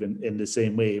leave in the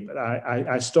same way. But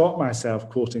I stopped myself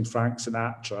quoting Frank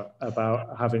Sinatra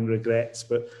about having regrets,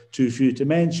 but too few to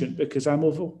mention, because I'm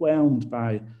overwhelmed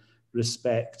by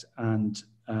respect and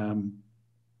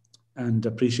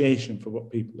appreciation for what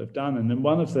people have done. And then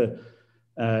one of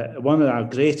our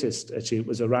greatest achievements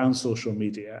was around social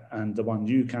media, and the One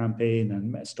You campaign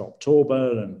and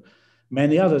Stoptober and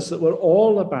many others that were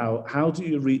all about how do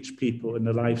you reach people in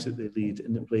the lives that they lead,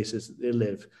 in the places that they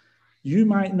live. You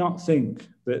might not think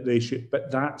that they should, but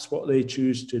that's what they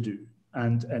choose to do.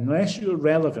 And unless you're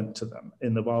relevant to them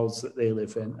in the worlds that they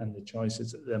live in and the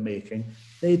choices that they're making,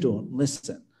 they don't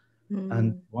listen.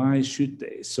 And why should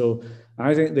they? So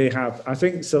I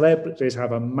think celebrities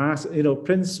have a massive, you know,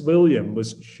 Prince William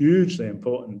was hugely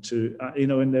important to, you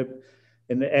know, in the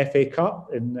FA Cup,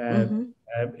 you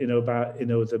know, about, you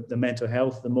know, the mental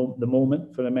health, the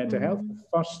moment for the mental health, the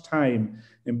first time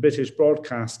in British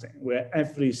broadcasting where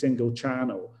every single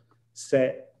channel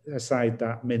set aside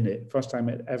that minute, first time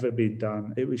it had ever been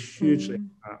done. It was hugely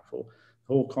impactful. The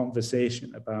whole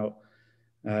conversation about,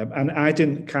 and I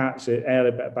didn't catch it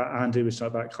earlier, but Andy was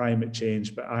talking about climate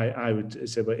change, but I would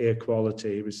say about air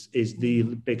quality is the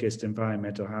biggest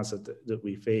environmental hazard that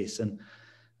we face, and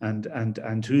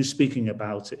who's speaking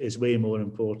about it is way more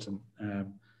important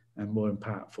and more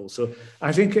impactful. So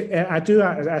I think I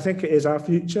think it is our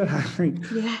future. I think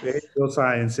behavioural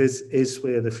science is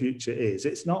where the future is.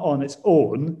 It's not on its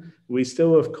own. We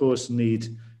still, of course,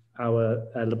 need our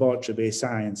laboratory-based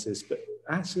sciences, but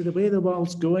actually the way the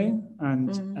world's going,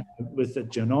 and with the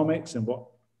genomics and what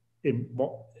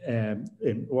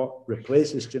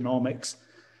replaces genomics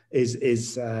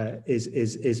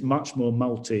is much more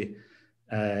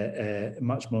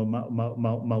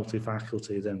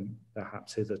multi-faculty than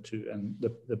perhaps hitherto, and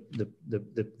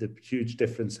the huge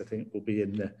difference I think will be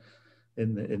in the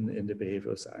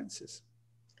behavioural sciences.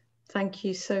 Thank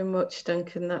you so much,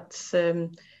 Duncan. That's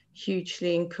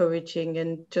hugely encouraging,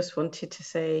 and just wanted to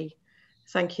say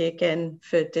thank you again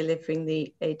for delivering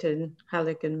the Aidan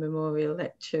Halligan Memorial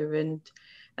Lecture, and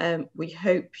we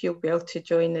hope you'll be able to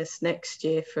join us next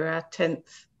year for our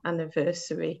 10th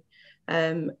anniversary,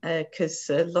 because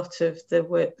a lot of the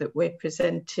work that we're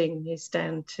presenting is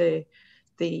down to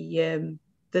the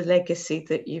legacy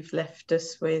that you've left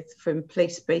us with, from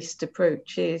place-based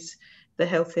approaches, the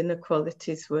health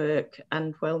inequalities work,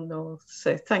 and Well North.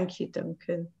 So thank you,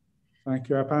 Duncan. Thank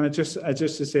you, Apana.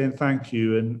 Just to say thank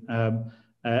you, and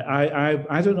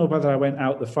I don't know whether I went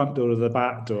out the front door or the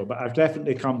back door, but I've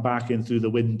definitely come back in through the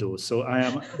window. So I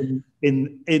am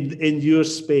in your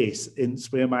space, in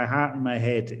where my heart and my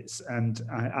head is, and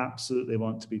I absolutely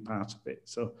want to be part of it.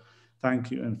 So thank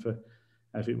you, and for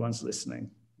everyone's listening.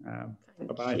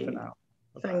 Bye-bye for now.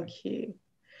 Bye-bye. Thank you.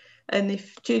 And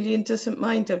if Julian doesn't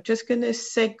mind, I'm just going to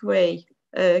segue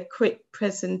a quick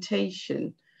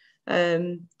presentation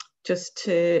just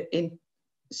to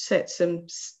set some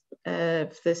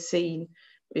of the scene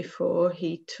before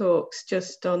he talks,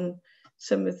 just on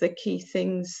some of the key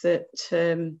things that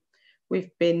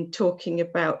we've been talking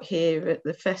about here at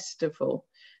the festival,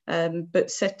 but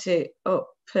set it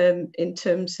up in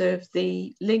terms of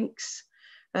the links.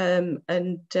 And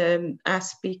our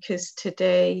speakers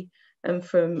today and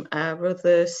from our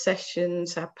other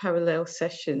sessions, our parallel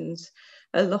sessions,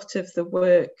 a lot of the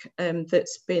work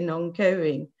that's been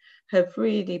ongoing have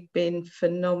really been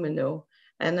phenomenal.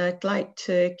 And I'd like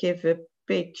to give a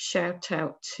big shout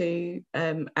out to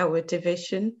our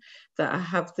division that I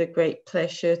have the great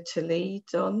pleasure to lead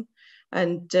on,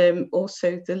 and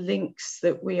also the links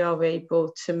that we are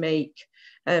able to make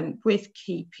with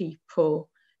key people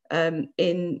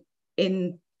in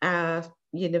our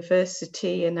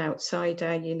university and outside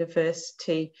our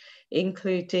university,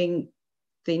 including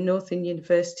the Northern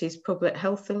University's Public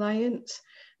Health Alliance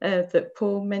that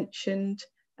Paul mentioned,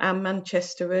 our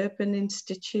Manchester Urban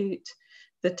Institute,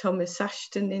 the Thomas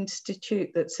Ashton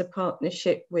Institute, that's a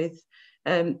partnership with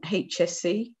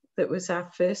HSE, that was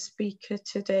our first speaker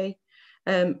today,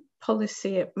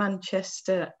 Policy at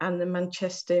Manchester, and the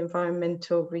Manchester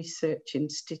Environmental Research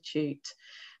Institute.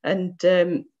 And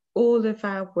all of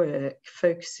our work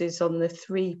focuses on the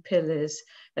 3 pillars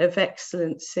of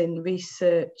excellence in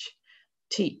research,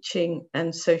 teaching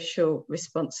and social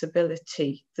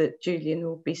responsibility that Julian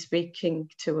will be speaking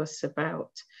to us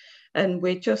about. And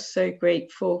we're just so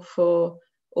grateful for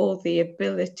all the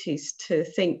abilities to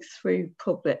think through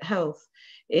public health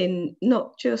in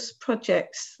not just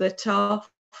projects that are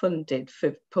funded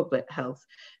for public health,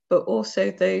 but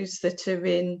also those that are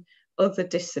in other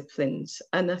disciplines.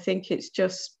 And I think it's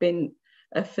just been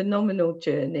a phenomenal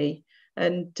journey.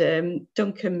 And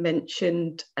Duncan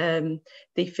mentioned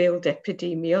the field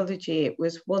epidemiology. It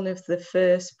was one of the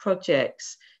first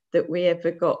projects that we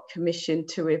ever got commissioned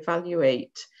to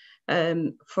evaluate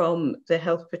from the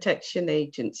Health Protection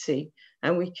Agency.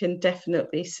 And we can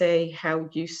definitely say how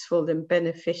useful and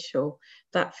beneficial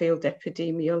that field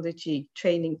epidemiology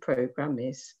training programme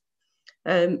is.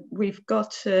 We've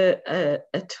got a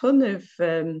ton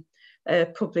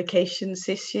of publications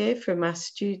this year from our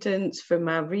students, from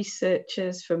our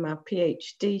researchers, from our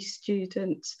PhD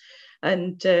students,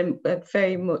 and I'd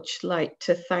very much like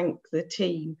to thank the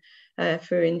team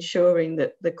for ensuring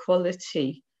that the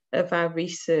quality of our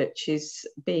research is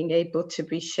being able to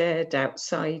be shared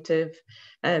outside of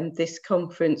this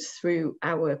conference through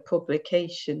our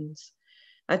publications.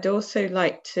 I'd also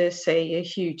like to say a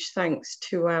huge thanks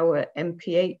to our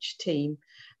MPH team,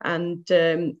 and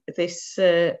this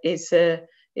is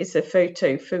a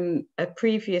photo from a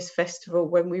previous festival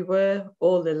when we were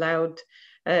all allowed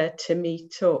to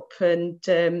meet up, and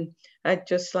I'd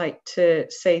just like to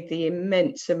say the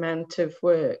immense amount of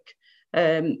work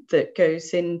that goes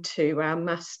into our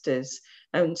masters.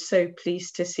 I'm so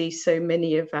pleased to see so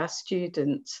many of our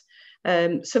students.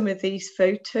 Some of these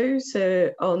photos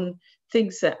are on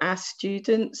things that our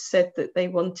students said that they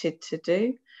wanted to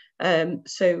do.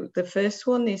 So the first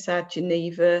one is our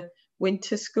Geneva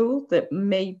Winter School, that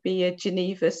may be a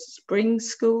Geneva Spring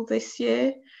School this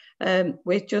year.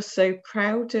 We're just so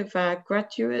proud of our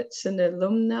graduates and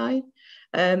alumni.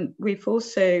 We've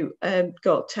also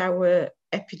got our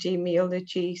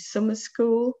epidemiology summer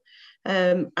school,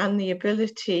 and the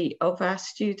ability of our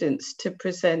students to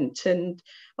present. And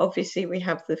obviously we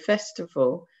have the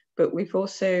festival, but we've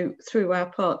also, through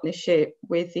our partnership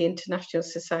with the International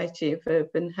Society of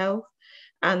Urban Health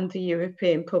and the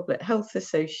European Public Health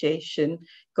Association,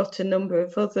 got a number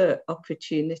of other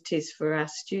opportunities for our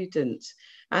students.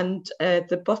 And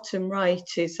the bottom right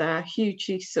is our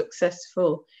hugely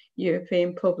successful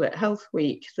European Public Health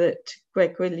Week that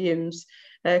Greg Williams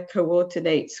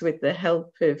coordinates with the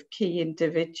help of key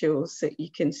individuals that you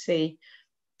can see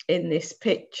in this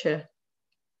picture.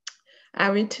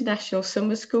 Our International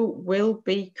Summer School will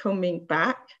be coming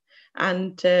back,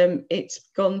 and it's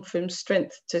gone from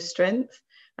strength to strength,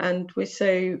 and we're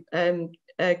so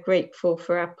grateful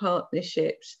for our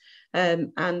partnerships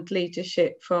and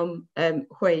leadership from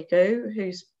Huego,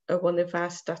 who's one of our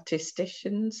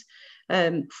statisticians,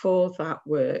 for that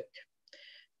work.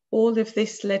 All of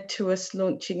this led to us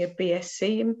launching a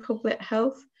BSc in Public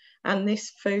Health, and this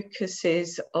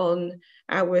focuses on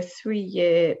our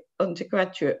 3-year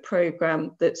undergraduate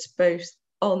programme that's both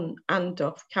on and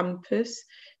off campus,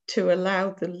 to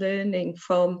allow the learning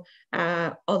from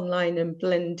our online and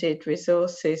blended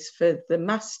resources for the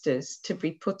masters to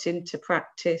be put into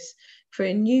practice for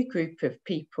a new group of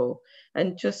people.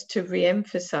 And just to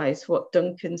re-emphasise what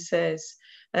Duncan says,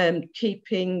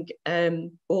 keeping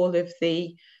all of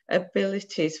the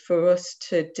abilities for us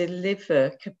to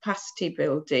deliver capacity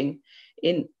building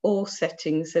in all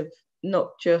settings of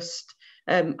not just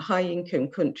high income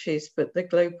countries, but the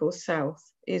global south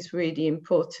is really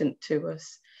important to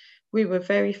us. We were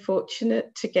very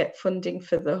fortunate to get funding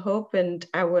for the hub, and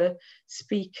our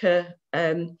speaker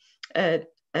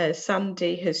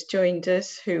Sandy has joined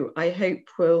us, who I hope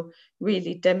will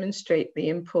really demonstrate the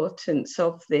importance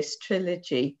of this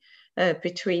trilogy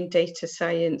between data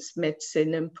science,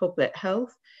 medicine and public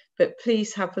health. But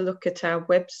please have a look at our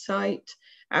website.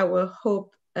 Our hub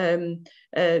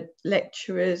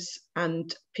lecturers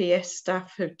and PS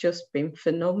staff have just been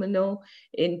phenomenal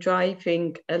in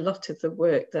driving a lot of the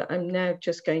work that I'm now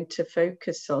just going to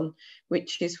focus on,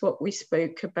 which is what we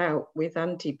spoke about with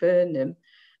Andy Burnham.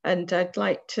 And I'd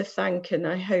like to thank, and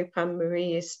I hope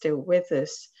Anne-Marie is still with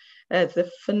us,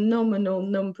 the phenomenal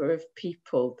number of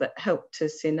people that helped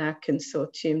us in our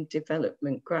consortium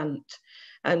development grant.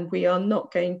 And we are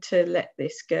not going to let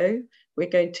this go. We're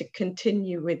going to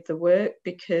continue with the work,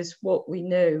 because what we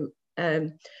know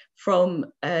from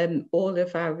all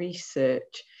of our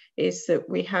research is that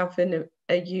we have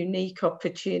a unique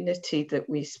opportunity that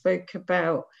we spoke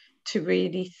about to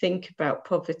really think about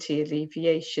poverty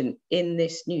alleviation in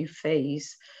this new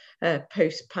phase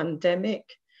post-pandemic.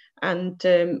 And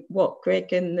what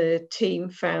Greg and the team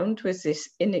found was this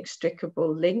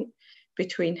inextricable link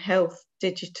between health,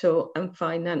 digital and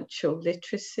financial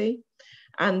literacy.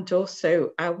 And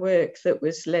also our work that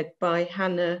was led by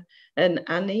Hannah and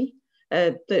Annie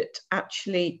that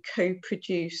actually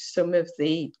co-produced some of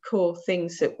the core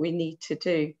things that we need to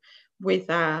do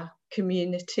with our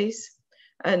communities,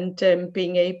 and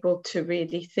being able to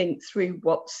really think through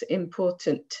what's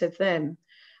important to them.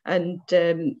 And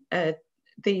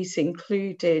these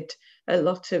included a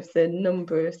lot of the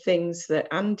number of things that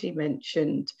Andy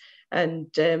mentioned, and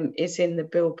is in the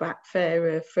Build Back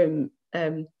Fairer from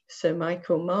Sir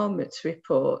Michael Marmot's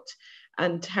report,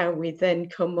 and how we then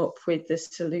come up with the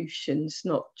solutions,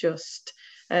 not just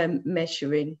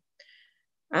measuring.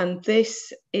 And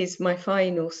this is my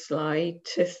final slide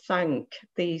to thank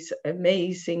these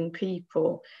amazing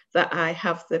people that I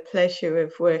have the pleasure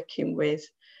of working with,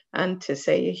 and to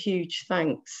say a huge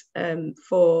thanks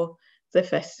for the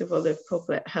Festival of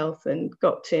Public Health, and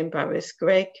got to embarrass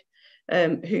Greg,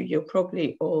 who you'll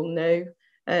probably all know,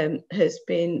 has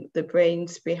been the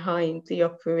brains behind the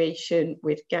operation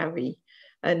with Gary.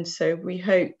 And so we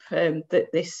hope that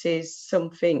this is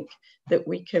something that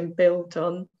we can build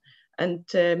on. And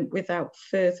without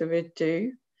further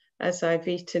ado, as I've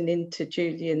eaten into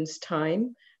Julian's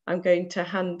time, I'm going to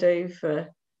hand over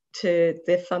to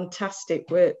the fantastic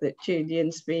work that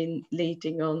Julian's been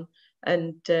leading on,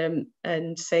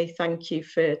 and say thank you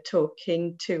for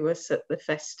talking to us at the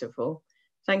festival.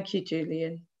 Thank you,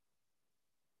 Julian.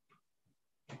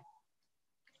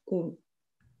 Oh,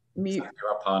 mute. Thank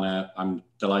you, Aparna. I'm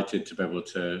delighted to be able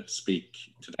to speak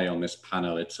today on this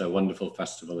panel. It's a wonderful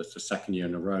festival. It's the second year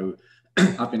in a row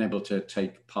I've been able to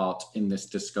take part in this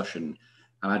discussion.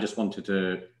 And I just wanted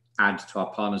to add to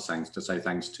Aparna's thanks to say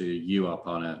thanks to you,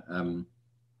 Aparna.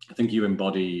 I think you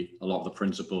embody a lot of the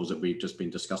principles that we've just been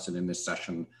discussing in this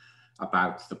session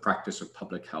about the practice of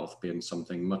public health being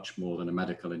something much more than a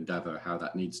medical endeavor, how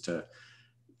that needs to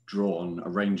draw on a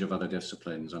range of other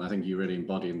disciplines. And I think you really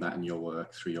embody that in your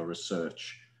work through your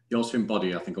research. You also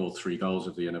embody, I think, all three goals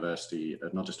of the university,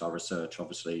 not just our research,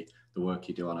 obviously, the work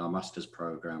you do on our master's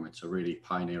program. It's a really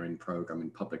pioneering program in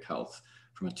public health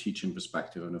from a teaching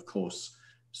perspective, and of course,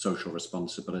 social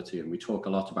responsibility. And we talk a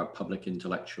lot about public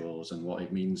intellectuals and what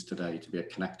it means today to be a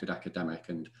connected academic.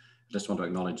 And I just want to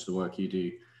acknowledge the work you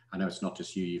do. I know it's not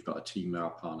just you, you've got a team there,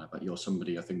 Aparna, but you're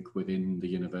somebody I think within the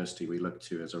university we look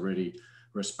to as a really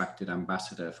respected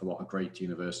ambassador for what a great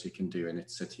university can do in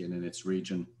its city and in its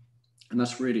region. And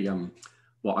that's really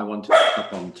what I wanted to pick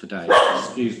up on today.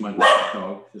 Excuse my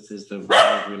dog, this is the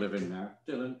world we live in now.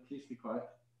 Dylan, please be quiet,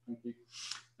 thank you.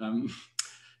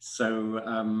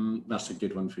 That's a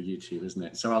good one for you too, isn't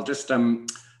it? So I'll just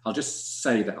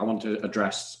say that I want to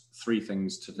address three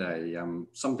things today.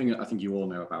 Something that I think you all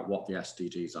know about what the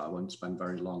SDGs are. I won't spend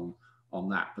very long on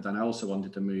that, but then I also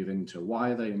wanted to move into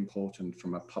why are they important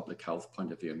from a public health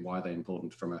point of view, and why are they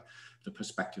important from the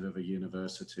perspective of a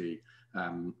university,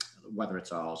 whether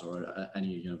it's ours or any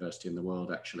university in the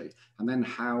world actually, and then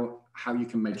how you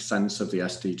can make sense of the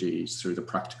SDGs through the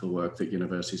practical work that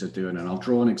universities are doing. And I'll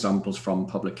draw on examples from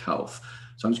public health.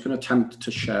 So I'm just going to attempt to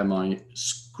share my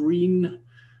screen.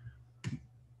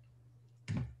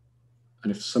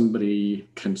 And if somebody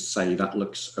can say that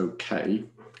looks okay.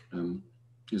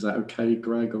 Is that okay,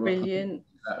 Greg? Or Brilliant,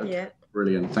 okay? Yeah.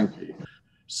 Brilliant, thank you.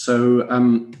 So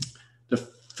the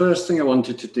first thing I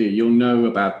wanted to do, you'll know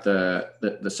about the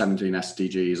 17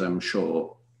 SDGs, I'm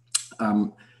sure.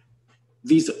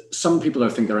 Some people I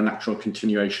think are a natural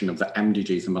continuation of the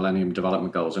MDGs, the Millennium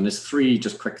Development Goals. And there's three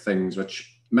just quick things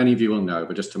which many of you will know,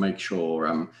 but just to make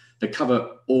sure, they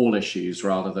cover all issues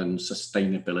rather than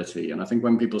sustainability. And I think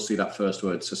when people see that first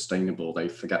word, sustainable, they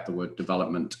forget the word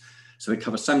development. So they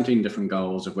cover 17 different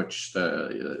goals, of which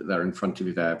they're in front of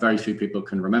you there. Very few people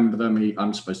can remember them.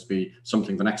 I'm supposed to be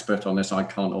something of an expert on this. I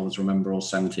can't always remember all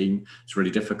 17. It's really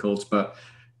difficult, but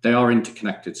they are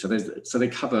interconnected. So they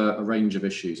cover a range of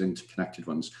issues, interconnected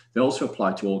ones. They also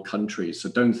apply to all countries. So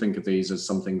don't think of these as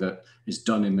something that is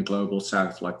done in the global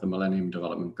south, like the Millennium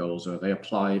Development Goals, or they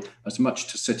apply as much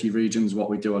to city regions, what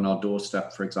we do on our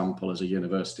doorstep, for example, as a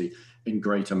university in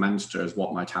Greater Manchester, as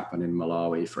what might happen in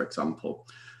Malawi, for example.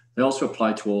 They also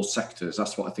apply to all sectors.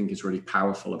 That's what I think is really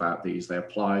powerful about these. They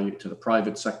apply to the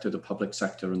private sector, the public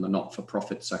sector, and the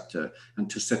not-for-profit sector, and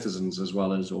to citizens as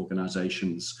well as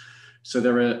organizations. So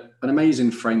they're an amazing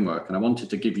framework, and I wanted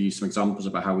to give you some examples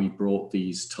about how we brought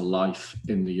these to life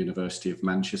in the University of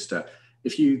Manchester.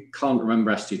 If you can't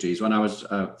remember SDGs, when I was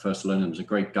first learning, there's a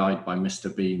great guide by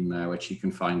Mr. Bean there, which you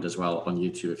can find as well on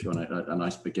YouTube if you want a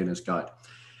nice beginner's guide.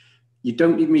 You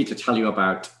don't need me to tell you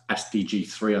about SDG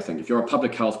 3, I think. If you're a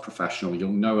public health professional,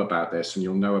 you'll know about this, and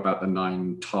you'll know about the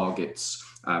 9 targets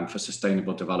for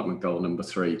Sustainable Development Goal number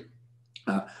 3.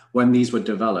 When these were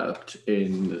developed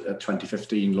in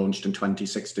 2015, launched in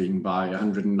 2016 by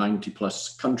 190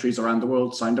 plus countries around the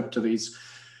world, signed up to these.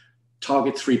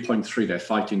 Target 3.3, they're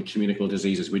fighting communicable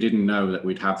diseases. We didn't know that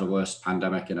we'd have the worst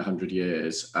pandemic in 100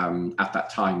 years at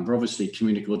that time. But obviously,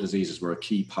 communicable diseases were a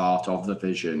key part of the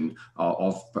vision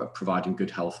of providing good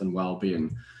health and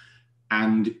well-being.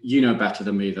 And you know better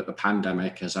than me that the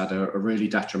pandemic has had a really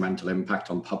detrimental impact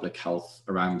on public health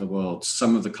around the world,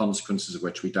 some of the consequences of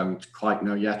which we don't quite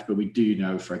know yet, but we do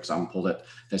know, for example, that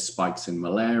there's spikes in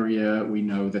malaria. We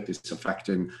know that it's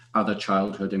affecting other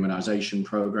childhood immunization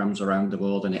programs around the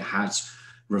world, and it has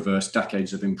reversed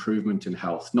decades of improvement in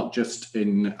health, not just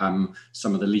in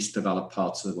some of the least developed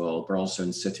parts of the world, but also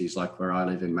in cities like where I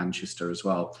live in Manchester as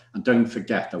well. And don't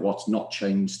forget that what's not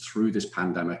changed through this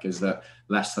pandemic is that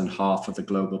less than half of the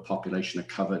global population are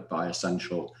covered by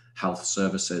essential health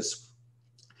services.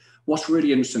 What's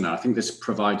really interesting, I think this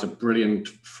provides a brilliant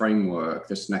framework,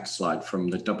 this next slide from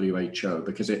the WHO,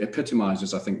 because it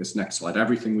epitomizes, I think, this next slide,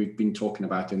 everything we've been talking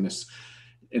about in this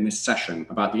session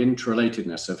about the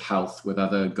interrelatedness of health with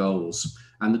other goals.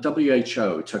 And the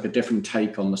WHO took a different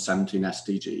take on the 17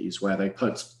 SDGs, where they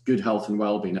put good health and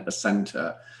well-being at the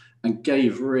center and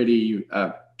gave really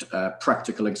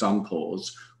practical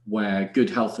examples where good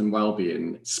health and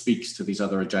well-being speaks to these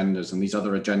other agendas, and these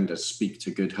other agendas speak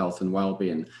to good health and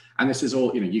well-being. And this is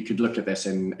all, you could look at this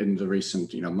in the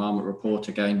recent, Marmot report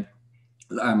again,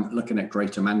 looking at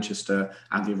Greater Manchester,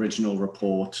 and the original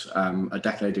report a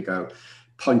decade ago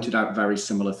pointed out very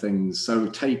similar things. So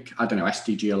take,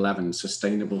 SDG 11,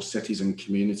 Sustainable Cities and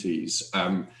Communities.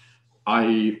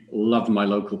 I love my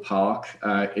local park.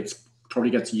 It's probably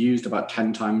gets used about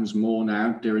 10 times more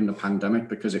now during the pandemic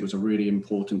because it was a really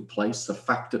important place. The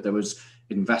fact that there was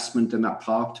investment in that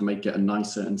park to make it a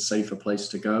nicer and safer place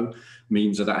to go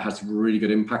means that has really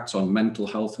good impacts on mental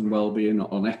health and well-being,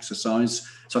 on exercise.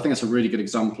 So I think that's a really good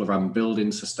example around building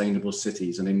sustainable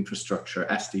cities and infrastructure,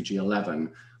 SDG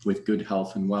 11, with good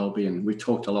health and well-being. We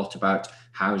talked a lot about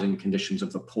housing conditions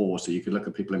of the poor. So you could look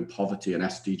at people in poverty and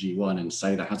SDG 1 and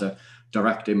say that has a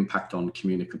direct impact on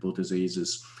communicable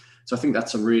diseases. So I think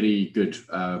that's a really good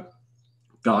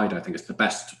guide. I think it's the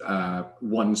best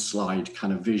one slide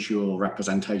kind of visual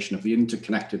representation of the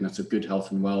interconnectedness of good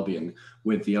health and well-being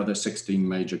with the other 16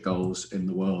 major goals in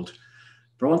the world.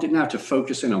 But I wanted now to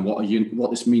focus in on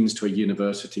what this means to a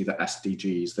university, the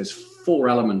SDGs. There's 4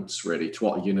 elements really to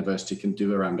what a university can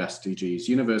do around SDGs.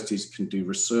 Universities can do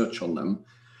research on them.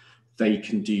 They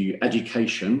can do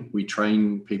education. We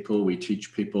train people, we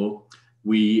teach people.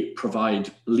 We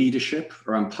provide leadership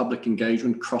around public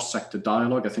engagement, cross-sector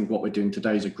dialogue. I think what we're doing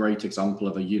today is a great example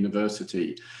of a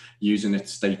university using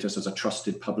its status as a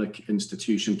trusted public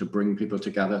institution to bring people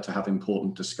together to have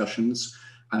important discussions.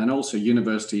 And then also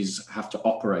universities have to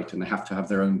operate and they have to have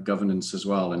their own governance as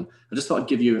well. And I just thought I'd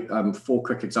give you 4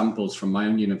 quick examples from my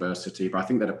own university, but I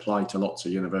think that apply to lots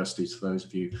of universities for those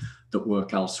of you that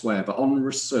work elsewhere. But on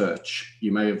research,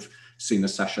 you may have seen the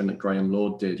session that Graham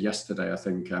Lord did yesterday, I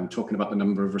think, talking about the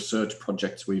number of research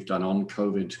projects we've done on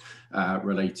COVID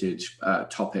related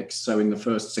topics. So in the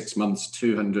first 6 months,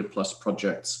 200 plus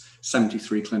projects,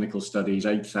 73 clinical studies,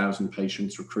 8,000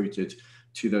 patients recruited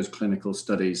to those clinical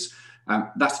studies.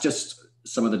 That's just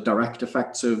some of the direct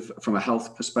effects from a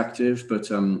health perspective,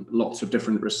 but lots of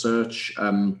different research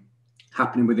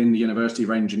happening within the university,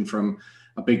 ranging from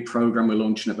a big program we're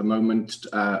launching at the moment,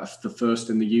 the first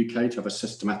in the UK to have a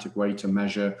systematic way to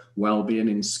measure well-being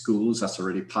in schools. That's a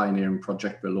really pioneering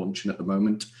project we're launching at the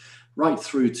moment, right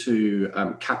through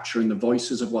to capturing the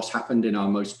voices of what's happened in our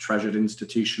most treasured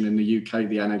institution in the UK,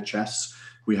 the NHS.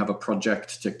 We have a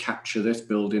project to capture this,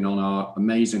 building on our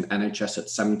amazing NHS at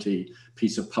 70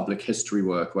 piece of public history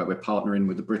work, where we're partnering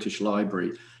with the British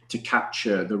Library to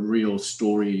capture the real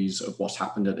stories of what's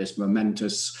happened at this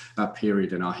momentous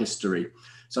period in our history.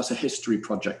 So that's a history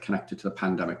project connected to the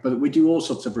pandemic. But we do all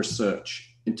sorts of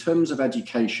research. In terms of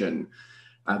education,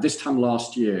 this time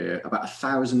last year, about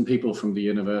 1,000 people from the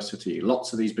university,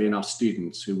 lots of these being our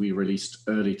students who we released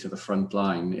early to the front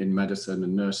line in medicine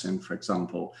and nursing, for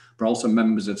example, but also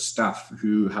members of staff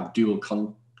who have dual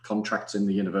contracts in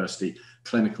the university,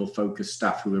 clinical focused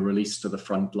staff who were released to the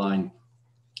front line.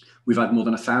 We've had more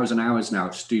than 1,000 hours now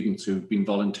of students who've been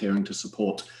volunteering to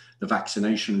support the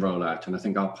vaccination rollout. And I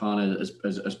think our partner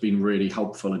has been really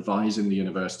helpful advising the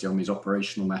university on these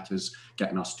operational matters,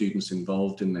 getting our students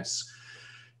involved in this.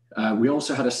 We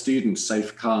also had a student,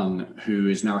 Saif Khan, who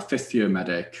is now a 5th year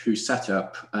medic, who set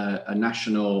up a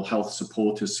national health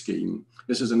supporters scheme.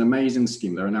 This is an amazing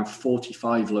scheme. There are now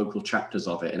 45 local chapters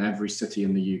of it in every city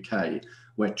in the UK,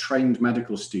 where trained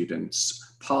medical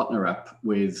students partner up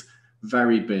with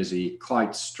very busy,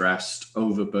 quite stressed,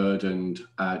 overburdened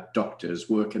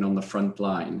doctors working on the front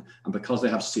line. And because they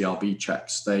have CRB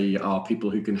checks, they are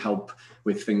people who can help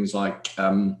with things like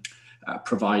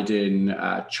providing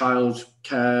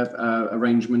childcare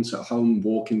arrangements at home,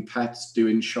 walking pets,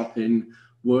 doing shopping,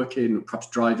 working, perhaps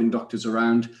driving doctors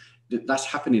around. That's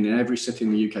happening in every city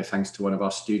in the UK thanks to one of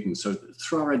our students. So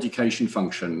through our education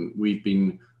function, we've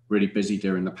been really busy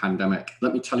during the pandemic.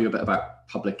 Let me tell you a bit about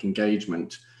public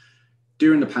engagement.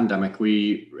 During the pandemic,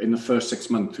 in the first 6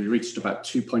 months, we reached about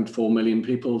 2.4 million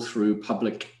people through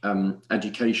public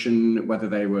education, whether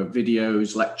they were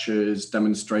videos, lectures,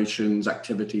 demonstrations,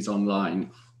 activities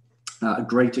online. A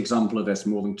great example of this,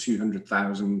 more than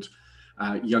 200,000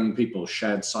 young people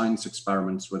shared science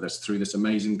experiments with us through this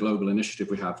amazing global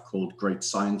initiative we have called Great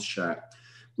Science Share.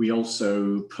 We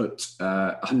also put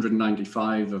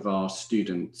 195 of our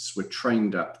students were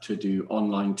trained up to do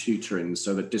online tutoring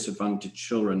so that disadvantaged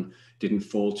children didn't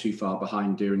fall too far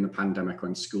behind during the pandemic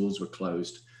when schools were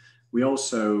closed. We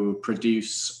also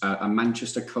produce a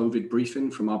Manchester COVID briefing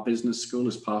from our business school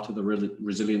as part of the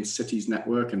Resilient Cities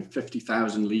Network, and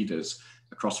 50,000 leaders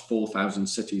across 4,000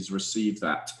 cities receive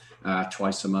that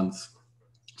twice a month.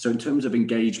 So in terms of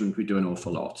engagement, we do an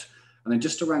awful lot. And then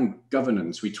just around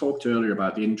governance, we talked earlier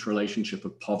about the interrelationship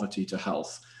of poverty to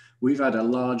health. We've had a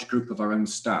large group of our own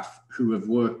staff who have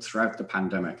worked throughout the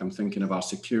pandemic. I'm thinking of our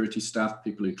security staff,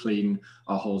 people who clean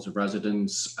our halls of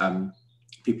residence,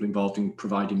 people involved in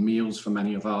providing meals for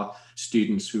many of our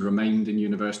students who remained in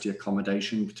university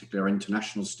accommodation, particularly our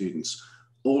international students.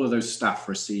 All of those staff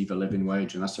receive a living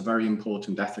wage, and that's a very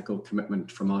important ethical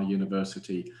commitment from our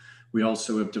university. We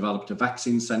also have developed a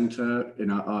vaccine centre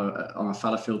on our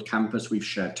Fallowfield campus. We've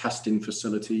shared testing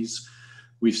facilities.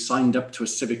 We've signed up to a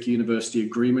civic university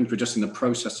agreement. We're just in the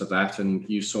process of that. And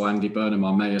you saw Andy Burnham,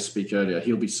 our mayor, speak earlier.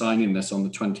 He'll be signing this on the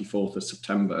 24th of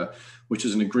September, which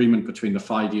is an agreement between the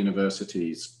 5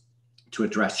 universities to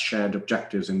address shared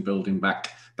objectives in building back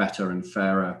better and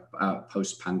fairer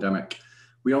post-pandemic.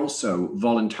 We also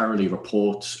voluntarily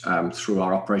report through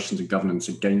our operations and governance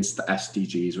against the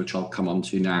SDGs, which I'll come on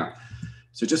to now.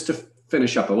 So just to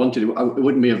finish up, it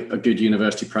wouldn't be a good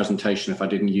university presentation if I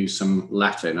didn't use some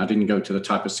Latin. I didn't go to the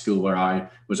type of school where I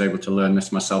was able to learn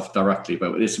this myself directly,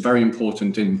 but it's very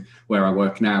important in where I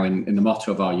work now in the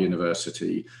motto of our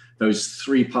university. Those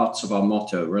 3 parts of our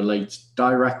motto relate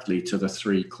directly to the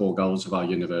 3 core goals of our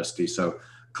university. So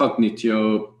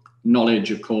cognitio, knowledge,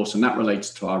 of course, and that relates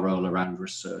to our role around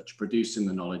research, producing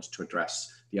the knowledge to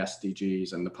address the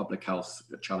SDGs and the public health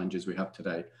challenges we have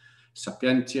today.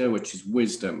 Sapientia, which is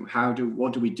wisdom.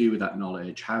 What do we do with that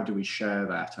knowledge? How do we share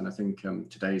that? And I think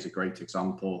today is a great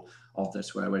example of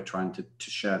this, where we're trying to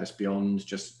share this beyond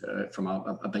just from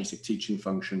a basic teaching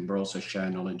function, but also share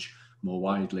knowledge more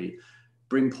widely.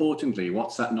 But importantly,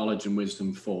 what's that knowledge and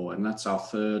wisdom for? And that's our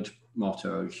 3rd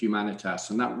motto, Humanitas.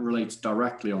 And that relates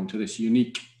directly onto this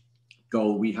unique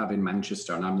goal we have in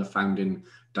Manchester. And I'm the founding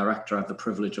director. I have the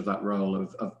privilege of that role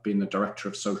of being the director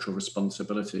of social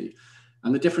responsibility.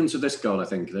 And the difference of this goal, I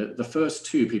think, the first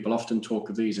 2, people often talk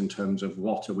of these in terms of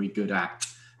what are we good at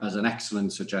as an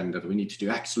excellence agenda, that we need to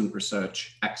do excellent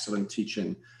research, excellent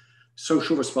teaching.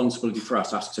 Social responsibility for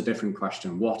us asks a different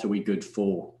question. What are we good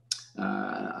for? And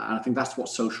I think that's what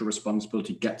social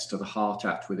responsibility gets to the heart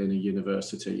at within a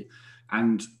university.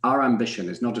 And our ambition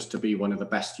is not just to be one of the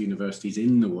best universities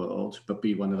in the world, but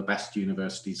be one of the best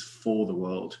universities for the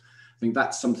world. I think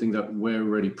that's something that we're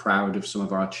really proud of, some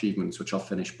of our achievements, which I'll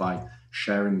finish by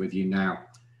sharing with you now.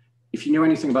 If you know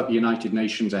anything about the United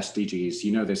Nations SDGs,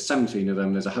 you know there's 17 of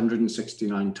them, there's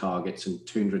 169 targets and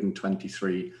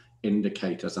 223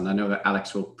 indicators. And I know that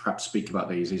Alex will perhaps speak about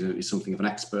these. He's something of an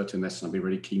expert in this, and I'll be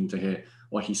really keen to hear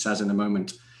what he says in a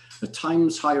moment. The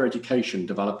Times Higher Education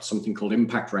developed something called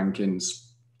impact rankings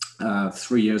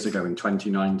 3 years ago in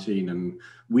 2019, and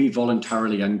we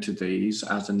voluntarily entered these,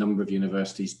 as a number of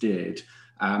universities did,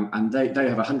 and they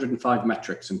have 105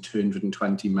 metrics and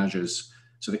 220 measures.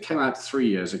 So they came out 3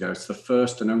 years ago. It's the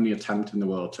first and only attempt in the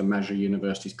world to measure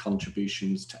universities'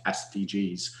 contributions to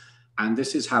SDGs. And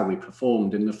this is how we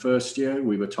performed. In the first year,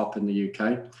 we were top in the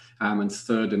UK and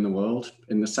third in the world.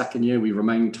 In the second year, we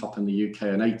remained top in the UK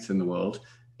and 8th in the world.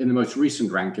 In the most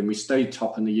recent ranking, we stayed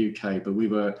top in the UK, but we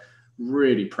were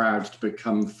really proud to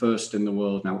become first in the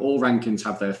world. Now, all rankings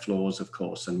have their flaws, of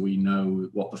course, and we know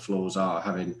what the flaws are,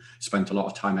 having spent a lot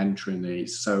of time entering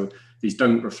these. So these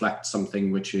don't reflect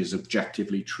something which is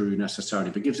objectively true necessarily,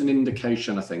 but gives an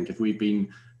indication, I think, if we've been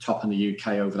top in the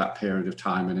UK over that period of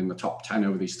time and in the top 10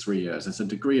 over these 3 years, there's a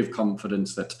degree of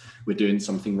confidence that we're doing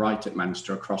something right at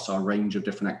Manchester across our range of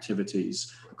different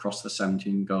activities, across the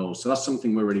 17 goals. So that's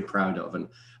something we're really proud of. And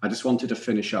I just wanted to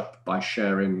finish up by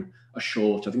sharing a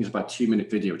short, I think it's about 2-minute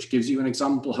video, which gives you an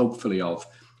example, hopefully, of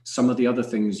some of the other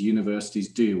things universities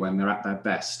do when they're at their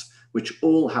best, which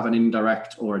all have an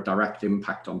indirect or a direct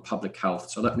impact on public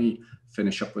health. So let me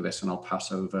finish up with this and I'll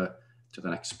pass over to the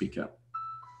next speaker.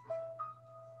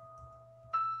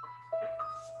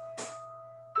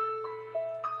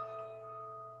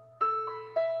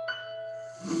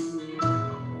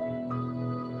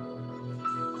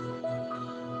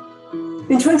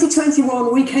 In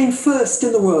 2021, we came first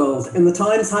in the world in the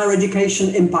Times Higher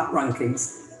Education Impact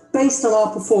Rankings, based on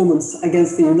our performance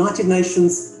against the United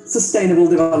Nations Sustainable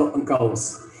Development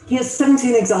Goals. Here's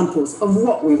 17 examples of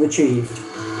what we've achieved.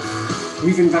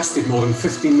 We've invested more than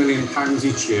 £15 million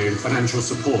each year in financial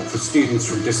support for students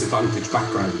from disadvantaged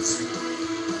backgrounds.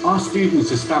 Our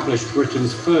students established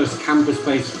Britain's first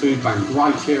campus-based food bank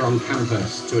right here on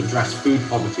campus to address food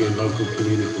poverty in local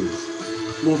communities.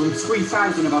 More than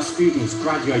 3,000 of our students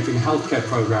graduate in healthcare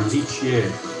programmes each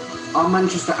year. Our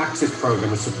Manchester Access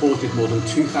programme has supported more than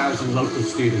 2,000 local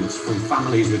students from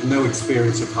families with no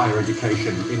experience of higher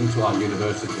education into our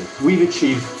university. We've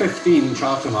achieved 15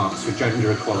 charter marks for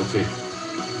gender equality.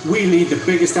 We lead the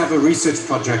biggest ever research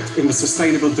project in the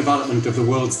sustainable development of the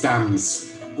world's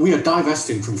dams. We are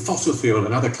divesting from fossil fuel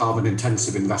and other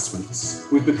carbon-intensive investments.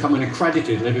 We've become an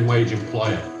accredited living wage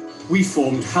employer. We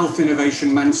formed Health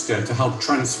Innovation Manchester to help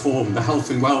transform the health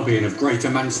and well-being of Greater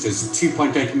Manchester's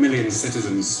 2.8 million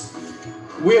citizens.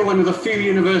 We are one of the few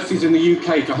universities in the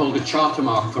UK to hold a charter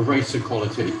mark for race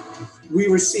equality. We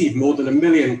receive more than 1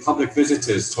 million public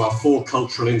visitors to our 4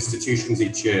 cultural institutions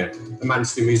each year: the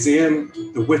Manchester Museum,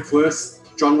 the Whitworth,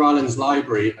 John Rylands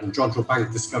Library and Jodrell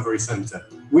Bank Discovery Centre.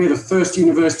 We're the first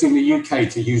university in the UK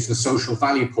to use the social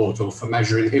value portal for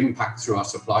measuring impact through our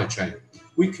supply chain.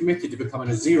 We committed to becoming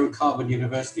a zero carbon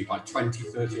university by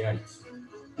 2038.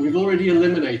 We've already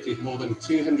eliminated more than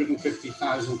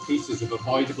 250,000 pieces of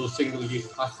avoidable single-use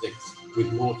plastics,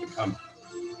 with more to come.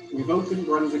 We've opened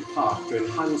Brunswick Park to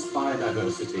enhance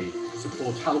biodiversity,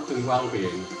 support health and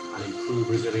well-being, and improve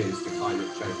resilience to climate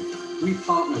change. We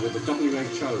partner with the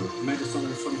WHO,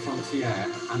 Médecins Sans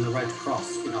Frontières, and the Red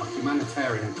Cross in our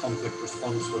humanitarian and conflict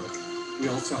response work. We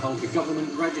also hold the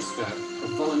government register of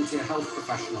volunteer health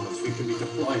professionals who can be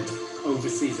deployed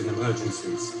overseas in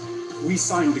emergencies. We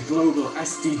signed the global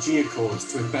SDG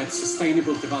Accords to embed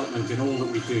sustainable development in all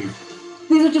that we do.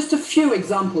 These are just a few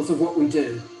examples of what we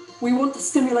do. We want to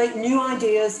stimulate new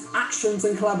ideas, actions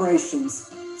and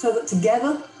collaborations so that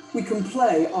together we can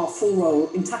play our full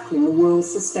role in tackling the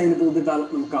world's sustainable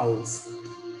development goals.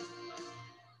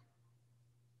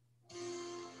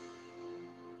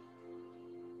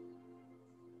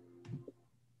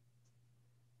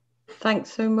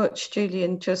 Thanks so much,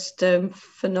 Julian. Just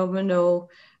phenomenal.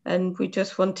 And we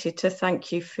just wanted to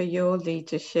thank you for your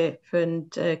leadership and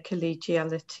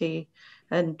collegiality.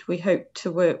 And we hope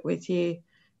to work with you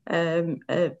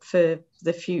for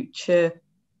the future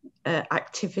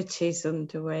activities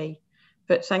underway.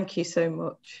 But thank you so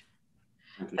much.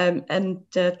 And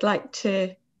I'd like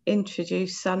to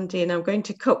introduce Sandy, and I'm going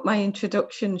to cut my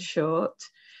introduction short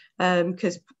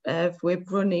because we're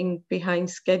running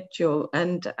behind schedule,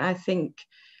 and I think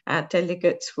our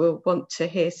delegates will want to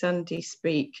hear Sandy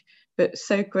speak. but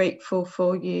so grateful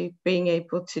for you being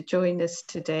able to join us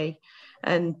today,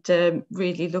 and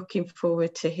really looking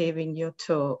forward to hearing your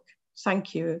talk.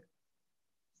 Thank you.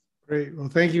 Great. Well,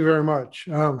 thank you very much.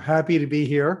 I'm happy to be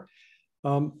here.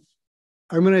 I'm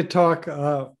going to talk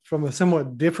from a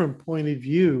somewhat different point of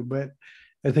view, but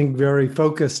I think very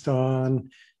focused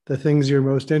on the things you're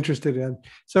most interested in.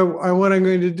 So what I'm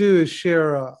going to do is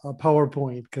share a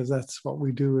PowerPoint, because that's what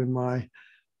we do in my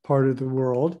part of the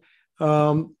world.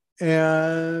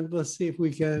 And let's see if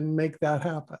we can make that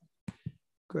happen.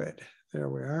 Good. There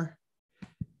we are.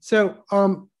 So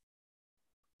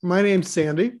my name's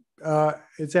Sandy.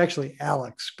 It's actually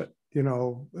Alex, but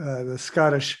the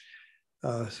Scottish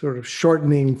sort of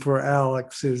shortening for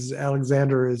Alex is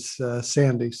Alexander is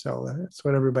Sandy, so that's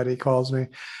what everybody calls me.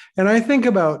 And I think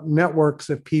about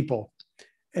networks of people,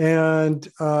 and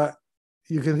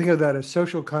you can think of that as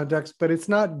social context, but it's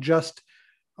not just,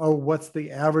 oh, what's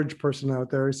the average person out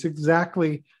there? It's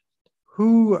exactly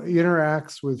who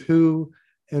interacts with who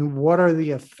and what are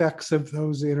the effects of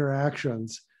those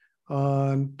interactions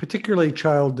on particularly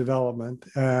child development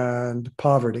and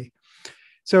poverty.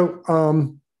 So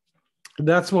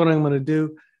that's what I'm going to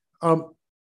do.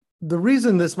 The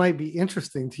reason this might be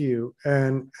interesting to you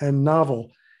and novel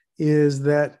is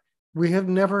that we have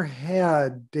never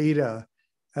had data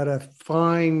at a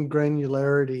fine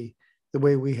granularity the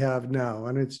way we have now.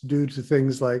 And it's due to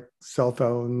things like cell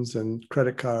phones and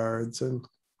credit cards and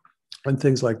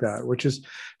things like that, which is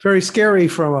very scary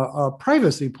from a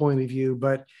privacy point of view,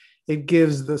 but it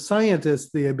gives the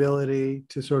scientists the ability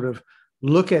to sort of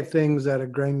look at things at a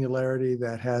granularity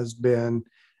that has been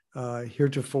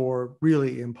heretofore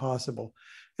really impossible.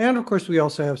 And of course, we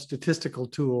also have statistical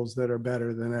tools that are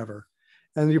better than ever.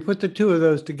 And you put the two of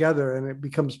those together and it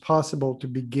becomes possible to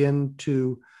begin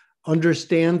to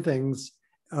understand things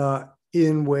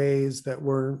in ways that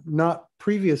were not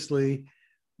previously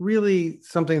really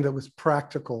something that was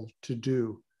practical to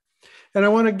do. And I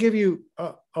want to give you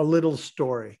a little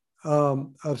story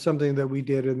of something that we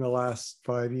did in the last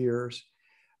 5 years.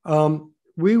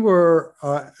 We were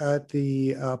at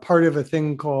the part of a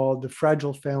thing called the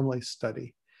Fragile Family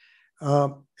Study.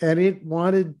 And it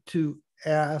wanted to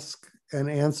ask and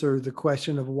answer the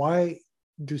question of why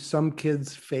do some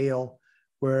kids fail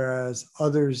whereas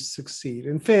others succeed?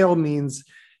 And fail means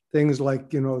things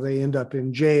like, they end up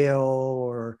in jail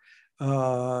or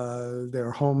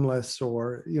they're homeless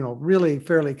or, really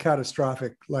fairly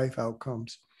catastrophic life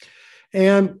outcomes.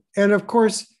 And of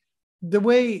course, the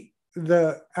way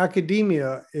the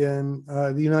academia in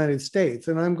the United States,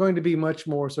 and I'm going to be much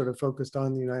more sort of focused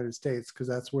on the United States because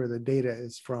that's where the data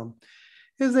is from,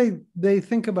 is they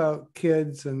think about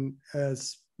kids and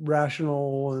as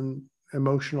rational and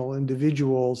emotional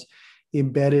individuals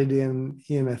embedded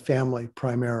in a family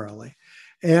primarily.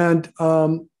 And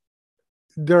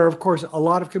there are, of course, a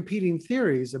lot of competing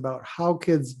theories about how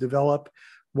kids develop,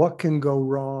 what can go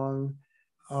wrong,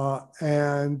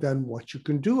 and then what you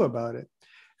can do about it.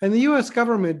 And the US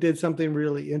government did something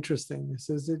really interesting. It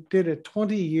says it did a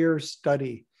 20-year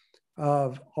study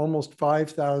of almost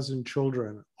 5,000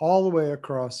 children all the way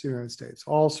across the United States,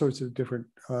 all sorts of different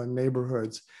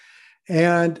neighborhoods,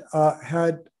 and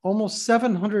had almost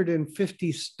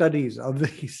 750 studies of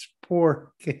these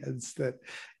poor kids that,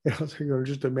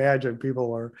 just imagine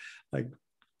people are like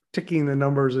ticking the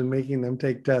numbers and making them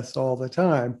take tests all the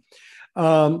time.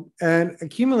 And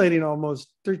accumulating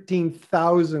almost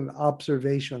 13,000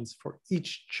 observations for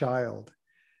each child.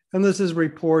 And this is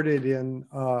reported in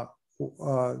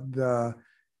the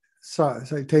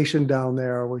citation down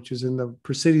there, which is in the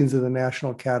Proceedings of the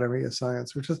National Academy of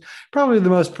Science, which is probably the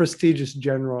most prestigious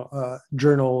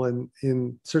journal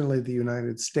in certainly the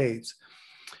United States.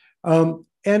 And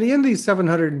in these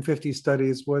 750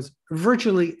 studies was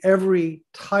virtually every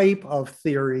type of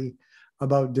theory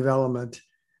about development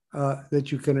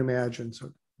that you can imagine.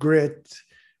 So grit,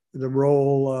 the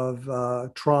role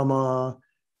of trauma,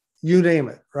 you name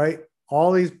it, right?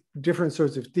 All these different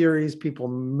sorts of theories, people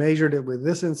measured it with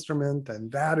this instrument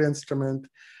and that instrument,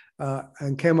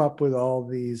 and came up with all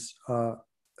these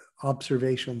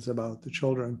observations about the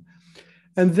children.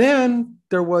 And then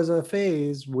there was a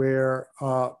phase where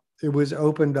it was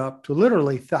opened up to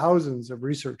literally thousands of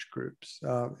research groups.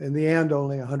 In the end,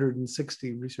 only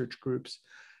 160 research groups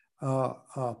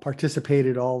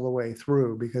participated all the way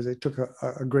through because it took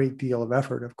a great deal of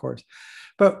effort, of course.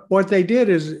 But what they did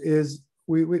is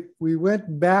we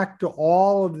went back to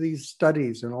all of these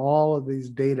studies and all of these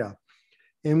data,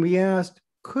 and we asked,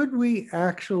 could we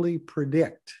actually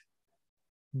predict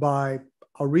by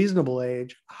a reasonable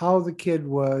age how the kid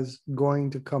was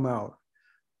going to come out?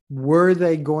 were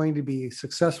they going to be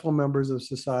successful members of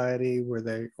society? Were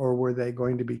they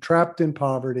going to be trapped in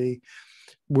poverty?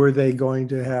 Were they going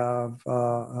to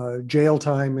have jail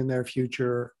time in their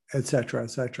future, et cetera,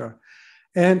 et cetera?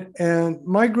 And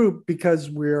my group, because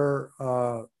we're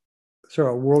sort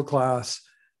of a world-class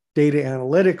data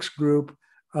analytics group,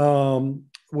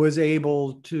 was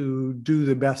able to do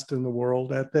the best in the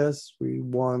world at this. We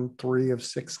won 3 of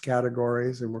 6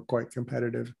 categories, and we're quite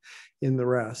competitive in the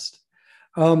rest.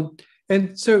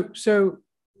 And so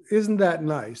isn't that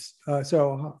nice?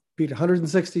 So beat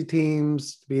 160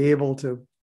 teams, to be able to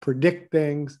predict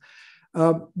things.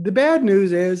 The bad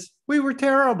news is we were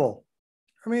terrible.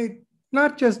 I mean,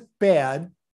 not just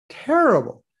bad,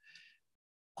 terrible.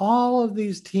 All of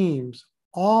these teams,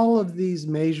 all of these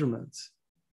measurements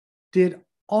did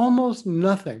almost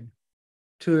nothing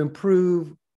to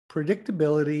improve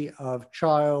predictability of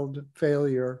child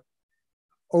failure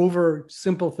over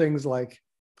simple things like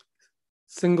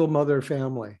single mother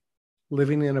family,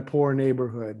 living in a poor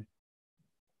neighborhood,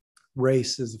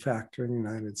 race is a factor in the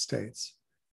United States.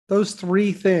 Those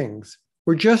 3 things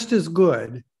were just as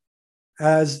good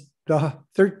as the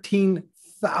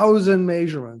 13,000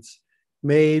 measurements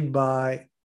made by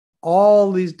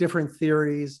all these different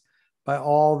theories, by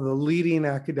all the leading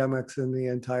academics in the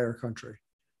entire country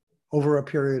over a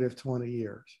period of 20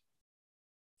 years.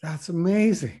 That's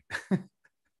amazing.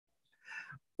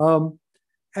 And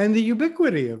the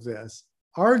ubiquity of this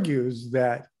argues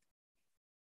that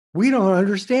we don't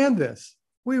understand this.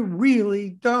 We really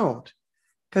don't,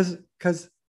 because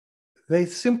they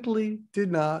simply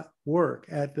did not work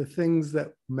at the things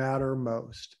that matter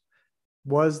most.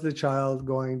 Was the child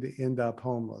going to end up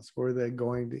homeless? Were they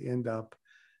going to end up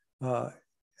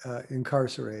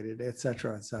incarcerated, et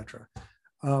cetera, et cetera?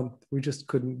 We just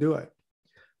couldn't do it.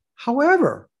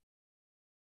 However,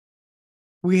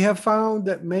 we have found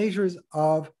that measures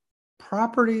of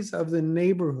properties of the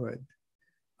neighborhood,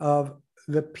 of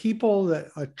the people that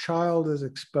a child is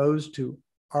exposed to,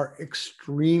 are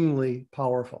extremely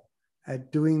powerful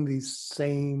at doing these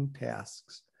same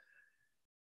tasks.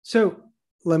 So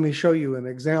let me show you an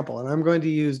example. And I'm going to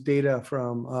use data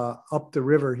from up the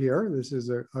river here. This is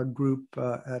a group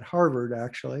at Harvard,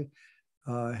 actually,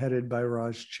 headed by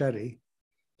Raj Chetty.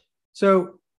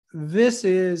 So this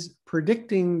is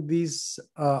predicting these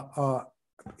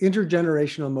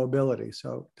intergenerational mobility.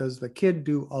 So does the kid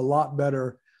do a lot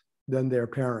better than their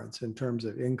parents in terms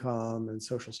of income and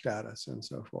social status and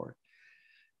so forth?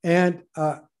 And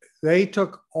they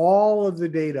took all of the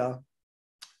data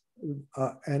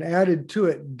and added to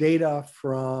it data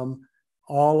from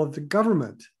all of the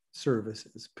government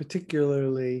services,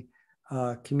 particularly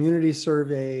community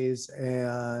surveys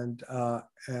and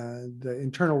the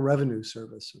Internal Revenue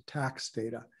Service, so tax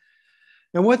data.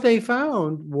 And what they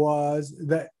found was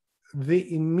that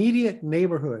the immediate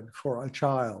neighborhood for a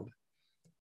child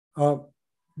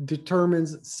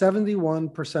determines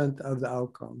 71% of the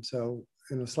outcome. So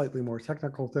in a slightly more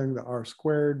technical thing, the R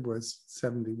squared was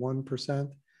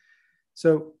 71%.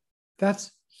 So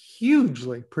that's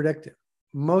hugely predictive.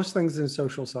 Most things in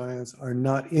social science are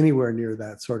not anywhere near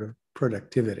that sort of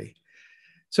productivity.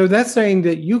 So that's saying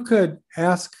that you could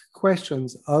ask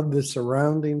questions of the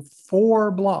surrounding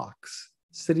 4 blocks,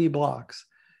 city blocks,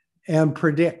 and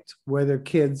predict whether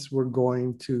kids were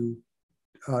going to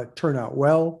turn out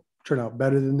well, turn out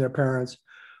better than their parents,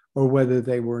 or whether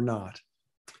they were not.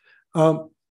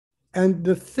 And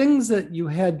the things that you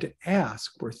had to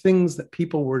ask were things that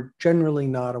people were generally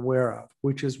not aware of,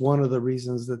 which is one of the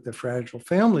reasons that the Fragile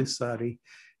Family Study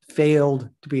failed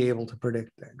to be able to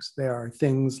predict things. There are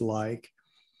things like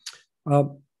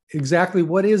exactly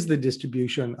what is the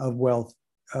distribution of wealth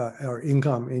or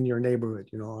income in your neighborhood?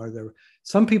 You know, are there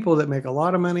some people that make a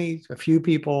lot of money, a few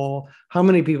people? How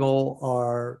many people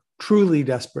are truly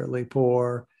desperately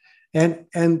poor? And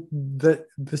the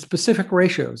specific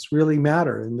ratios really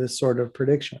matter in this sort of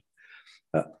prediction.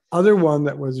 Other one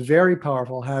that was very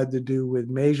powerful had to do with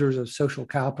measures of social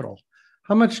capital.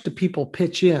 How much do people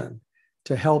pitch in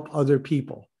to help other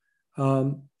people?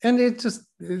 And it's just,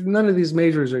 none of these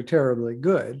measures are terribly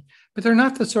good, but they're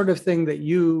not the sort of thing that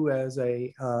you as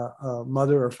a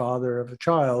mother or father of a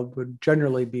child would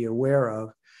generally be aware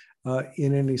of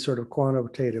in any sort of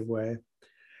quantitative way.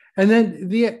 And then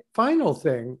the final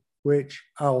thing, which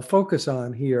I'll focus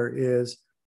on here, is,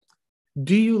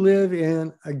 do you live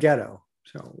in a ghetto?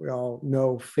 So we all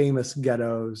know famous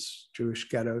ghettos, Jewish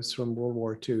ghettos from World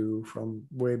War II, from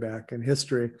way back in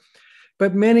history.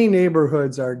 But many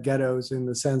neighborhoods are ghettos in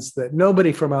the sense that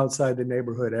nobody from outside the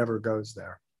neighborhood ever goes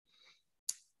there.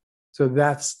 So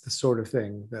that's the sort of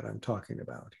thing that I'm talking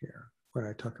about here when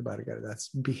I talk about a ghetto. That's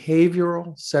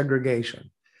behavioral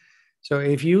segregation. So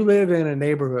if you live in a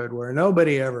neighborhood where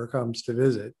nobody ever comes to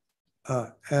visit,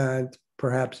 and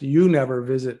perhaps you never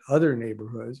visit other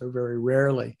neighborhoods or very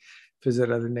rarely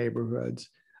visit other neighborhoods,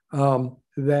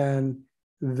 then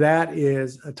that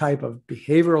is a type of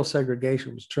behavioral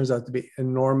segregation, which turns out to be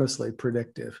enormously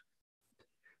predictive.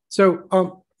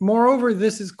 So moreover,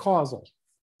 this is causal.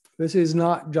 This is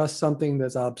not just something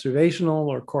that's observational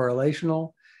or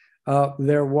correlational.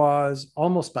 There was,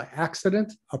 almost by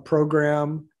accident, a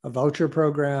program, a voucher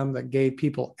program that gave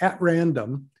people at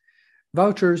random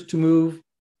vouchers to move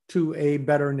to a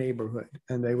better neighborhood,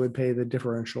 and they would pay the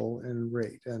differential in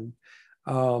rate. And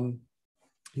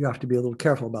you have to be a little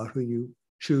careful about who you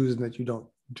choose and that you don't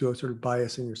do a sort of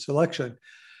bias in your selection.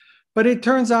 But it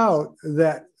turns out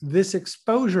that this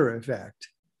exposure effect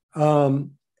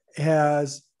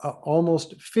has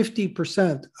almost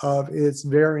 50% of its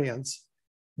variance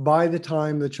by the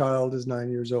time the child is 9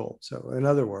 years old. So in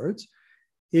other words,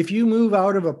 if you move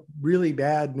out of a really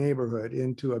bad neighborhood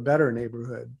into a better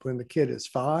neighborhood when the kid is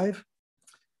 5,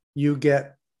 you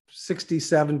get 60,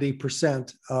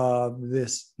 70% of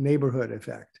this neighborhood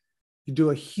effect. You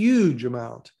do a huge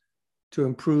amount to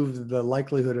improve the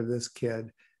likelihood of this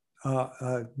kid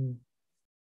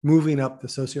moving up the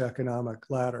socioeconomic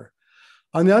ladder.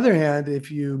 On the other hand, if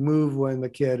you move when the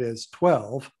kid is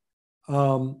 12,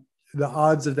 the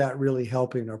odds of that really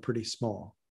helping are pretty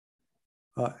small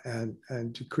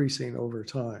and decreasing over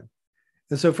time.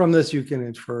 And so from this, you can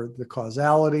infer the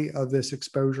causality of this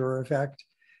exposure effect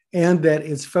and that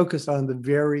it's focused on the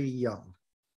very young.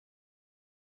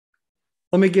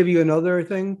 Let me give you another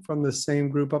thing from the same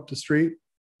group up the street.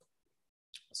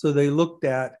 So they looked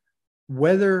at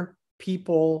whether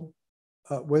people,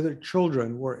 whether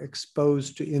children were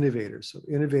exposed to innovators. So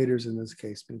innovators in this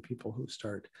case mean people who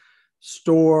start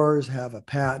stores, have a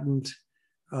patent,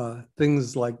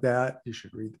 things like that. You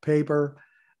should read the paper.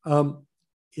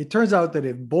 It turns out that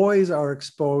if boys are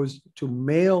exposed to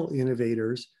male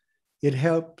innovators, it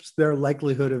helps their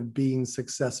likelihood of being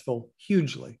successful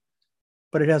hugely,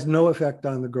 but it has no effect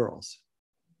on the girls.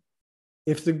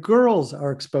 If the girls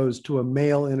are exposed to a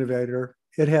male innovator,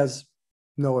 it has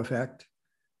no effect.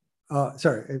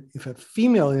 If a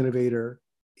female innovator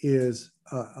is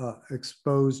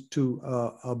exposed to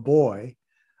a boy,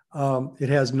 it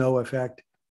has no effect.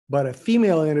 But a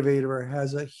female innovator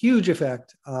has a huge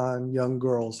effect on young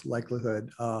girls' likelihood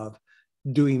of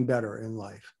doing better in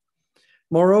life.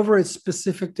 Moreover, it's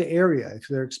specific to area. If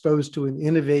they're exposed to an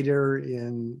innovator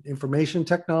in information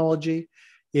technology,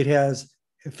 it has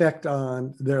effect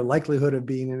on their likelihood of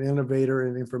being an innovator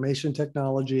in information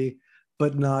technology,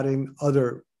 but not in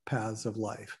other paths of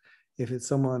life. If it's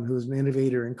someone who's an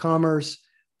innovator in commerce,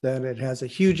 then it has a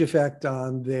huge effect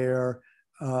on their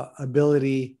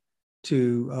ability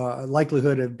to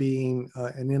likelihood of being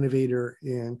an innovator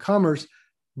in commerce,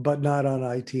 but not on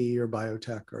IT or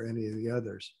biotech or any of the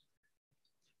others.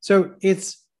 So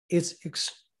it's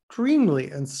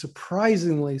extremely and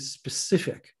surprisingly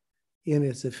specific in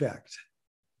its effect.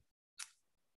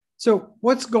 So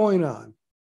what's going on?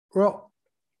 Well,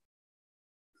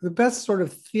 the best sort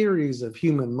of theories of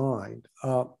human mind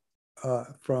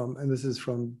and this is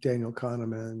from Daniel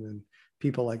Kahneman and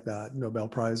people like that, Nobel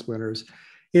Prize winners,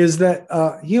 is that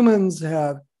humans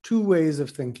have two ways of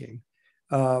thinking.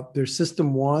 There's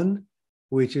system one,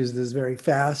 which is this very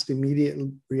fast, immediate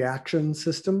reaction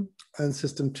system, and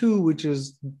system two, which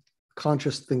is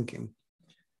conscious thinking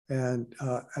and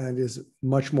is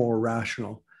much more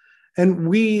rational. And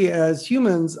we as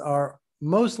humans are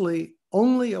mostly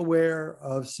only aware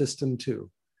of system two.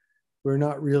 We're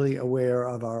not really aware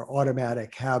of our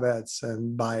automatic habits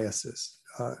and biases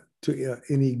to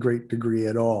any great degree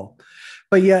at all.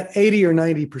 But yet 80 or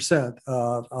 90%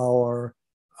 of our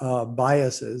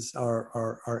biases,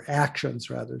 our actions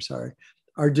rather,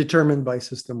 are determined by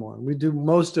system one. We do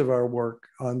most of our work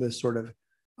on this sort of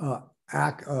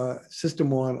system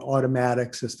one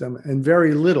automatic system, and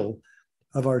very little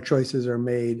of our choices are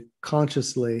made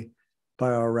consciously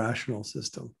by our rational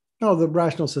system. No, the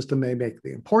rational system may make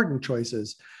the important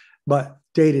choices, but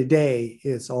day to day,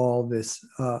 it's all this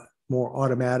more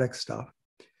automatic stuff.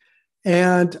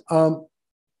 And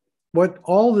what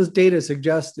all this data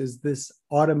suggests is this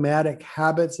automatic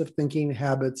habits of thinking,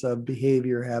 habits of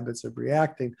behavior, habits of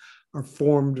reacting are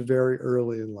formed very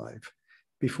early in life,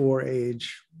 before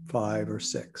age 5 or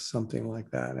 6, something like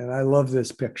that. And I love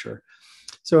this picture.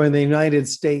 So in the United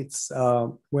States,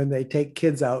 when they take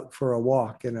kids out for a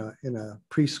walk in a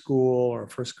preschool or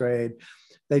first grade,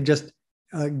 they just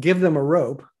give them a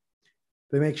rope.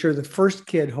 They make sure the first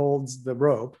kid holds the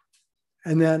rope,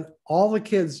 and then all the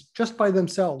kids just by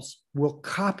themselves will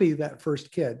copy that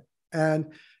first kid.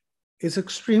 And is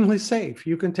extremely safe.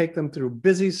 You can take them through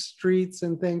busy streets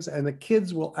and things, and the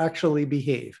kids will actually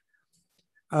behave.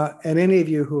 And any of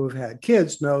you who have had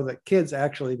kids know that kids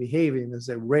actually behaving is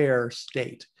a rare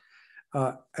state.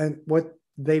 And what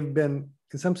they've been,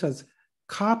 in some sense,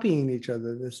 copying each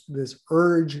other, this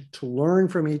urge to learn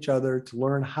from each other, to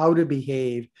learn how to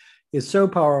behave, is so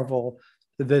powerful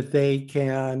that they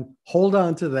can hold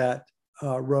on to that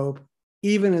rope,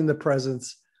 even in the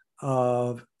presence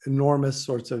of enormous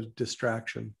sorts of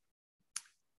distraction.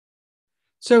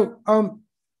 So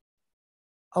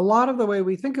a lot of the way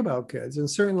we think about kids, and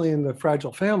certainly in the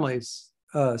Fragile Families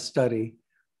study,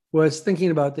 was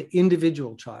thinking about the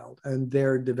individual child and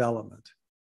their development.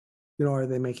 You know, are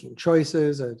they making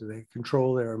choices? Or do they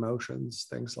control their emotions?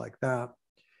 Things like that.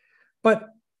 But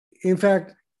in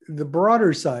fact, the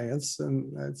broader science,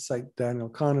 and I'd cite Daniel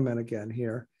Kahneman again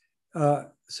here,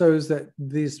 shows that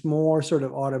these more sort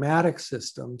of automatic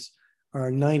systems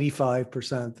are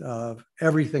 95% of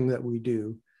everything that we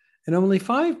do. And only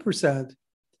 5%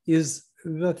 is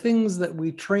the things that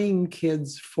we train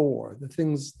kids for, the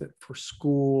things that for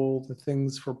school, the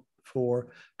things for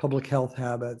public health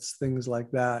habits, things like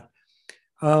that.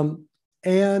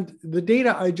 And the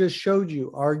data I just showed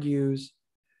you argues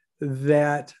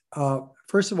that,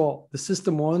 first of all, the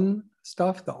system one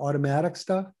stuff, the automatic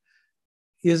stuff,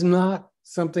 is not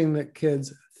something that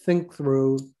kids think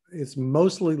through. It's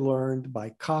mostly learned by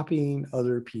copying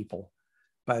other people,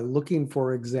 by looking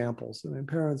for examples. And then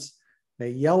parents may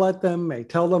yell at them, may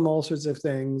tell them all sorts of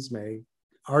things, may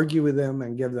argue with them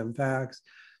and give them facts.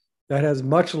 That has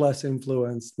much less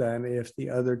influence than if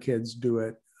the other kids do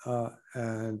it,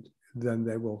 and then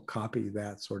they will copy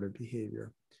that sort of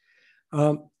behavior.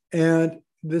 And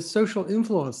the social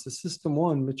influence, the system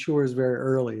one, matures very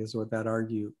early, is what that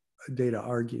data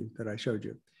argue that I showed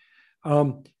you.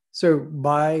 So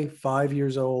by 5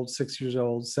 years old, 6 years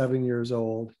old, 7 years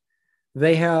old,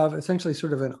 they have essentially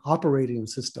sort of an operating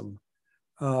system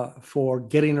for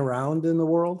getting around in the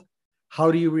world. How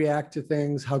do you react to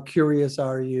things? How curious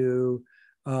are you?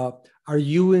 Are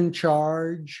you in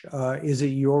charge? Is it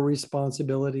your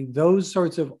responsibility? Those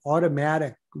sorts of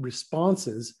automatic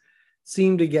responses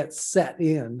seem to get set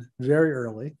in very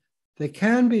early. They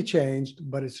can be changed,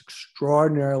 but it's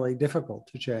extraordinarily difficult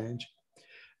to change.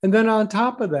 And then on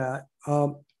top of that,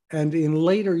 and in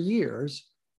later years,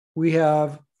 we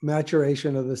have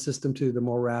maturation of the system two, the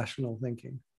more rational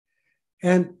thinking.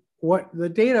 And what the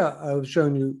data I've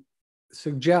shown you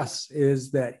suggests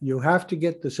is that you have to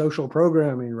get the social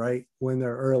programming right when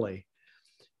they're early.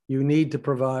 You need to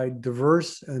provide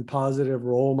diverse and positive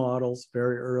role models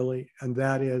very early, and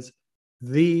that is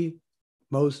the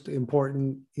most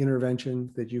important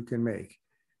intervention that you can make.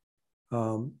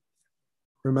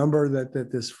 Remember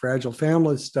that this Fragile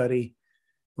Families study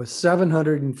was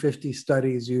 750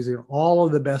 studies using all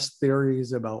of the best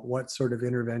theories about what sort of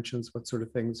interventions, what sort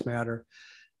of things matter.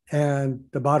 And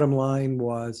the bottom line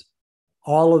was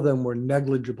all of them were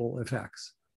negligible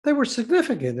effects. They were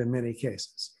significant in many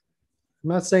cases.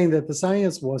 I'm not saying that the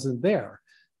science wasn't there.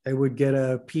 They would get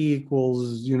a p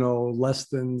equals, less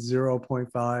than 0.5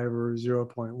 or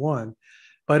 0.1.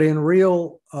 But in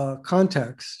real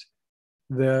context,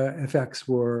 the effects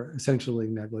were essentially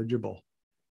negligible.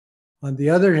 On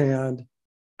the other hand,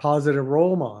 positive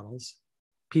role models,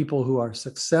 people who are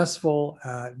successful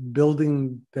at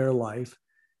building their life,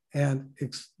 and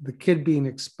the kid being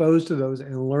exposed to those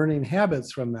and learning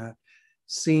habits from that,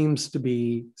 seems to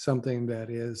be something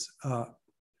that is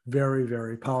very,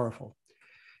 very powerful.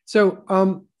 So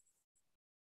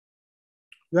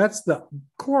that's the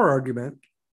core argument.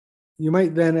 You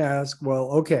might then ask,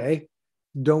 well, okay,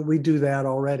 don't we do that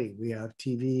already? We have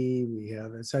TV, we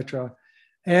have et cetera.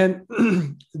 And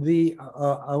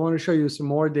I want to show you some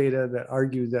more data that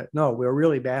argue that, no, we're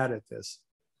really bad at this.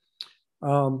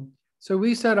 So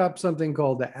we set up something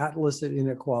called the Atlas at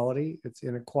Inequality. It's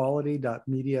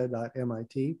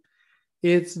inequality.media.mit.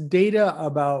 It's data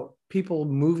about people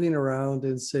moving around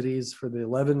in cities for the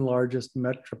 11 largest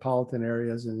metropolitan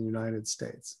areas in the United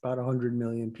States, about 100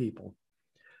 million people.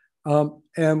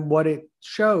 And what it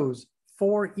shows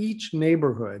for each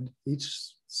neighborhood,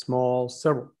 each small,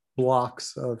 several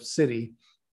blocks of city,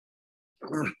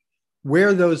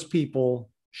 where those people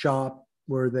shop,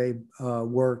 where they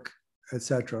work,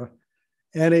 etc.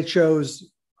 And it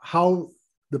shows how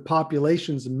the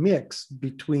populations mix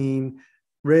between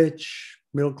rich,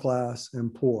 middle class,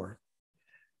 and poor.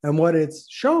 And what it's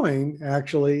showing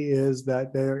actually is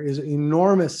that there is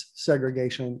enormous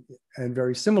segregation and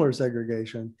very similar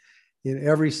segregation in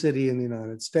every city in the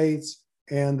United States,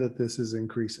 and that this is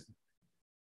increasing.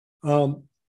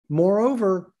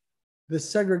 Moreover, this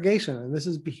segregation, and this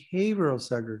is behavioral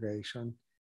segregation,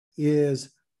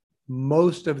 is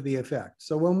most of the effect.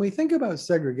 So when we think about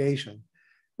segregation,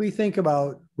 we think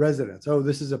about residents. Oh,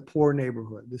 this is a poor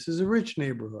neighborhood. This is a rich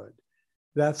neighborhood.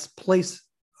 That's place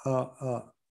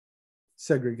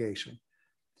segregation.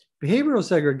 Behavioral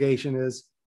segregation is,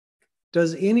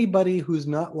 does anybody who's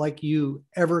not like you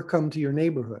ever come to your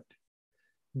neighborhood?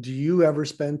 Do you ever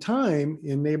spend time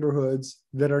in neighborhoods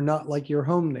that are not like your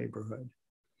home neighborhood?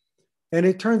 And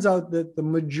it turns out that the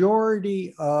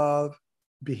majority of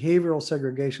behavioral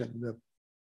segregation, the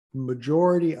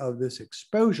majority of this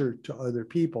exposure to other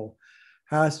people,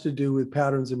 has to do with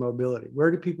patterns of mobility.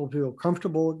 Where do people feel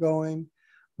comfortable going?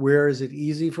 Where is it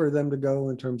easy for them to go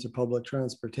in terms of public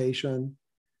transportation?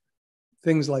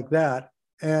 Things like that.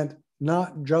 And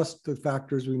not just the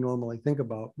factors we normally think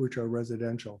about, which are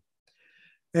residential.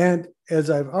 And as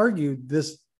I've argued,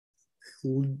 this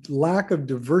lack of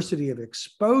diversity of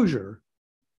exposure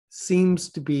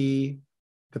seems to be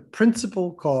the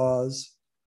principal cause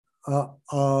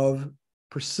of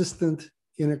persistent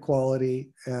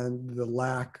inequality and the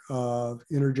lack of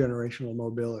intergenerational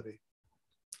mobility.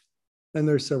 And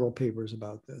there's several papers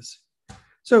about this.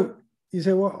 So you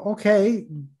say, well, okay,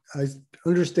 I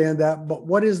understand that, but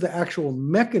what is the actual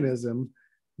mechanism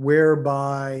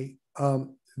whereby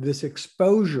this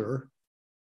exposure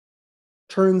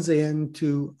turns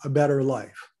into a better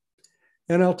life?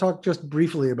 And I'll talk just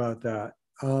briefly about that.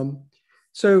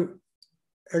 So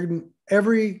in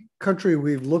every country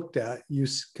we've looked at, you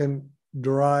can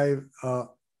derive a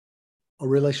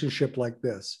relationship like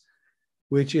this,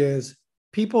 which is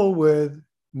people with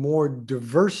more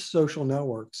diverse social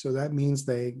networks. So that means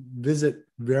they visit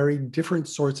very different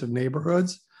sorts of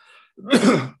neighborhoods,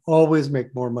 always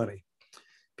make more money.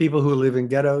 People who live in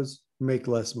ghettos make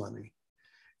less money.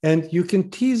 And you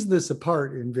can tease this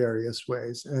apart in various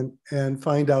ways and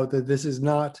find out that this is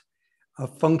not a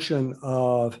function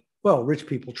of, well, rich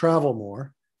people travel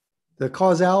more. The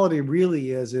causality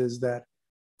really is that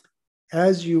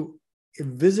as you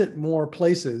visit more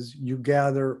places, you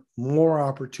gather more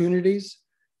opportunities,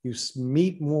 you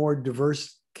meet more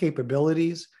diverse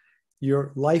capabilities,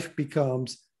 your life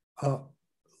becomes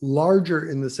larger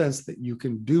in the sense that you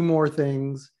can do more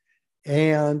things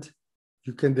and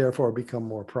you can therefore become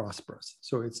more prosperous.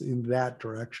 So it's in that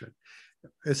direction.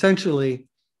 Essentially,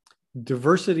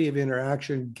 diversity of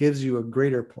interaction gives you a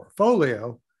greater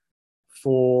portfolio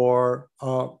for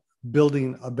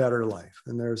building a better life.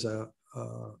 And there's a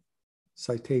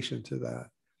citation to that.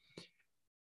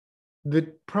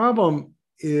 The problem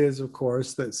is, of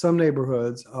course, that some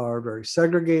neighborhoods are very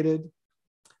segregated.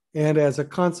 And as a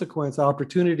consequence,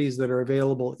 opportunities that are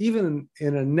available, even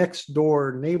in a next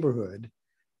door neighborhood,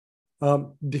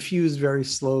 diffuse very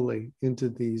slowly into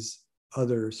these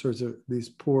other sorts of these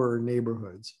poorer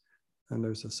neighborhoods. And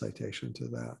there's a citation to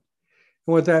that.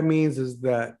 And what that means is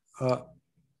that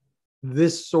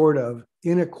this sort of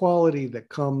inequality that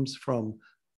comes from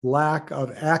lack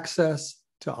of access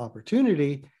to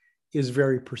opportunity is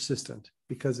very persistent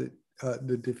because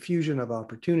the diffusion of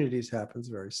opportunities happens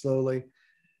very slowly.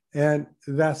 And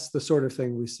that's the sort of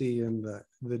thing we see in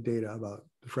the data about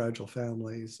the fragile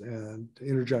families and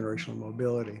intergenerational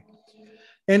mobility.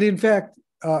 And in fact,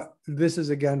 this is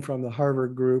again from the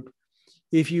Harvard group.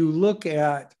 If you look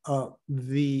at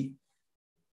the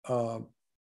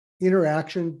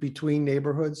interaction between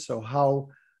neighborhoods, so how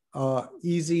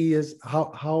easy is,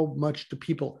 how much do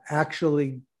people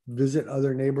actually visit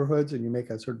other neighborhoods, and you make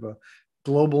a sort of a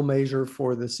global measure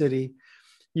for the city,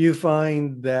 you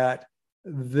find that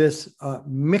this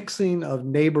mixing of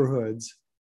neighborhoods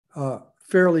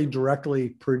fairly directly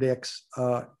predicts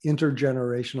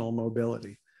intergenerational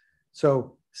mobility.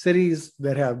 So cities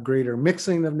that have greater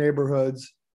mixing of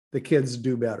neighborhoods, the kids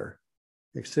do better.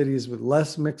 If cities with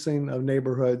less mixing of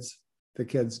neighborhoods, the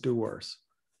kids do worse.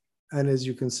 And as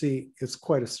you can see, it's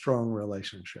quite a strong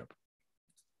relationship.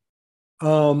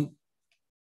 Other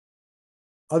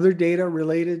data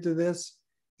related to this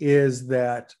is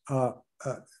that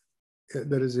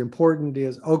that is important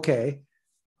is, okay,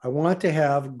 I want to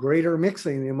have greater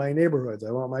mixing in my neighborhoods.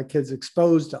 I want my kids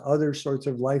exposed to other sorts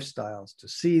of lifestyles to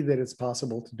see that it's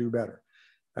possible to do better.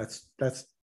 That's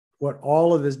what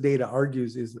all of this data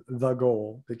argues is the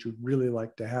goal that you'd really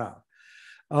like to have.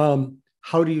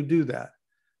 How do you do that?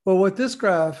 Well, what this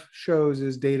graph shows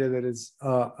is data that is,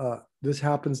 this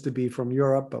happens to be from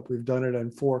Europe, but we've done it on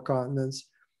 4 continents.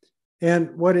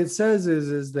 And what it says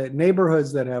is that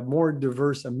neighborhoods that have more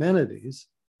diverse amenities,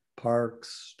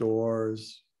 parks,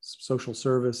 stores, social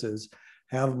services,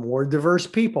 have more diverse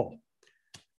people.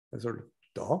 That's sort of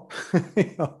dull,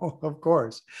 of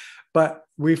course, but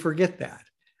we forget that.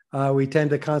 We tend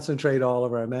to concentrate all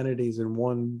of our amenities in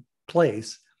one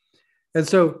place. And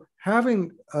so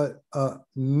having a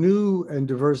new and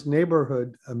diverse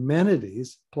neighborhood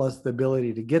amenities, plus the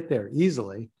ability to get there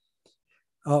easily,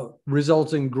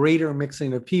 results in greater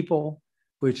mixing of people,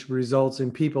 which results in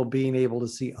people being able to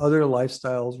see other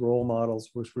lifestyles, role models,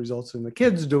 which results in the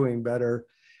kids doing better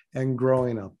and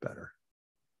growing up better.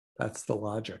 That's the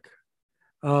logic.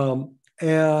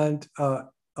 And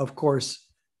of course,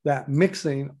 that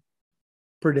mixing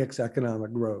predicts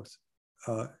economic growth,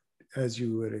 as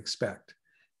you would expect.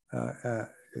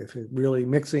 If it really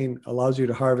mixing allows you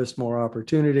to harvest more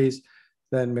opportunities,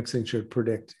 then mixing should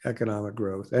predict economic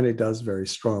growth, and it does very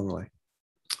strongly.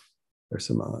 There's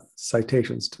some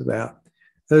citations to that.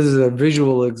 This is a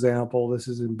visual example. This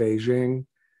is in Beijing.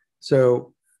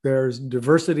 So there's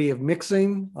diversity of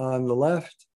mixing on the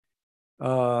left.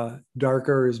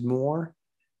 Darker is more.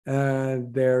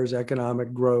 And there's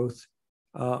economic growth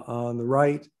on the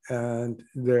right, and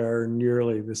they're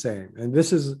nearly the same. And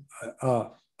this is a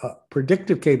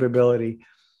predictive capability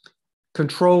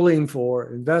controlling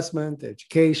for investment,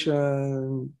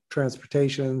 education,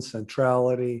 transportation,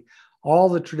 centrality, all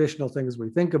the traditional things we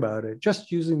think about it,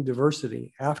 just using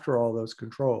diversity after all those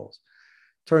controls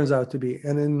turns out to be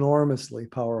an enormously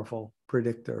powerful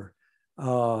predictor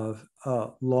of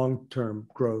long-term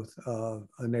growth of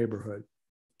a neighborhood.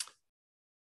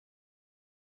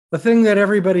 The thing that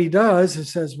everybody does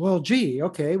is says, well, gee,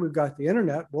 okay, we've got the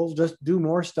internet, we'll just do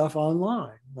more stuff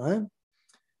online, right?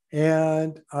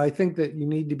 And I think that you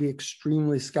need to be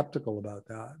extremely skeptical about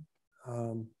that.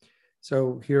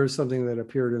 So here's something that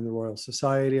appeared in the Royal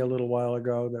Society a little while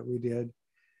ago that we did.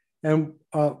 And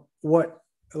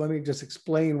let me just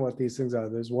explain what these things are.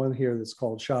 There's one here that's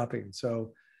called shopping.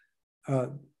 So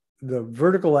the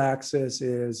vertical axis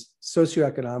is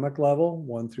socioeconomic level,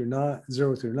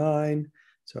 0 through 9.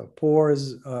 So poor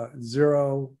is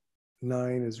 0,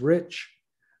 9 is rich.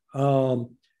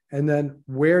 And then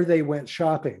where they went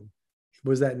shopping,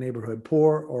 was that neighborhood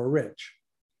poor or rich?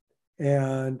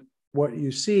 And what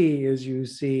you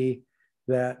see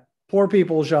that poor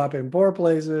people shop in poor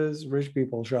places, rich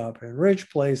people shop in rich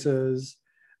places,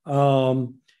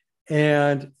 and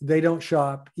they don't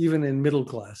shop even in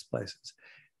middle-class places.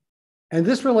 And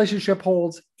this relationship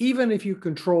holds even if you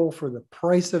control for the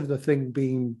price of the thing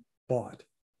being bought.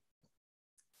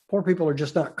 Poor people are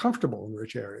just not comfortable in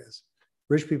rich areas.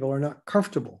 Rich people are not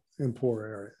comfortable in poor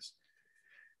areas.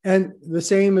 And the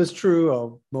same is true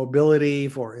of mobility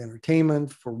for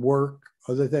entertainment, for work,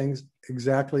 other things,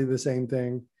 exactly the same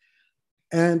thing.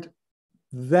 And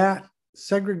that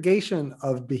segregation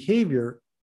of behavior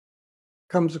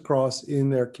comes across in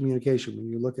their communication. When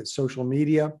you look at social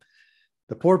media,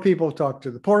 the poor people talk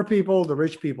to the poor people, the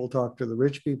rich people talk to the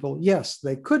rich people. Yes,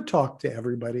 they could talk to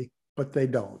everybody, but they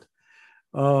don't.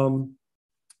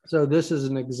 So this is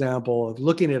an example of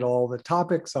looking at all the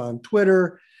topics on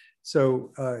Twitter.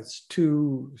 So it's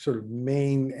two sort of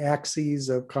main axes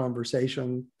of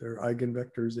conversation. They're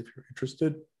eigenvectors if you're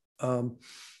interested.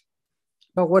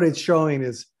 But what it's showing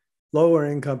is lower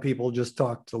income people just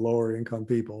talk to lower income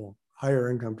people. Higher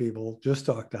income people just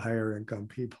talk to higher income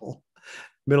people.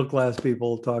 Middle class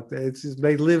people talk to,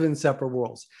 they live in separate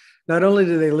worlds. Not only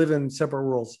do they live in separate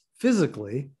worlds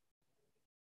physically,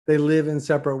 they live in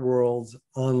separate worlds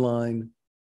online,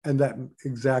 and that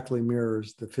exactly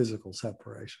mirrors the physical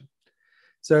separation.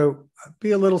 So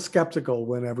be a little skeptical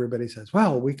when everybody says,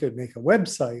 well, we could make a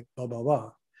website, blah, blah,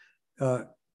 blah.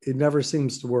 It never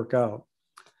seems to work out.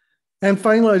 And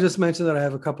finally, I just mentioned that I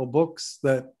have a couple books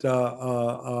that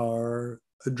are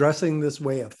addressing this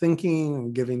way of thinking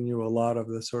and giving you a lot of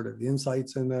the sort of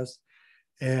insights in this.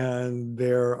 And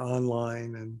they're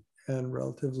online and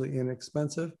relatively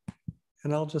inexpensive.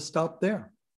 And I'll just stop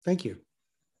there. Thank you.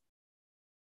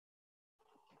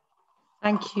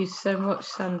 Thank you so much,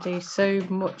 Sandy. So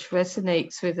much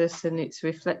resonates with us and it's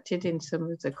reflected in some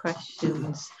of the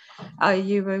questions. Are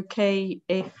you okay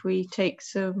if we take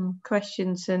some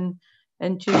questions and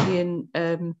Julian,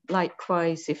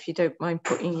 likewise, if you don't mind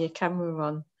putting your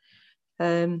camera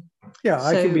on? Yeah,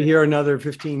 I could be here another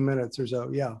 15 minutes or so,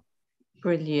 yeah.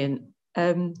 Brilliant.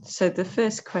 So the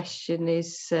first question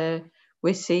is,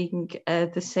 we're seeing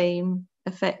the same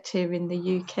effect here in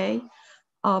the UK.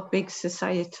 Are big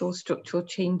societal structural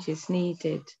changes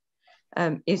needed?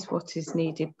 Is what is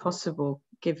needed possible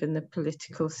given the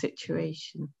political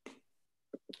situation?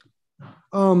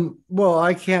 Well,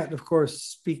 I can't, of course,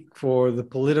 speak for the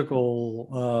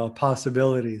political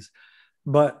possibilities,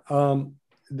 but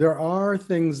there are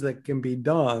things that can be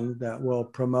done that will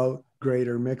promote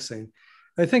greater mixing.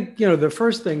 I think, the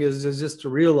first thing is just to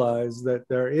realize that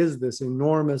there is this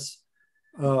enormous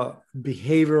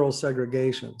behavioral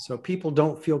segregation. So people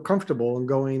don't feel comfortable in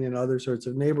going in other sorts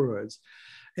of neighborhoods.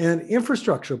 And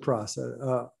infrastructure process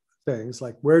things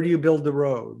like, where do you build the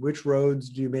road? Which roads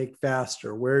do you make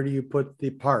faster? Where do you put the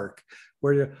park?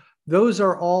 Those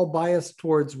are all biased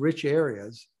towards rich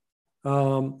areas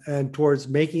and towards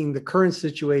making the current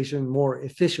situation more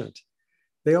efficient.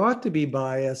 They ought to be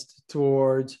biased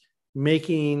towards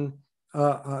making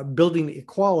building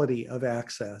equality of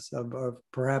access, of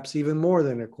perhaps even more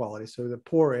than equality, so the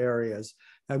poor areas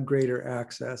have greater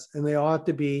access. And they ought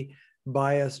to be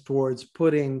biased towards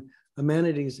putting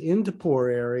amenities into poor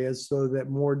areas so that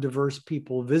more diverse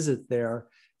people visit there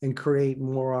and create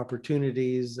more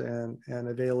opportunities and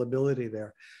availability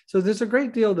there. So there's a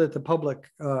great deal that the public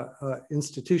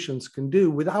institutions can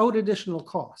do without additional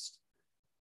cost.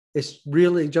 It's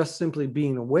really just simply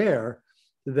being aware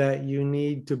that you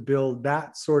need to build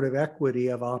that sort of equity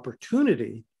of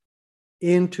opportunity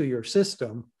into your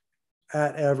system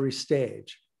at every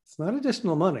stage. It's not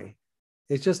additional money.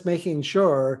 It's just making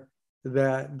sure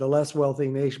that the less wealthy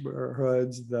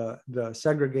neighborhoods, the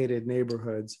segregated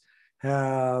neighborhoods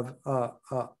have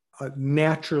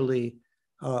naturally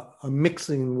a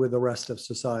mixing with the rest of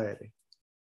society.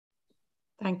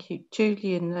 Thank you.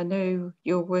 Julian, I know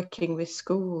you're working with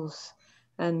schools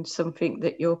and something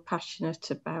that you're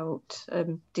passionate about.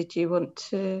 Did you want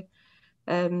to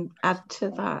add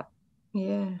to that?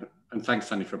 Yeah. And thanks,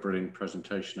 Sandy, for a brilliant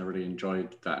presentation. I really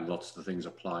enjoyed that, and lots of the things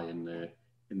apply in the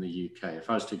UK. If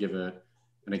I was to give an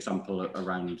example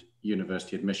around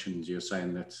university admissions, you're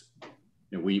saying that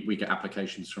we get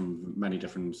applications from many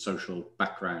different social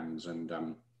backgrounds,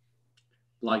 and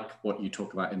like what you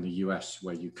talk about in the US,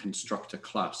 where you construct a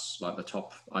class, like the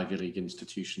top Ivy League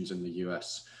institutions in the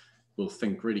US will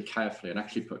think really carefully and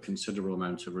actually put considerable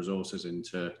amounts of resources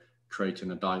into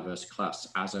creating a diverse class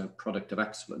as a product of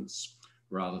excellence,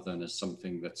 rather than as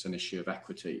something that's an issue of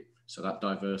equity. So that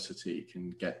diversity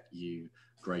can get you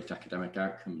great academic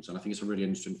outcomes. And I think it's a really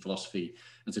interesting philosophy.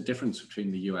 There's a difference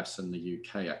between the US and the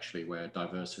UK, actually, where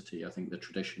diversity, I think the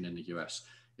tradition in the US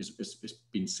is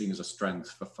been seen as a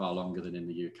strength for far longer than in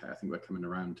the UK. I think we're coming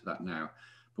around to that now.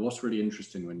 But what's really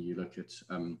interesting when you look at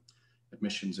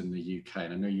admissions in the UK,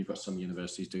 and I know you've got some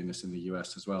universities doing this in the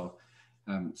US as well,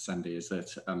 Sandy, is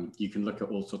that you can look at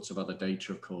all sorts of other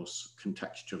data, of course,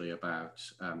 contextually about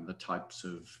the types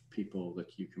of people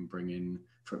that you can bring in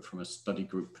from a study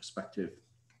group perspective.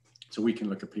 So we can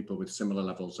look at people with similar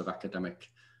levels of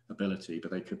academic ability, but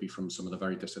they could be from some of the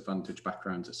very disadvantaged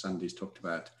backgrounds that Sandy's talked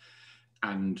about.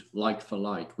 And like for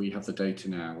like, we have the data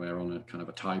now where on a kind of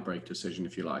a tie-break decision,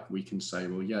 if you like, we can say,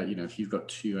 well, yeah, if you've got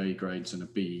 2 A grades and a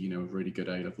B, really good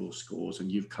A-level scores,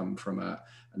 and you've come from an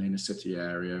inner city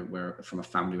area from a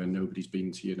family where nobody's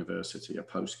been to university, a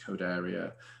postcode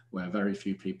area where very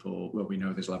few people, well, we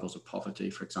know there's levels of poverty,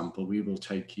 for example, we will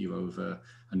take you over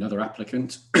another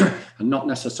applicant, and not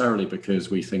necessarily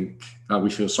because we think, we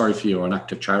feel sorry for you or an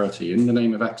act of charity. In the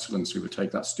name of excellence, we would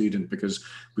take that student because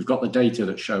we've got the data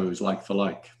that shows, like for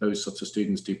like, those sorts of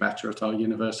students do better at our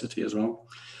university as well.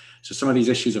 So some of these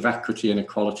issues of equity and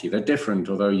equality, they're different,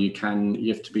 although you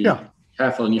have to be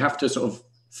careful, and you have to sort of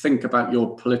think about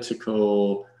your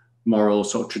political, moral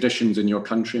sort of traditions in your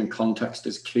country, and context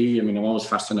is key. I mean, I'm always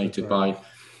fascinated by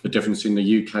the difference in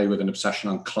the UK with an obsession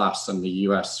on class and the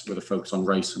US with a focus on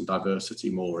race and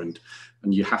diversity more. And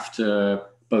you have to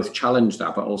both challenge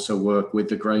that, but also work with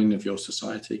the grain of your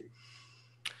society.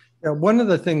 Yeah, one of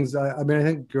the things, I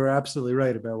think you're absolutely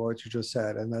right about what you just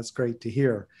said, and that's great to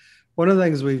hear. One of the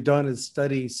things we've done is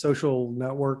study social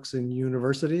networks in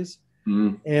universities.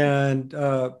 And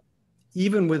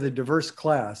even with a diverse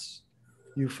class,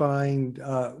 you find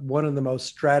one of the most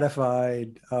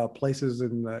stratified places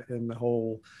in the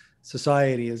whole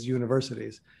society is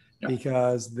universities,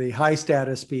 because the high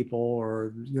status people,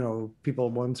 or people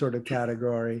of one sort of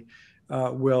category,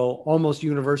 will almost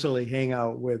universally hang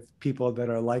out with people that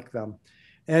are like them.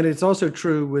 And it's also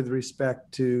true with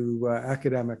respect to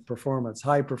academic performance.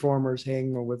 High performers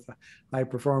hang with high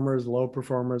performers, low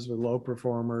performers with low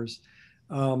performers.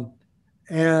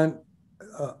 And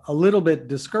a little bit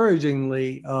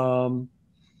discouragingly,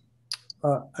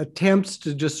 attempts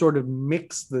to just sort of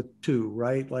mix the two,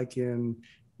 right? Like in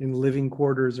living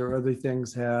quarters or other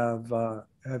things have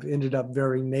ended up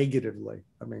very negatively.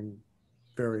 I mean,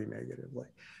 very negatively.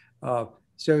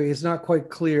 So it's not quite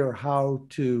clear how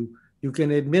you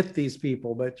can admit these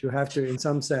people, but you have to, in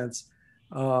some sense,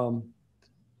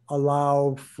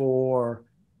 allow for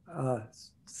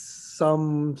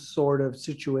some sort of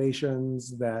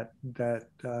situations that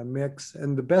mix.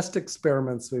 And the best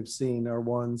experiments we've seen are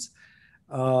ones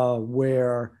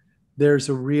where there's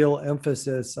a real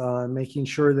emphasis on making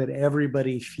sure that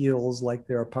everybody feels like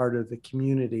they're a part of the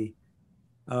community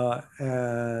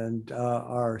and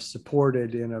are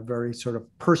supported in a very sort of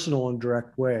personal and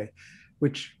direct way,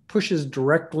 which pushes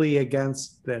directly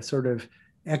against the sort of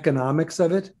economics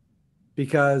of it,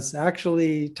 because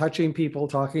actually touching people,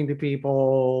 talking to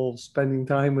people, spending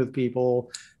time with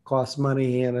people costs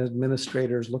money, and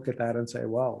administrators look at that and say,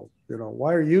 well, you know,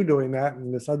 why are you doing that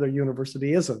and this other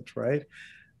university isn't, right?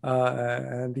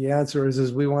 And the answer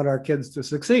is we want our kids to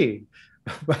succeed.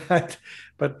 but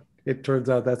it turns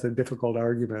out that's a difficult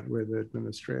argument with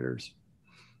administrators.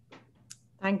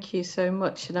 Thank you so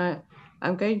much. And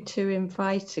I'm going to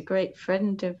invite a great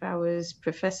friend of ours,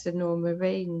 Professor Norma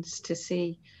Rains, to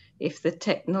see if the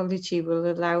technology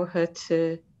will allow her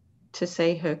to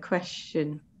say her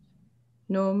question.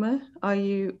 Norma, are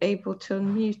you able to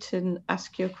unmute and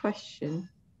ask your question?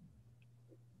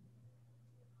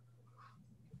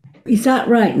 Is that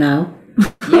right now?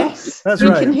 Yes, that's we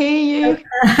right. can hear you.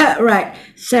 Right.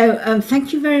 So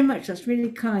thank you very much. That's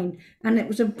really kind. And it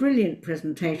was a brilliant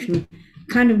presentation,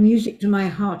 kind of music to my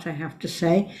heart, I have to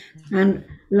say, and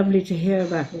lovely to hear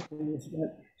about all this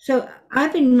work. So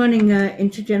I've been running an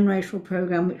intergenerational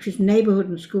program, which is neighborhood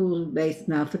and school based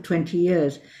now for 20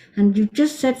 years. And you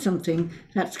just said something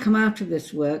that's come out of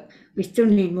this work. We still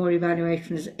need more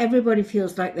evaluations. Everybody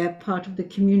feels like they're part of the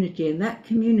community, and that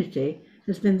community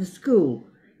has been the school.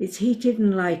 It's heated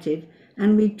and lighted,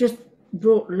 and we've just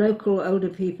brought local older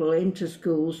people into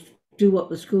schools, do what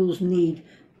the schools need.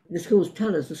 The schools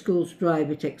tell us, the schools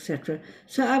drive it, etc.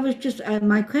 So I was just,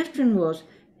 my question was,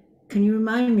 can you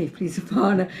remind me, please,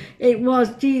 Aparna? It was,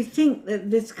 do you think that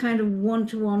this kind of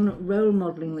one-to-one role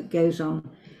modelling that goes on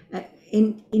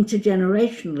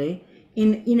intergenerationally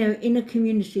in a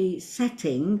community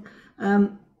setting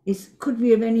could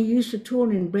be of any use at all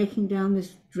in breaking down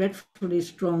this dreadfully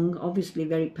strong, obviously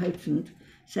very potent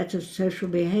set of social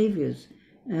behaviours?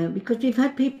 Because we've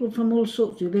had people from all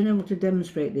sorts who've been able to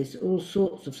demonstrate this, all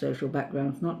sorts of social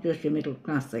backgrounds, not just your middle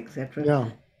class, etc. Yeah.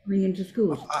 Coming into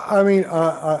schools. I mean,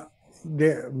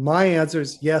 my answer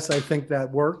is yes, I think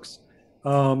that works.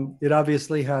 It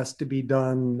obviously has to be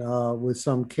done with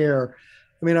some care.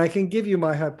 I mean, I can give you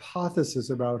my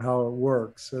hypothesis about how it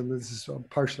works, and this is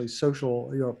partially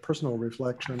social, personal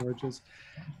reflection, which is,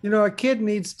 a kid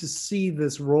needs to see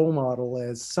this role model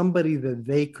as somebody that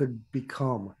they could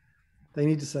become. They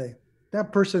need to say,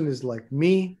 that person is like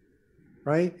me,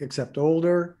 right? Except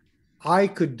older. I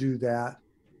could do that.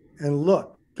 And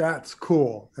look, that's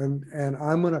cool. And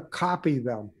I'm going to copy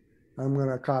them. I'm going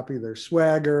to copy their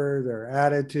swagger, their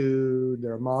attitude,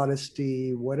 their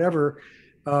modesty, whatever,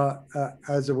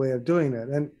 as a way of doing it.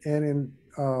 And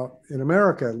in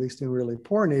America, at least in really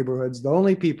poor neighborhoods, the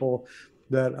only people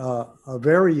that a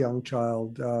very young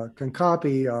child can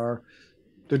copy are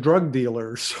the drug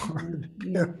dealers or the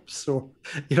pimps, or,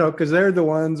 because they're the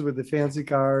ones with the fancy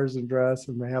cars and dress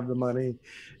and they have the money.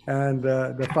 And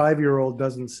the 5-year-old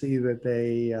doesn't see that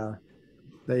they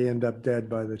end up dead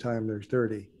by the time they're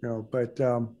 30. But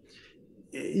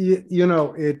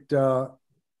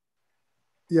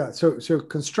So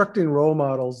constructing role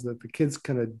models that the kids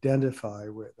can identify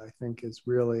with, I think, is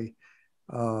really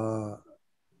a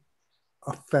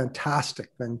fantastic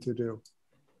thing to do.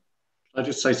 I'll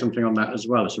just say something on that as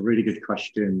well. It's a really good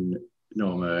question,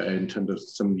 Norma, in terms of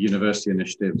some university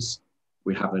initiatives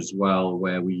we have as well,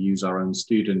 where we use our own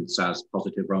students as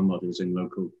positive role models in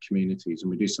local communities.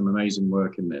 And we do some amazing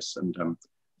work in this. And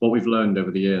what we've learned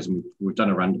over the years, and we've done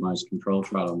a randomized control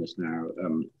trial on this now,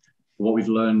 what we've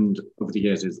learned over the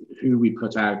years is who we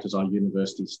put out as our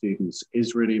university students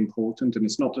is really important. And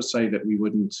it's not to say that we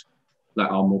wouldn't let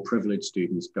our more privileged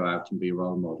students go out and be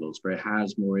role models, but it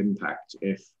has more impact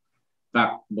if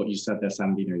what you said there,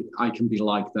 Sandy, I can be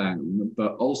like them,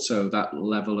 but also that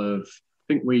level of,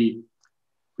 I think we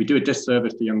do a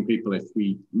disservice to young people if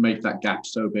we make that gap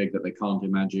so big that they can't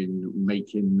imagine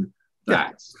making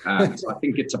that. Yeah. So I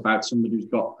think it's about somebody who's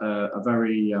got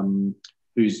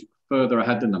who's further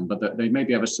ahead than them, but that they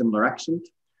maybe have a similar accent.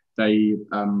 They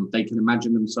can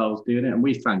imagine themselves doing it. And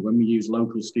we found when we use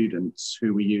local students,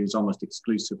 who we use almost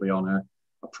exclusively on a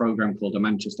program called the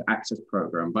Manchester Access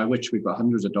Program, by which we've got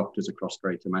hundreds of doctors across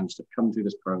Greater Manchester come through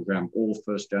this program, all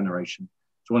first generation.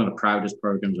 It's one of the proudest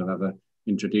programs I've ever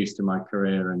introduced in my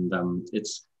career, and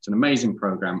it's an amazing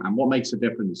program. And what makes a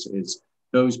difference is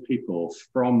those people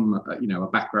from a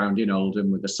background in Oldham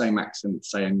with the same accent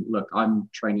saying, look, I'm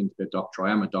training to be a doctor,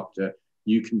 I am a doctor,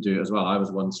 you can do it as well, I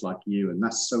was once like you. And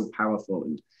that's so powerful.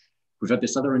 And we've had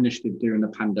this other initiative during the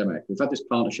pandemic. We've had this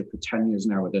partnership for 10 years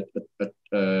now with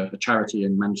a charity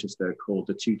in Manchester called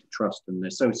the Tutor Trust, and they're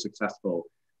so successful.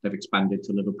 they've expanded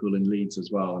to Liverpool and Leeds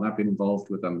as well. And I've been involved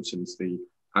with them since the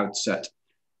outset.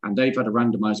 And they've had a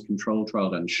randomized control trial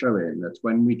done showing that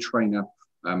when we train up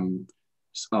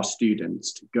our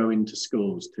students to go into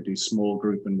schools to do small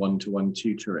group and one-to-one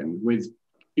tutoring with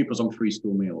pupils on free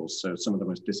school meals, so some of the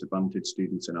most disadvantaged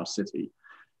students in our city,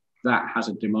 that has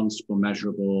a demonstrable,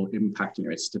 measurable impact.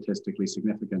 It's statistically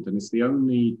significant. And it's the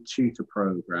only tutor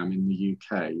program in the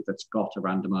UK that's got a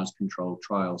randomized controlled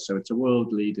trial. So it's a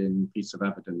world-leading piece of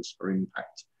evidence for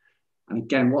impact. And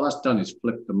again, what that's done is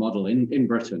flip the model. In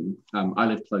Britain, I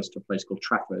live close to a place called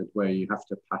Trafford, where you have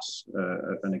to pass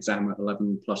an exam,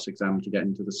 11 plus exam to get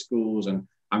into the schools. And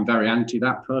I'm very anti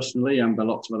that personally, but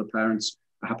lots of other parents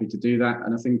are happy to do that.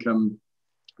 And I think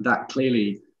that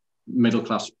clearly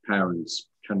middle-class parents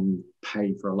can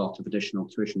pay for a lot of additional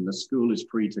tuition. The school is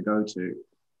free to go to.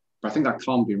 But I think that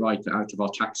can't be right, that out of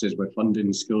our taxes, we're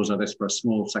funding schools like this for a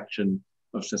small section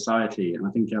of society. And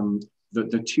I think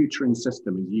the tutoring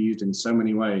system is used in so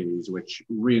many ways which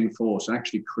reinforce and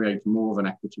actually create more of an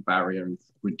equity barrier and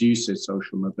reduces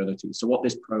social mobility. So what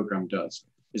this program does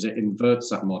is it inverts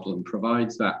that model and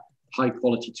provides that high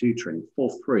quality tutoring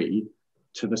for free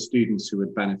to the students who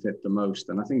would benefit the most.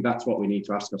 And I think that's what we need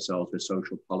to ask ourselves with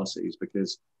social policies,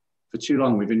 because for too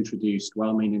long we've introduced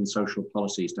well-meaning social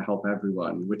policies to help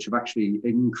everyone, which have actually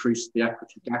increased the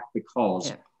equity gap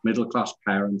because middle-class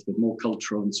parents with more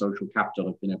cultural and social capital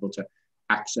have been able to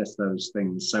access those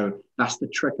things. So that's the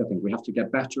trick. I think we have to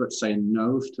get better at saying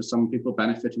no to some people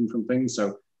benefiting from things.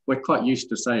 So we're quite used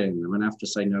to saying them, and I have to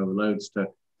say no loads to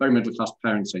very middle-class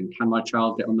parents saying, can my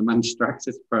child get on the Manchester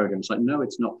Access program? It's like, no,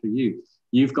 it's not for you.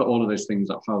 You've got all of those things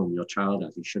at home. Your child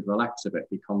has. You should relax a bit,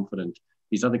 be confident.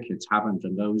 These other kids haven't,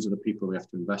 and those are the people we have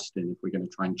to invest in if we're going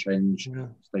to try and change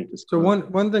status quo. So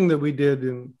one thing that we did,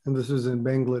 and this was in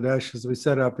Bangladesh, is we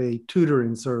set up a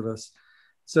tutoring service.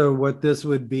 So what this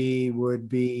would be,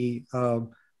 like I'm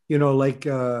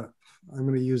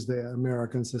going to use the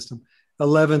American system,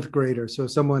 11th grader. So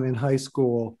someone in high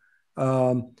school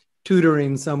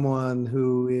tutoring someone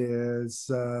who is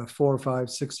 4, 5,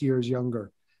 6 years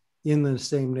younger in the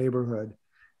same neighborhood.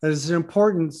 And it's an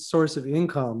important source of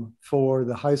income for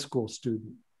the high school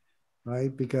student,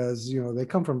 right? Because, they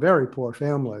come from very poor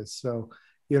families. So,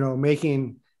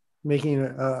 making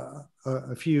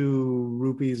a few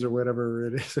rupees or whatever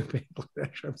it is in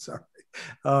Bangladesh, I'm sorry,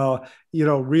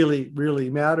 really, really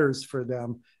matters for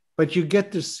them. But you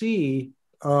get to see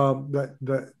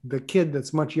the kid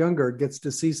that's much younger gets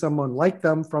to see someone like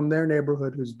them from their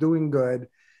neighborhood who's doing good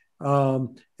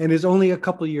and is only a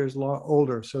couple of years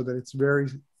older, so that it's very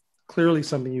clearly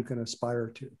something you can aspire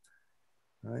to,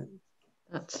 right?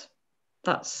 That's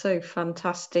so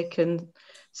fantastic and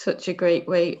such a great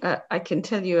way. I can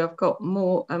tell you I've got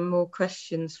more and more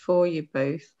questions for you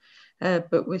both,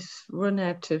 but we've run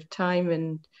out of time,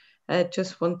 and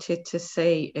just wanted to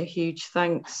say a huge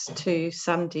thanks to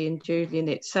Sandy and Julian.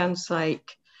 It sounds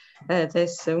like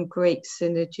there's some great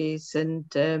synergies,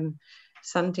 and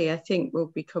Sandy, I think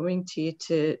we'll be coming to you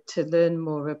to learn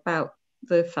more about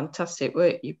the fantastic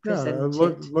work you presented.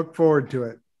 Look forward to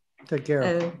it. Take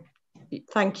care.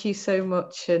 Thank you so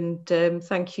much, and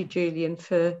thank you, Julian,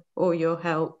 for all your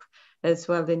help as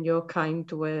well in your kind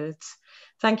words.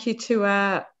 Thank you to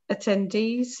our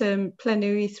attendees.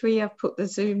 Plenary 3, I've put the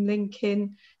Zoom link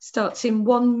in, starts in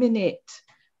 1 minute.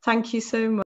 Thank you so much.